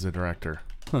is the director.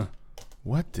 Huh.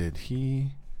 What did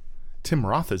he... Tim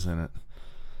Roth is in it.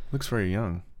 Looks very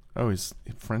young. Oh, he's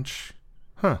French.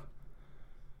 Huh.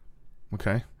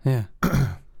 Okay. Yeah.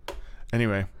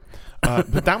 Anyway,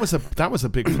 but that was a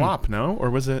big flop, no? Or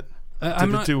was it?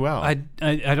 Did it do well? I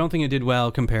don't think it did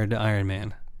well compared to Iron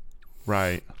Man.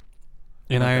 Right.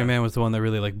 And Okay. Iron Man was the one that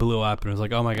really like blew up and was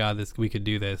like, oh my god, we could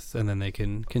do this, and then they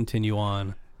can continue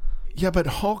on. Yeah, but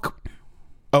Hulk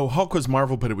was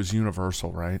Marvel, but it was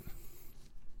Universal, right?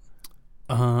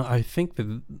 I think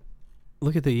that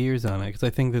look at the years on it, because I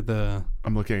think that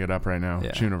I'm looking it up right now. Yeah.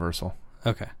 It's Universal.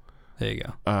 Okay, there you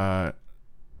go.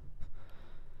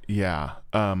 Yeah.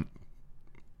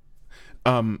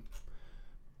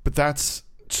 But that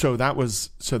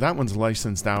one's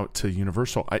licensed out to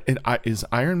Universal. Is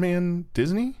Iron Man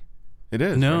Disney? It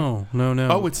is. No, right?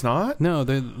 no. Oh, it's not? No,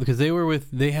 because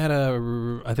they had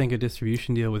I think a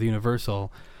distribution deal with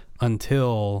Universal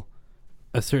until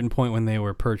a certain point when they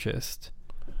were purchased.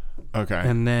 Okay.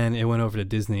 And then it went over to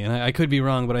Disney. And I could be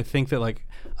wrong, but I think that like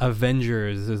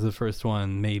Avengers is the first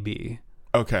one, maybe.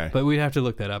 Okay. But we'd have to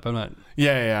look that up. I'm not.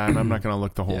 Yeah. And I'm not going to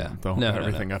look the whole No,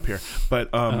 everything up here. But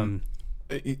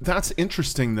that's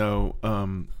interesting though.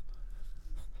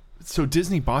 So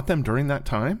Disney bought them during that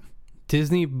time?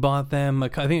 Disney bought them, I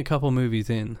think, a couple movies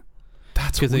in.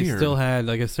 That's weird. Because they still had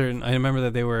like a certain. I remember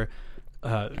that they were,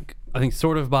 I think,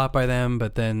 sort of bought by them,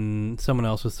 but then someone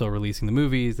else was still releasing the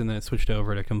movies, and then it switched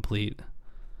over to Complete.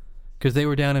 Because they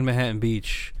were down in Manhattan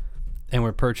Beach, and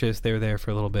were purchased. They were there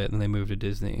for a little bit, and they moved to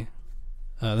Disney.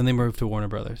 Then they moved to Warner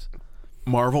Brothers.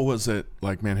 Marvel was at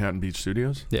like Manhattan Beach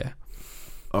Studios? Yeah.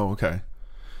 Oh, okay.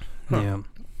 Huh. Yeah.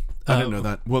 I didn't know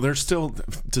that. Well, there's still.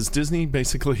 Does Disney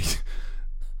basically?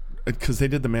 Because they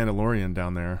did The Mandalorian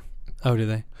down there. Oh, did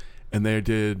they? And they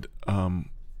did the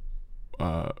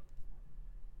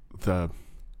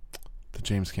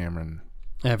James Cameron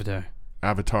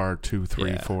Avatar 2,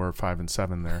 3, 4, 5, and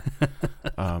 7 there.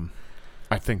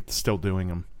 I think still doing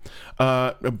them.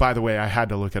 By the way, I had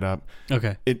to look it up.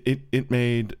 Okay. It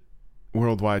made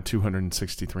worldwide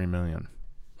 $263 million.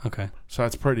 Okay. So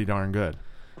that's pretty darn good.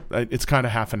 It's kind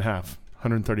of half and half.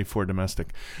 134 domestic.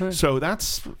 Right. So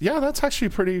that's actually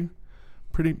pretty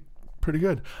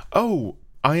good. Oh,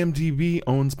 IMDb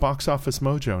owns Box Office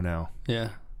Mojo now. Yeah.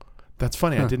 That's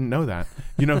funny. I didn't know that.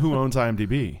 You know who owns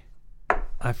IMDb?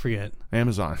 I forget.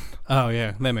 Amazon. Oh,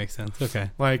 yeah. That makes sense. Okay.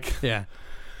 Like, yeah.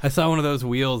 I saw one of those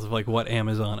wheels of like what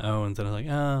Amazon owns, and I was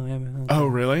like, oh, Amazon. Oh,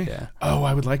 really? Yeah. Oh,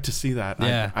 I would like to see that.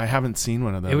 Yeah. I haven't seen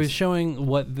one of those. It was showing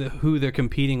who they're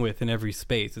competing with in every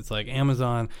space. It's like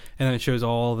Amazon, and then it shows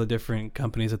all the different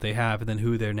companies that they have, and then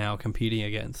who they're now competing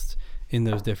against in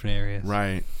those different areas.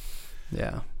 Right.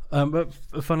 Yeah. But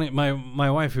funny, my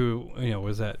wife, who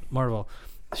was at Marvel,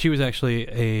 she was actually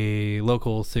a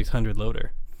local 600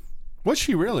 loader. Was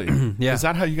she really? Yeah. Is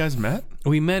that how you guys met?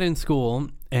 We met in school,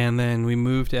 and then we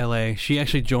moved to LA. She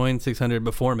actually joined 600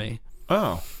 before me.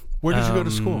 Oh. Where did you go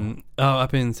to school? Oh,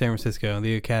 up in San Francisco,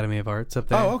 the Academy of Arts up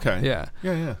there. Oh, okay. Yeah.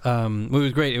 Yeah. It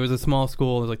was great. It was a small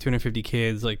school. There was like 250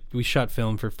 kids. Like we shot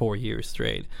film for 4 years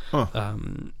straight. Huh.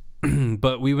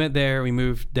 But we went there. We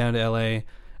moved down to LA,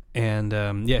 and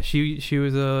she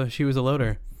was a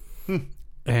loader,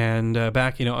 and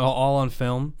back all on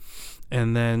film,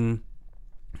 and then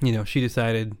she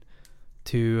decided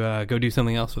to go do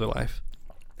something else with her life,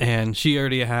 and she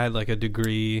already had like a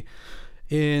degree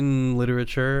in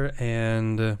literature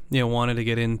and wanted to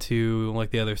get into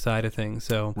like the other side of things,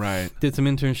 so right. did some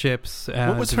internships.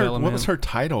 What was her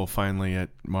title finally at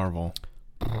Marvel?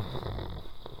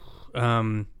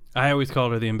 I always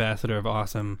called her the ambassador of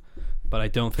awesome, but I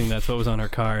don't think that's what was on her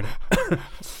card.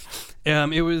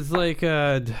 It was like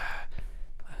a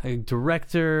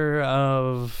director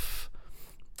of.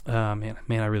 Man,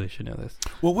 I really should know this.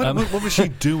 Well, what was she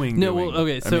doing? No, well,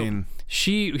 okay, so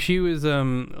she was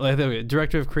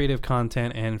director of creative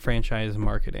content and franchise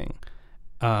marketing.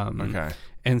 Okay.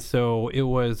 And so it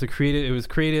was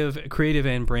creative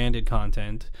and branded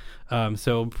content.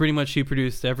 So pretty much she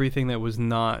produced everything that was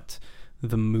not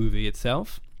the movie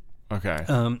itself. Okay.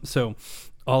 So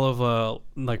all of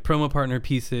like promo partner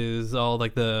pieces, all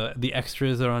like the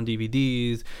extras that are on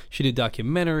DVDs. She did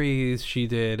documentaries. She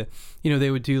did,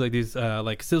 they would do like these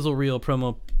like sizzle reel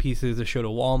promo pieces that show to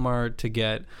Walmart to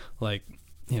get like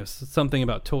something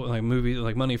about like movies,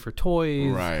 like Money for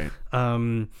Toys. Right.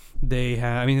 They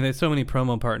have, I mean, there's so many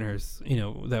promo partners,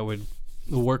 that would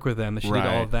work with them. She did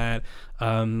all of that.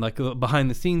 Like behind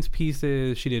the scenes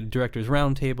pieces. She did directors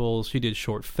roundtables. She did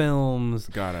short films.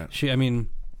 Got it.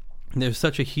 There's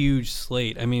such a huge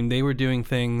slate. I mean, they were doing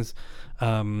things,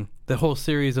 the whole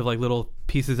series of like little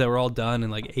pieces that were all done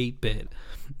in like 8-bit,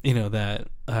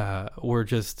 that were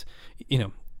just,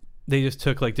 they just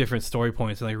took like different story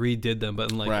points and like redid them,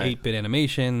 but in like 8-bit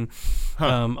animation.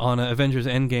 On Avengers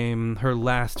Endgame, her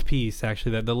last piece,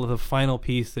 actually, that the final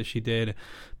piece that she did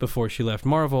before she left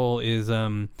Marvel is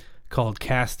called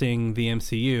Casting the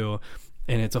MCU.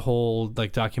 And it's a whole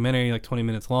like documentary, like 20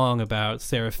 minutes long, about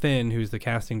Sarah Finn, who's the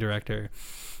casting director,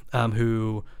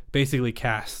 who basically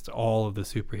cast all of the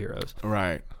superheroes.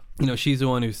 Right. She's the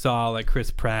one who saw like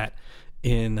Chris Pratt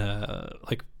in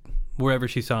like wherever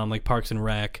she saw him, like Parks and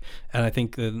Rec, and I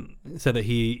think said that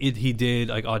he did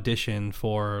like audition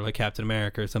for like Captain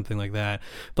America or something like that.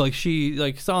 But like she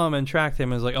like saw him and tracked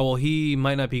him and was like, oh well, he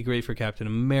might not be great for Captain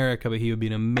America, but he would be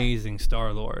an amazing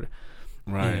Star-Lord.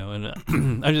 Right.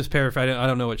 And I'm just paraphrasing. I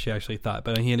don't know what she actually thought,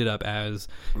 but he ended up as,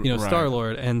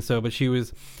 Star-Lord. And so, but she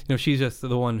was, she's just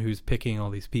the one who's picking all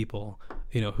these people,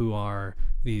 who are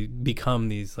become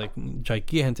these like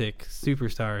gigantic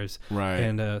superstars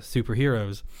and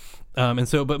superheroes. And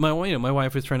so, but my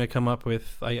wife was trying to come up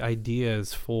with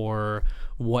ideas for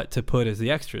what to put as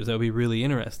the extras that would be really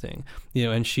interesting,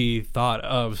 and she thought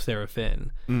of Sarah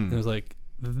Finn. And it was like,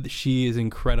 she is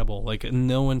incredible. Like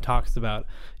no one talks about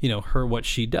her, what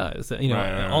she does.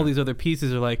 All these other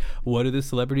pieces are like, what do the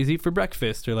celebrities eat for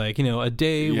breakfast, or like a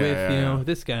day with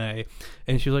this guy.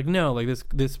 And she was like, no, like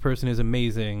this person is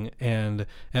amazing and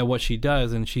at what she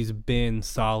does, and she's been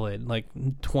solid like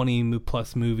 20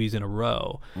 plus movies in a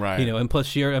row. And plus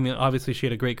she, obviously she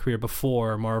had a great career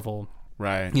before Marvel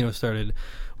started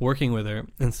working with her,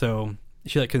 and so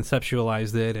she like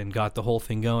conceptualized it and got the whole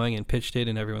thing going and pitched it,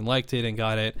 and everyone liked it and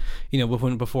got it.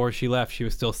 Before she left, she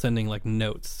was still sending like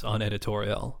notes on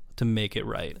editorial to make it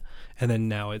right, and then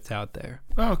now it's out there.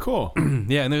 Oh, cool.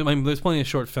 Yeah, and there's plenty of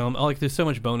short film. There's so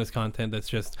much bonus content that's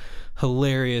just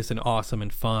hilarious and awesome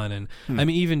and fun, and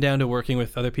even down to working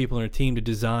with other people in her team to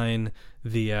design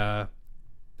the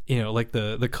like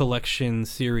the collection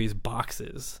series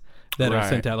boxes that are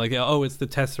sent out, like, it's the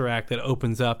Tesseract that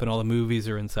opens up and all the movies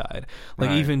are inside.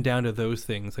 Like even down to those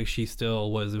things, like she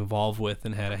still was involved with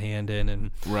and had a hand in,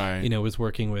 and was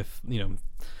working with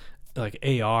like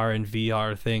AR and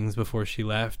VR things before she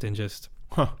left, and just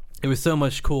it was so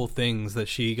much cool things that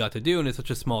she got to do, and it's such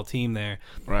a small team there,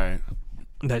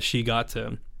 that she got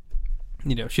to,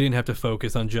 she didn't have to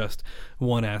focus on just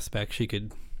one aspect. She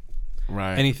could.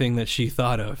 Anything that she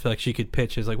thought of, like she could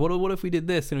pitch as like, what if we did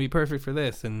this and it'd be perfect for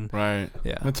this, and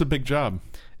that's a big job.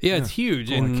 It's huge.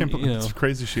 Cool. And I can't believe it's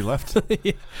crazy she left. I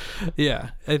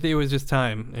think it was just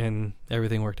time, and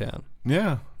everything worked out.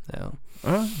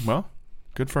 Well,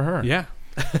 good for her.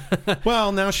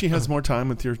 Well, now she has more time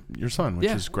with your son, which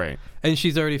is great, and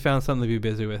she's already found something to be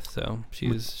busy with, so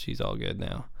she's all good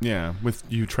now. With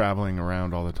you traveling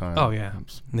around all the time.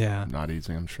 It's not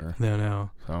easy, I'm sure. No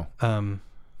so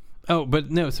but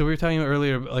no, so we were talking about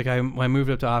earlier, like I moved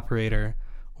up to operator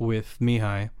with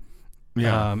Mihai.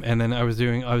 And then I was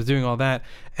doing all that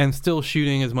and still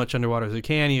shooting as much underwater as you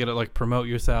can. You gotta like promote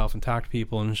yourself and talk to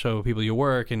people and show people your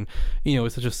work, and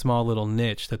it's such a small little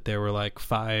niche that there were like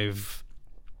 5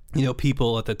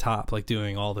 people at the top like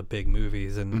doing all the big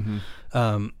movies, and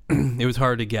it was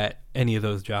hard to get any of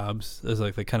those jobs as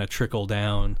like they kind of trickle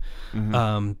down.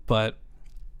 But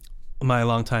my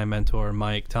longtime mentor,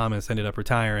 Mike Thomas, ended up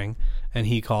retiring, and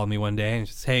he called me one day and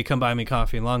just, hey, come buy me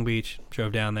coffee in Long Beach.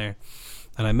 Drove down there,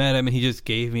 and I met him, and he just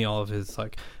gave me all of his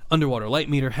like underwater light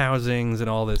meter housings and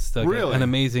all this stuff. Really? An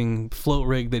amazing float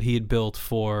rig that he had built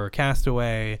for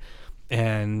Castaway,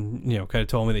 and kind of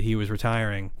told me that he was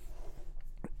retiring.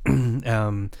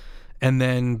 And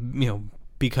then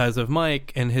because of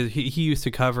Mike and he used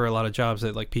to cover a lot of jobs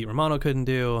that like Pete Romano couldn't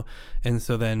do, and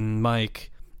so then Mike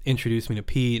introduced me to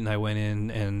Pete, and I went in,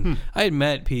 and I had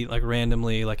met Pete like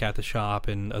randomly like at the shop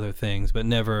and other things, but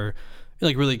never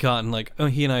like really gotten like,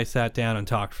 he and I sat down and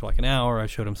talked for like an hour. I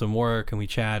showed him some work and we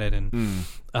chatted, and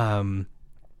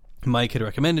Mike had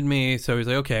recommended me, so he was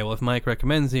like, okay, well if Mike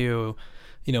recommends you,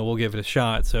 we'll give it a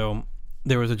shot. So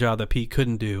there was a job that Pete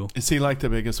couldn't do. Is he like the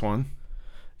biggest one?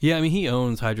 Yeah, I mean, he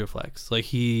owns Hydroflex. Like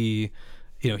he's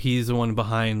the one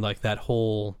behind like that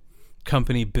whole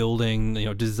company building,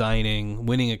 designing,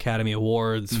 winning Academy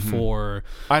Awards for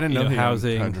I didn't know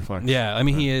housing. Hydroflex. Yeah, I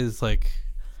mean he is like,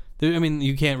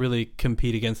 you can't really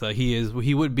compete against that.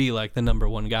 He would be like the number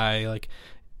one guy like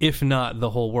if not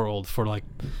the whole world, for like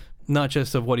not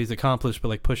just of what he's accomplished, but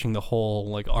like pushing the whole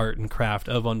like art and craft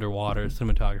of underwater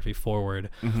cinematography forward,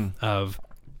 of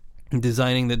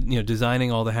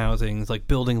designing all the housings, like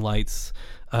building lights,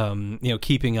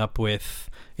 keeping up with,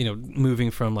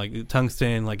 moving from like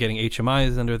tungsten, like getting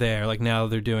HMIs under there. Like now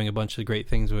they're doing a bunch of great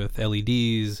things with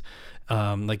LEDs,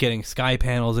 like getting sky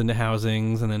panels into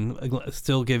housings, and then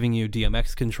still giving you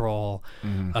DMX control.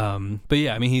 But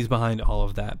yeah, I mean, he's behind all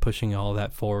of that, pushing all of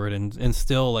that forward, and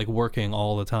still like working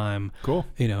all the time. Cool.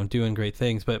 Doing great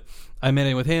things. But I met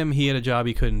in with him. He had a job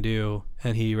he couldn't do,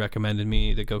 and he recommended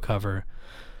me to go cover.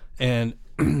 And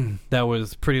that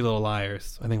was Pretty Little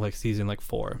Liars, I think, like season like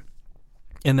 4.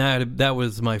 And that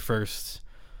was my first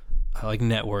like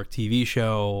network TV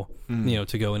show,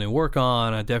 to go in and work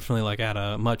on. I definitely like at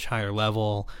a much higher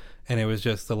level, and it was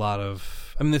just a lot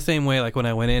of, I mean, the same way like when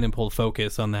I went in and pulled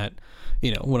focus on that,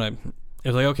 it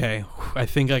was like, okay, I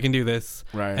think I can do this.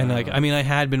 Right. And like, I mean, I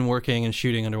had been working and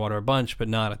shooting underwater a bunch, but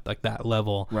not at like that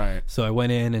level. Right. So I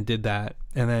went in and did that,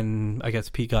 and then I guess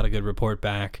Pete got a good report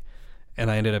back, and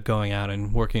I ended up going out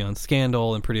and working on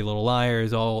Scandal and Pretty Little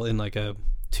Liars, all in like a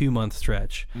 2-month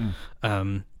stretch.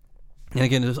 And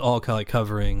again, just all kind of like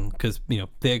covering, because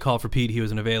they had called for Pete, he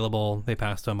wasn't available, they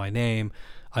passed on my name,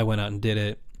 I went out and did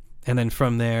it, and then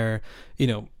from there,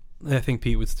 I think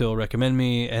Pete would still recommend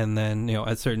me, and then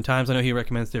at certain times, I know he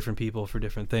recommends different people for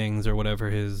different things or whatever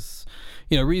his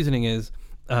reasoning is,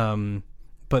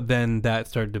 but then that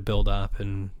started to build up,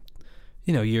 and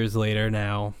years later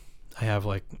now, I have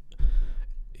like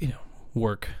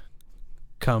work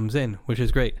comes in, which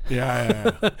is great.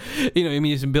 Yeah. I mean,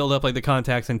 you just build up like the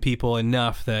contacts and people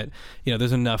enough that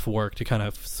there's enough work to kind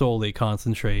of solely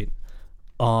concentrate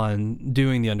on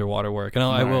doing the underwater work. And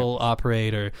I will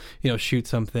operate or shoot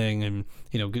something and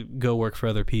go work for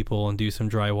other people and do some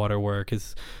dry water work,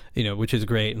 is which is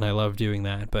great, and I love doing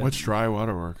that. But what's dry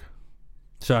water work?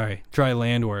 Sorry, dry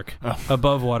land work.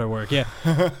 Above water work. Yeah.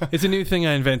 It's a new thing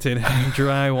I invented.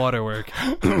 Dry water work.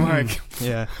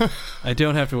 Yeah. I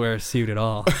don't have to wear a suit at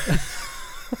all.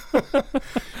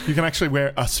 You can actually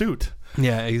wear a suit.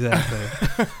 Yeah,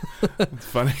 exactly. It's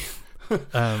funny.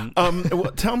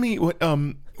 Tell me what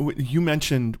you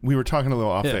mentioned. We were talking a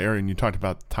little off the air, and you talked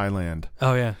about Thailand.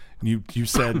 Oh yeah. You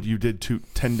said you did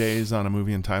 10 days on a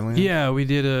movie in Thailand? Yeah, we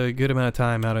did a good amount of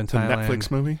time out in Thailand. A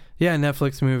Netflix movie? Yeah,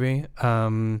 Netflix movie.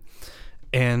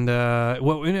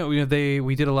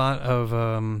 We did a lot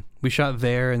of we shot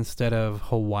there instead of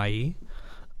Hawaii.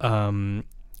 And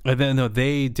then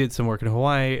they did some work in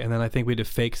Hawaii, and then I think we did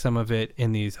fake some of it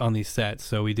on these sets.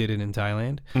 So we did it in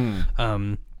Thailand.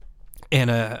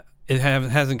 It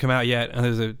hasn't come out yet, and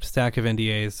there's a stack of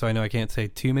NDAs, so I know I can't say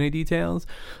too many details.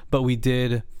 But we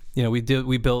did,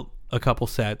 we built a couple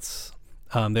sets.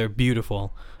 They're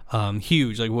beautiful,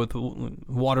 huge, like with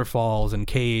waterfalls and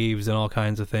caves and all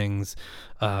kinds of things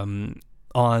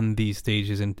on these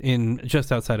stages in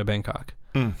just outside of Bangkok.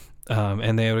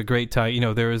 And they had a great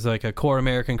time. There was like a core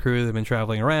American crew that had been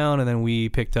traveling around, and then we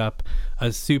picked up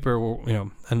a super,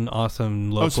 an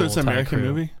awesome local. Oh, so it's an American crew.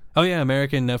 Movie? Oh yeah,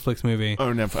 American Netflix movie. Oh,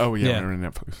 yeah.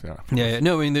 Netflix. Yeah.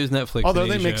 No, I mean, there's Netflix. Although in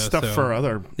they Asia, make stuff for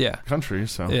other yeah.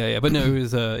 countries, so yeah. But no,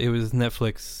 it was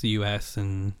Netflix US,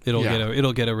 and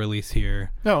it'll get a release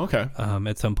here. Oh, okay.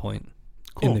 At some point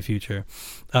Cool. in the future.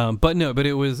 But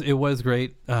it was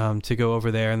great to go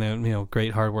over there, and then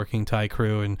great hardworking Thai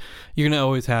crew, and you're gonna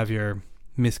always have your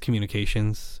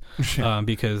miscommunications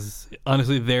because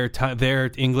honestly,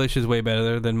 their English is way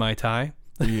better than my Thai.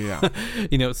 Yeah.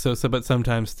 But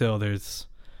sometimes still there's.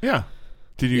 Yeah.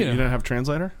 Did you didn't have a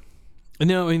translator?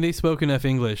 No, I mean, they spoke enough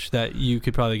English that you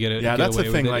could probably get it. Yeah, get that's away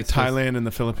the thing. with it. Like Thailand and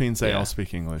the Philippines, they all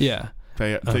speak English. Yeah.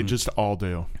 They just all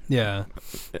do. Yeah.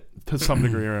 To some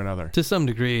degree or another. To some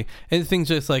degree. And things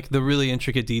just like the really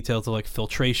intricate details of like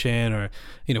filtration, or,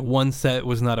 one set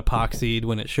was not epoxied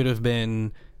when it should have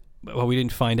been. Well, we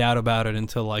didn't find out about it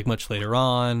until like much later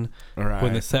on,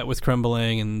 when the set was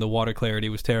crumbling and the water clarity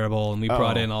was terrible, and we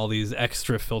brought in all these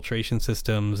extra filtration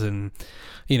systems, and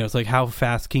it's like, how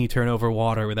fast can you turn over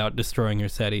water without destroying your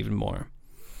set even more?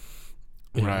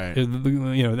 Right.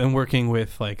 And working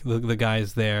with like the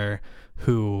guys there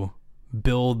who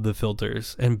build the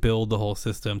filters and build the whole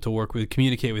system, to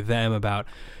communicate with them about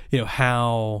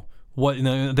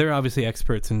they're obviously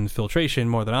experts in filtration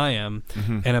more than I am,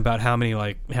 and about how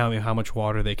much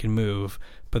water they can move,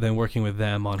 but then working with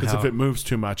them on because if it moves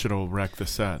too much, it'll wreck the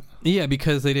set. Yeah,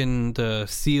 because they didn't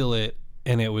seal it,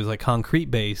 and it was like concrete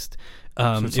based.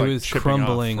 So it like was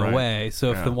crumbling away.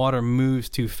 So if the water moves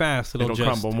too fast, it'll just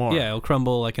crumble more. Yeah, it'll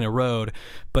crumble like in a road.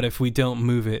 But if we don't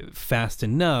move it fast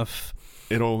enough,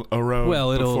 it'll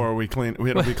erode before we clean.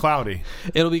 It'll be cloudy.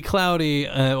 It'll be cloudy,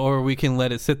 or we can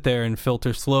let it sit there and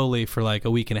filter slowly for like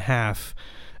a week and a half,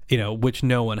 which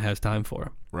no one has time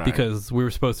for, right? Because we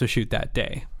were supposed to shoot that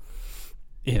day,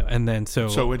 and then so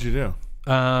what'd you do?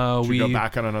 Did you go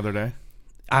back on another day?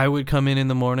 I would come in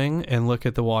the morning and look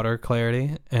at the water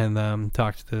clarity and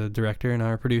talk to the director and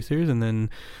our producers. And then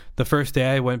the first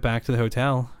day I went back to the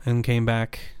hotel and came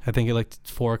back, I think at like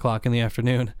 4:00 in the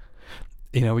afternoon.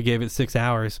 We gave it 6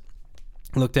 hours,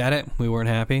 looked at it. We weren't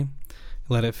happy.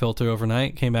 Let it filter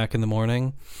overnight, came back in the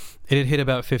morning. It had hit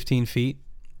about 15 feet.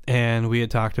 And we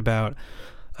had talked about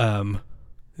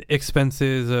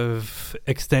expenses of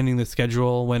extending the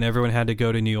schedule when everyone had to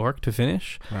go to New York to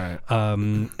finish, right?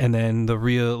 And then the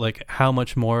real, like, how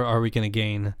much more are we going to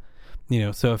gain?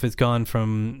 So if it's gone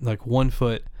from like 1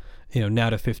 foot, now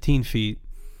to 15 feet,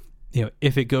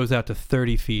 if it goes out to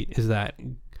 30 feet, is that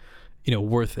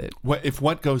worth it?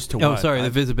 What goes to what? The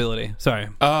visibility. Sorry.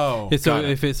 Oh, so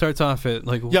if it starts off at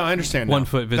like I understand 1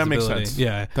 foot visibility. That makes sense.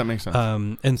 Yeah, that makes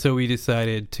sense. And so we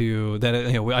decided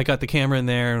I got the camera in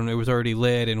there and it was already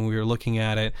lit and we were looking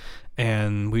at it,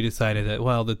 and we decided that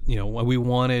we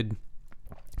wanted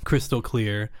crystal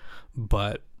clear,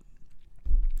 but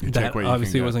that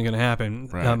obviously wasn't going to happen.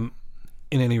 Right.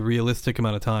 In any realistic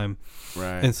amount of time,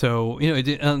 right? And so it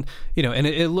did, and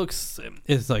it looks,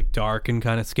 it's like dark and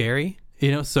kind of scary,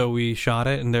 So we shot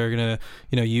it, and they're gonna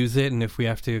use it, and if we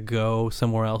have to go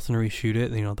somewhere else and reshoot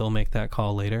it, they'll make that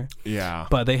call later. Yeah.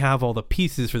 But they have all the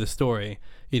pieces for the story,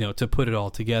 to put it all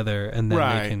together, and then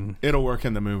they can. It'll work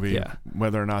in the movie. Yeah.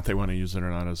 Whether or not they want to use it or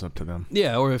not is up to them.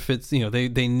 Yeah, or if it's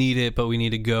they need it, but we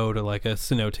need to go to like a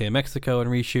cenote in Mexico and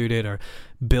reshoot it, or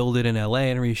build it in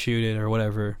LA and reshoot it, or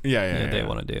whatever. They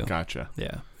want to do. Gotcha.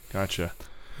 Yeah. Gotcha.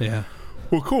 Yeah.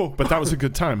 Well, cool. But that was a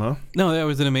good time, huh? No, that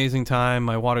was an amazing time.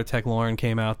 My water tech Lauren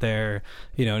came out there,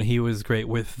 and he was great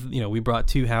with, we brought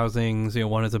 2 housings,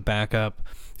 one as a backup,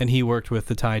 and he worked with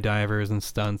the Thai divers and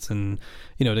stunts and,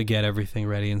 to get everything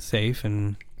ready and safe,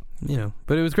 and,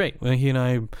 but it was great. He and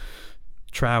I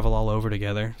travel all over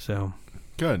together, so.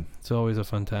 Good. It's always a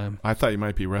fun time. I thought you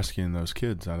might be rescuing those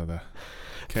kids out of the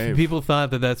cave. People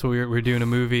thought that that's what we're doing a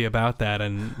movie about that,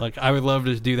 and like I would love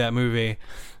to do that movie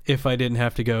if I didn't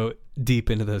have to go deep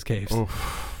into those caves.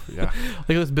 Oof, yeah.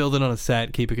 Like, let's build it on a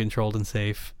set, keep it controlled and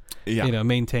safe. Yeah.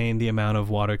 Maintain the amount of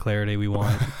water clarity we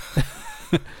want.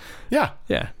 Yeah.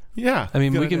 Yeah. Yeah. I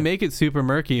mean, we can make it super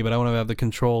murky, but I want to have the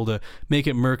control to make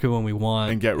it murky when we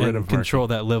want and get rid of control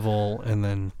that level, and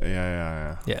then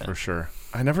yeah, for sure.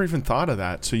 I never even thought of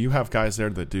that. So you have guys there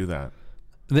that do that.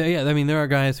 I mean, there are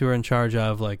guys who are in charge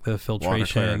of like the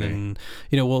filtration, and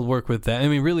we'll work with that. I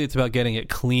mean, really, it's about getting it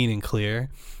clean and clear,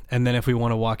 and then if we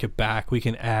want to walk it back, we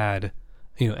can add,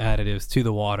 additives to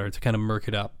the water to kind of murk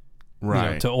it up,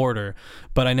 right? To order.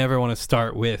 But I never want to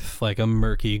start with like a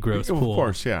murky, gross pool. Of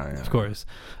course, yeah, of course.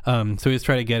 So we just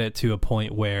try to get it to a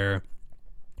point where,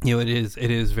 it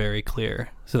is very clear,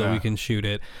 so that we can shoot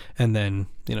it and then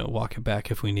walk it back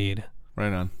if we need.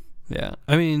 Right on. Yeah.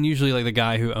 I mean, usually like the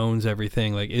guy who owns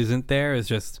everything like isn't there, is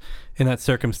just in that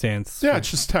circumstance. Yeah, it's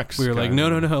just text. We were like, no,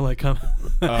 like come.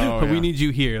 Oh, we need you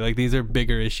here. Like, these are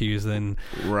bigger issues than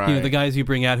right. The guys you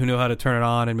bring out who know how to turn it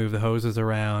on and move the hoses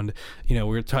around.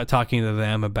 We're talking to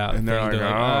them about and things. They're like,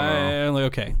 I'm like,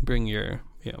 okay, bring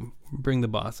the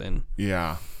boss in.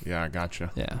 Yeah,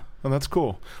 gotcha. Yeah. Well, that's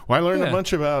cool. Well, I learned a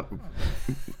bunch about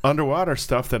underwater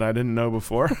stuff that I didn't know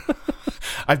before.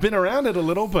 I've been around it a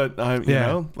little, but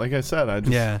like I said, I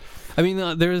just... Yeah. I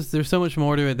mean, there's so much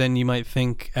more to it than you might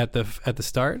think at the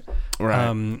start.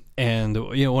 Right. And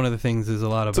one of the things is a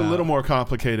lot about... It's a little more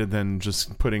complicated than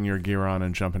just putting your gear on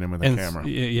and jumping in with a camera.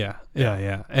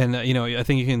 Yeah. And I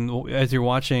think you can, as you're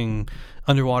watching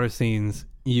underwater scenes,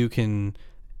 you can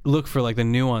look for like the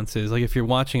nuances. Like if you're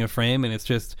watching a frame and it's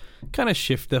just kind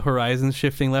of the horizon's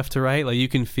shifting left to right, like you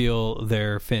can feel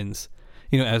their fins,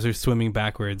 as they're swimming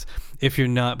backwards. If you're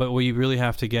not, but what you really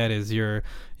have to get is your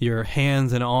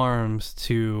hands and arms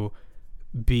to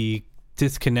be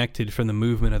disconnected from the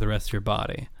movement of the rest of your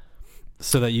body,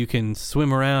 so that you can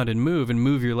swim around and move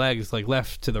your legs like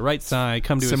left to the right side,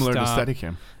 come to similar a stop. to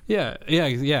Steadicam.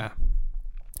 Yeah.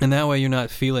 And that way you're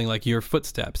not feeling like your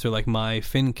footsteps or like my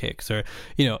fin kicks, or,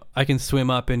 I can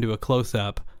swim up into a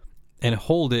close-up and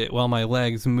hold it while my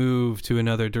legs move to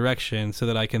another direction so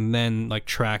that I can then like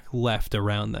track left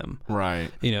around them.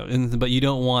 Right. But you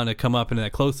don't want to come up into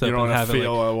that close-up and have feel it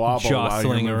like a wobble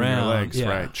jostling while you're around. Your legs. Yeah.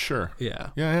 Right. Sure. Yeah.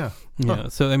 Yeah.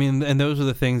 So I mean, and those are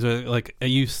the things where like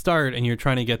you start and you're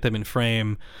trying to get them in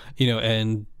frame,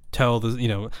 and tell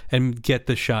and get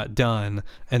the shot done,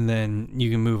 and then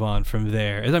you can move on from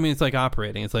there. I mean, it's like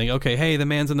operating. It's like, okay, hey, the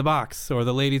man's in the box or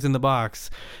the lady's in the box,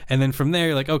 and then from there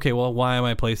you're like, okay, well, why am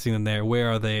I placing them there?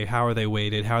 Where are they? How are they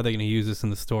weighted? How are they going to use this in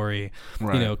the story?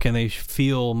 Right. Can they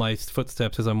feel my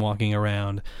footsteps as I'm walking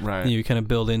around? Right. And you kind of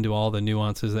build into all the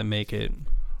nuances that make it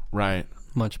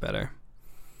much better.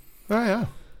 Oh yeah.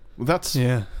 Well, that's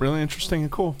really interesting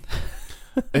and cool.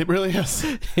 It really is.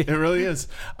 It really is.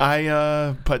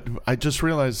 But I just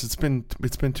realized it's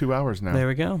been 2 hours now. There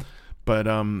we go. But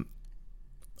I'll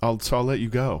let you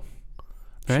go.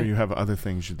 I'm sure Right. you have other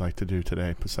things you'd like to do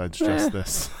today besides just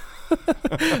this.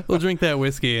 We'll drink that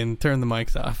whiskey and turn the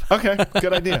mics off. Okay,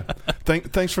 good idea.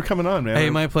 Thanks for coming on, man. Hey,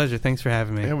 my pleasure. Thanks for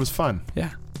having me. It was fun.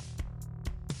 Yeah.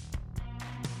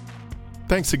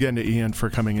 Thanks again to Ian for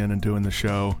coming in and doing the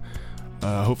show.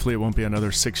 Hopefully it won't be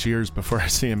another 6 years before I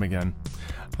see him again.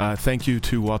 Thank you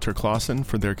to Walter Clausen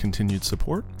for their continued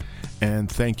support.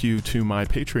 And thank you to my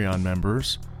Patreon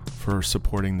members for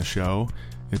supporting the show.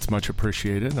 It's much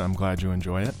appreciated. I'm glad you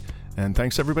enjoy it. And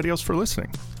thanks everybody else for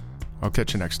listening. I'll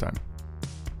catch you next time.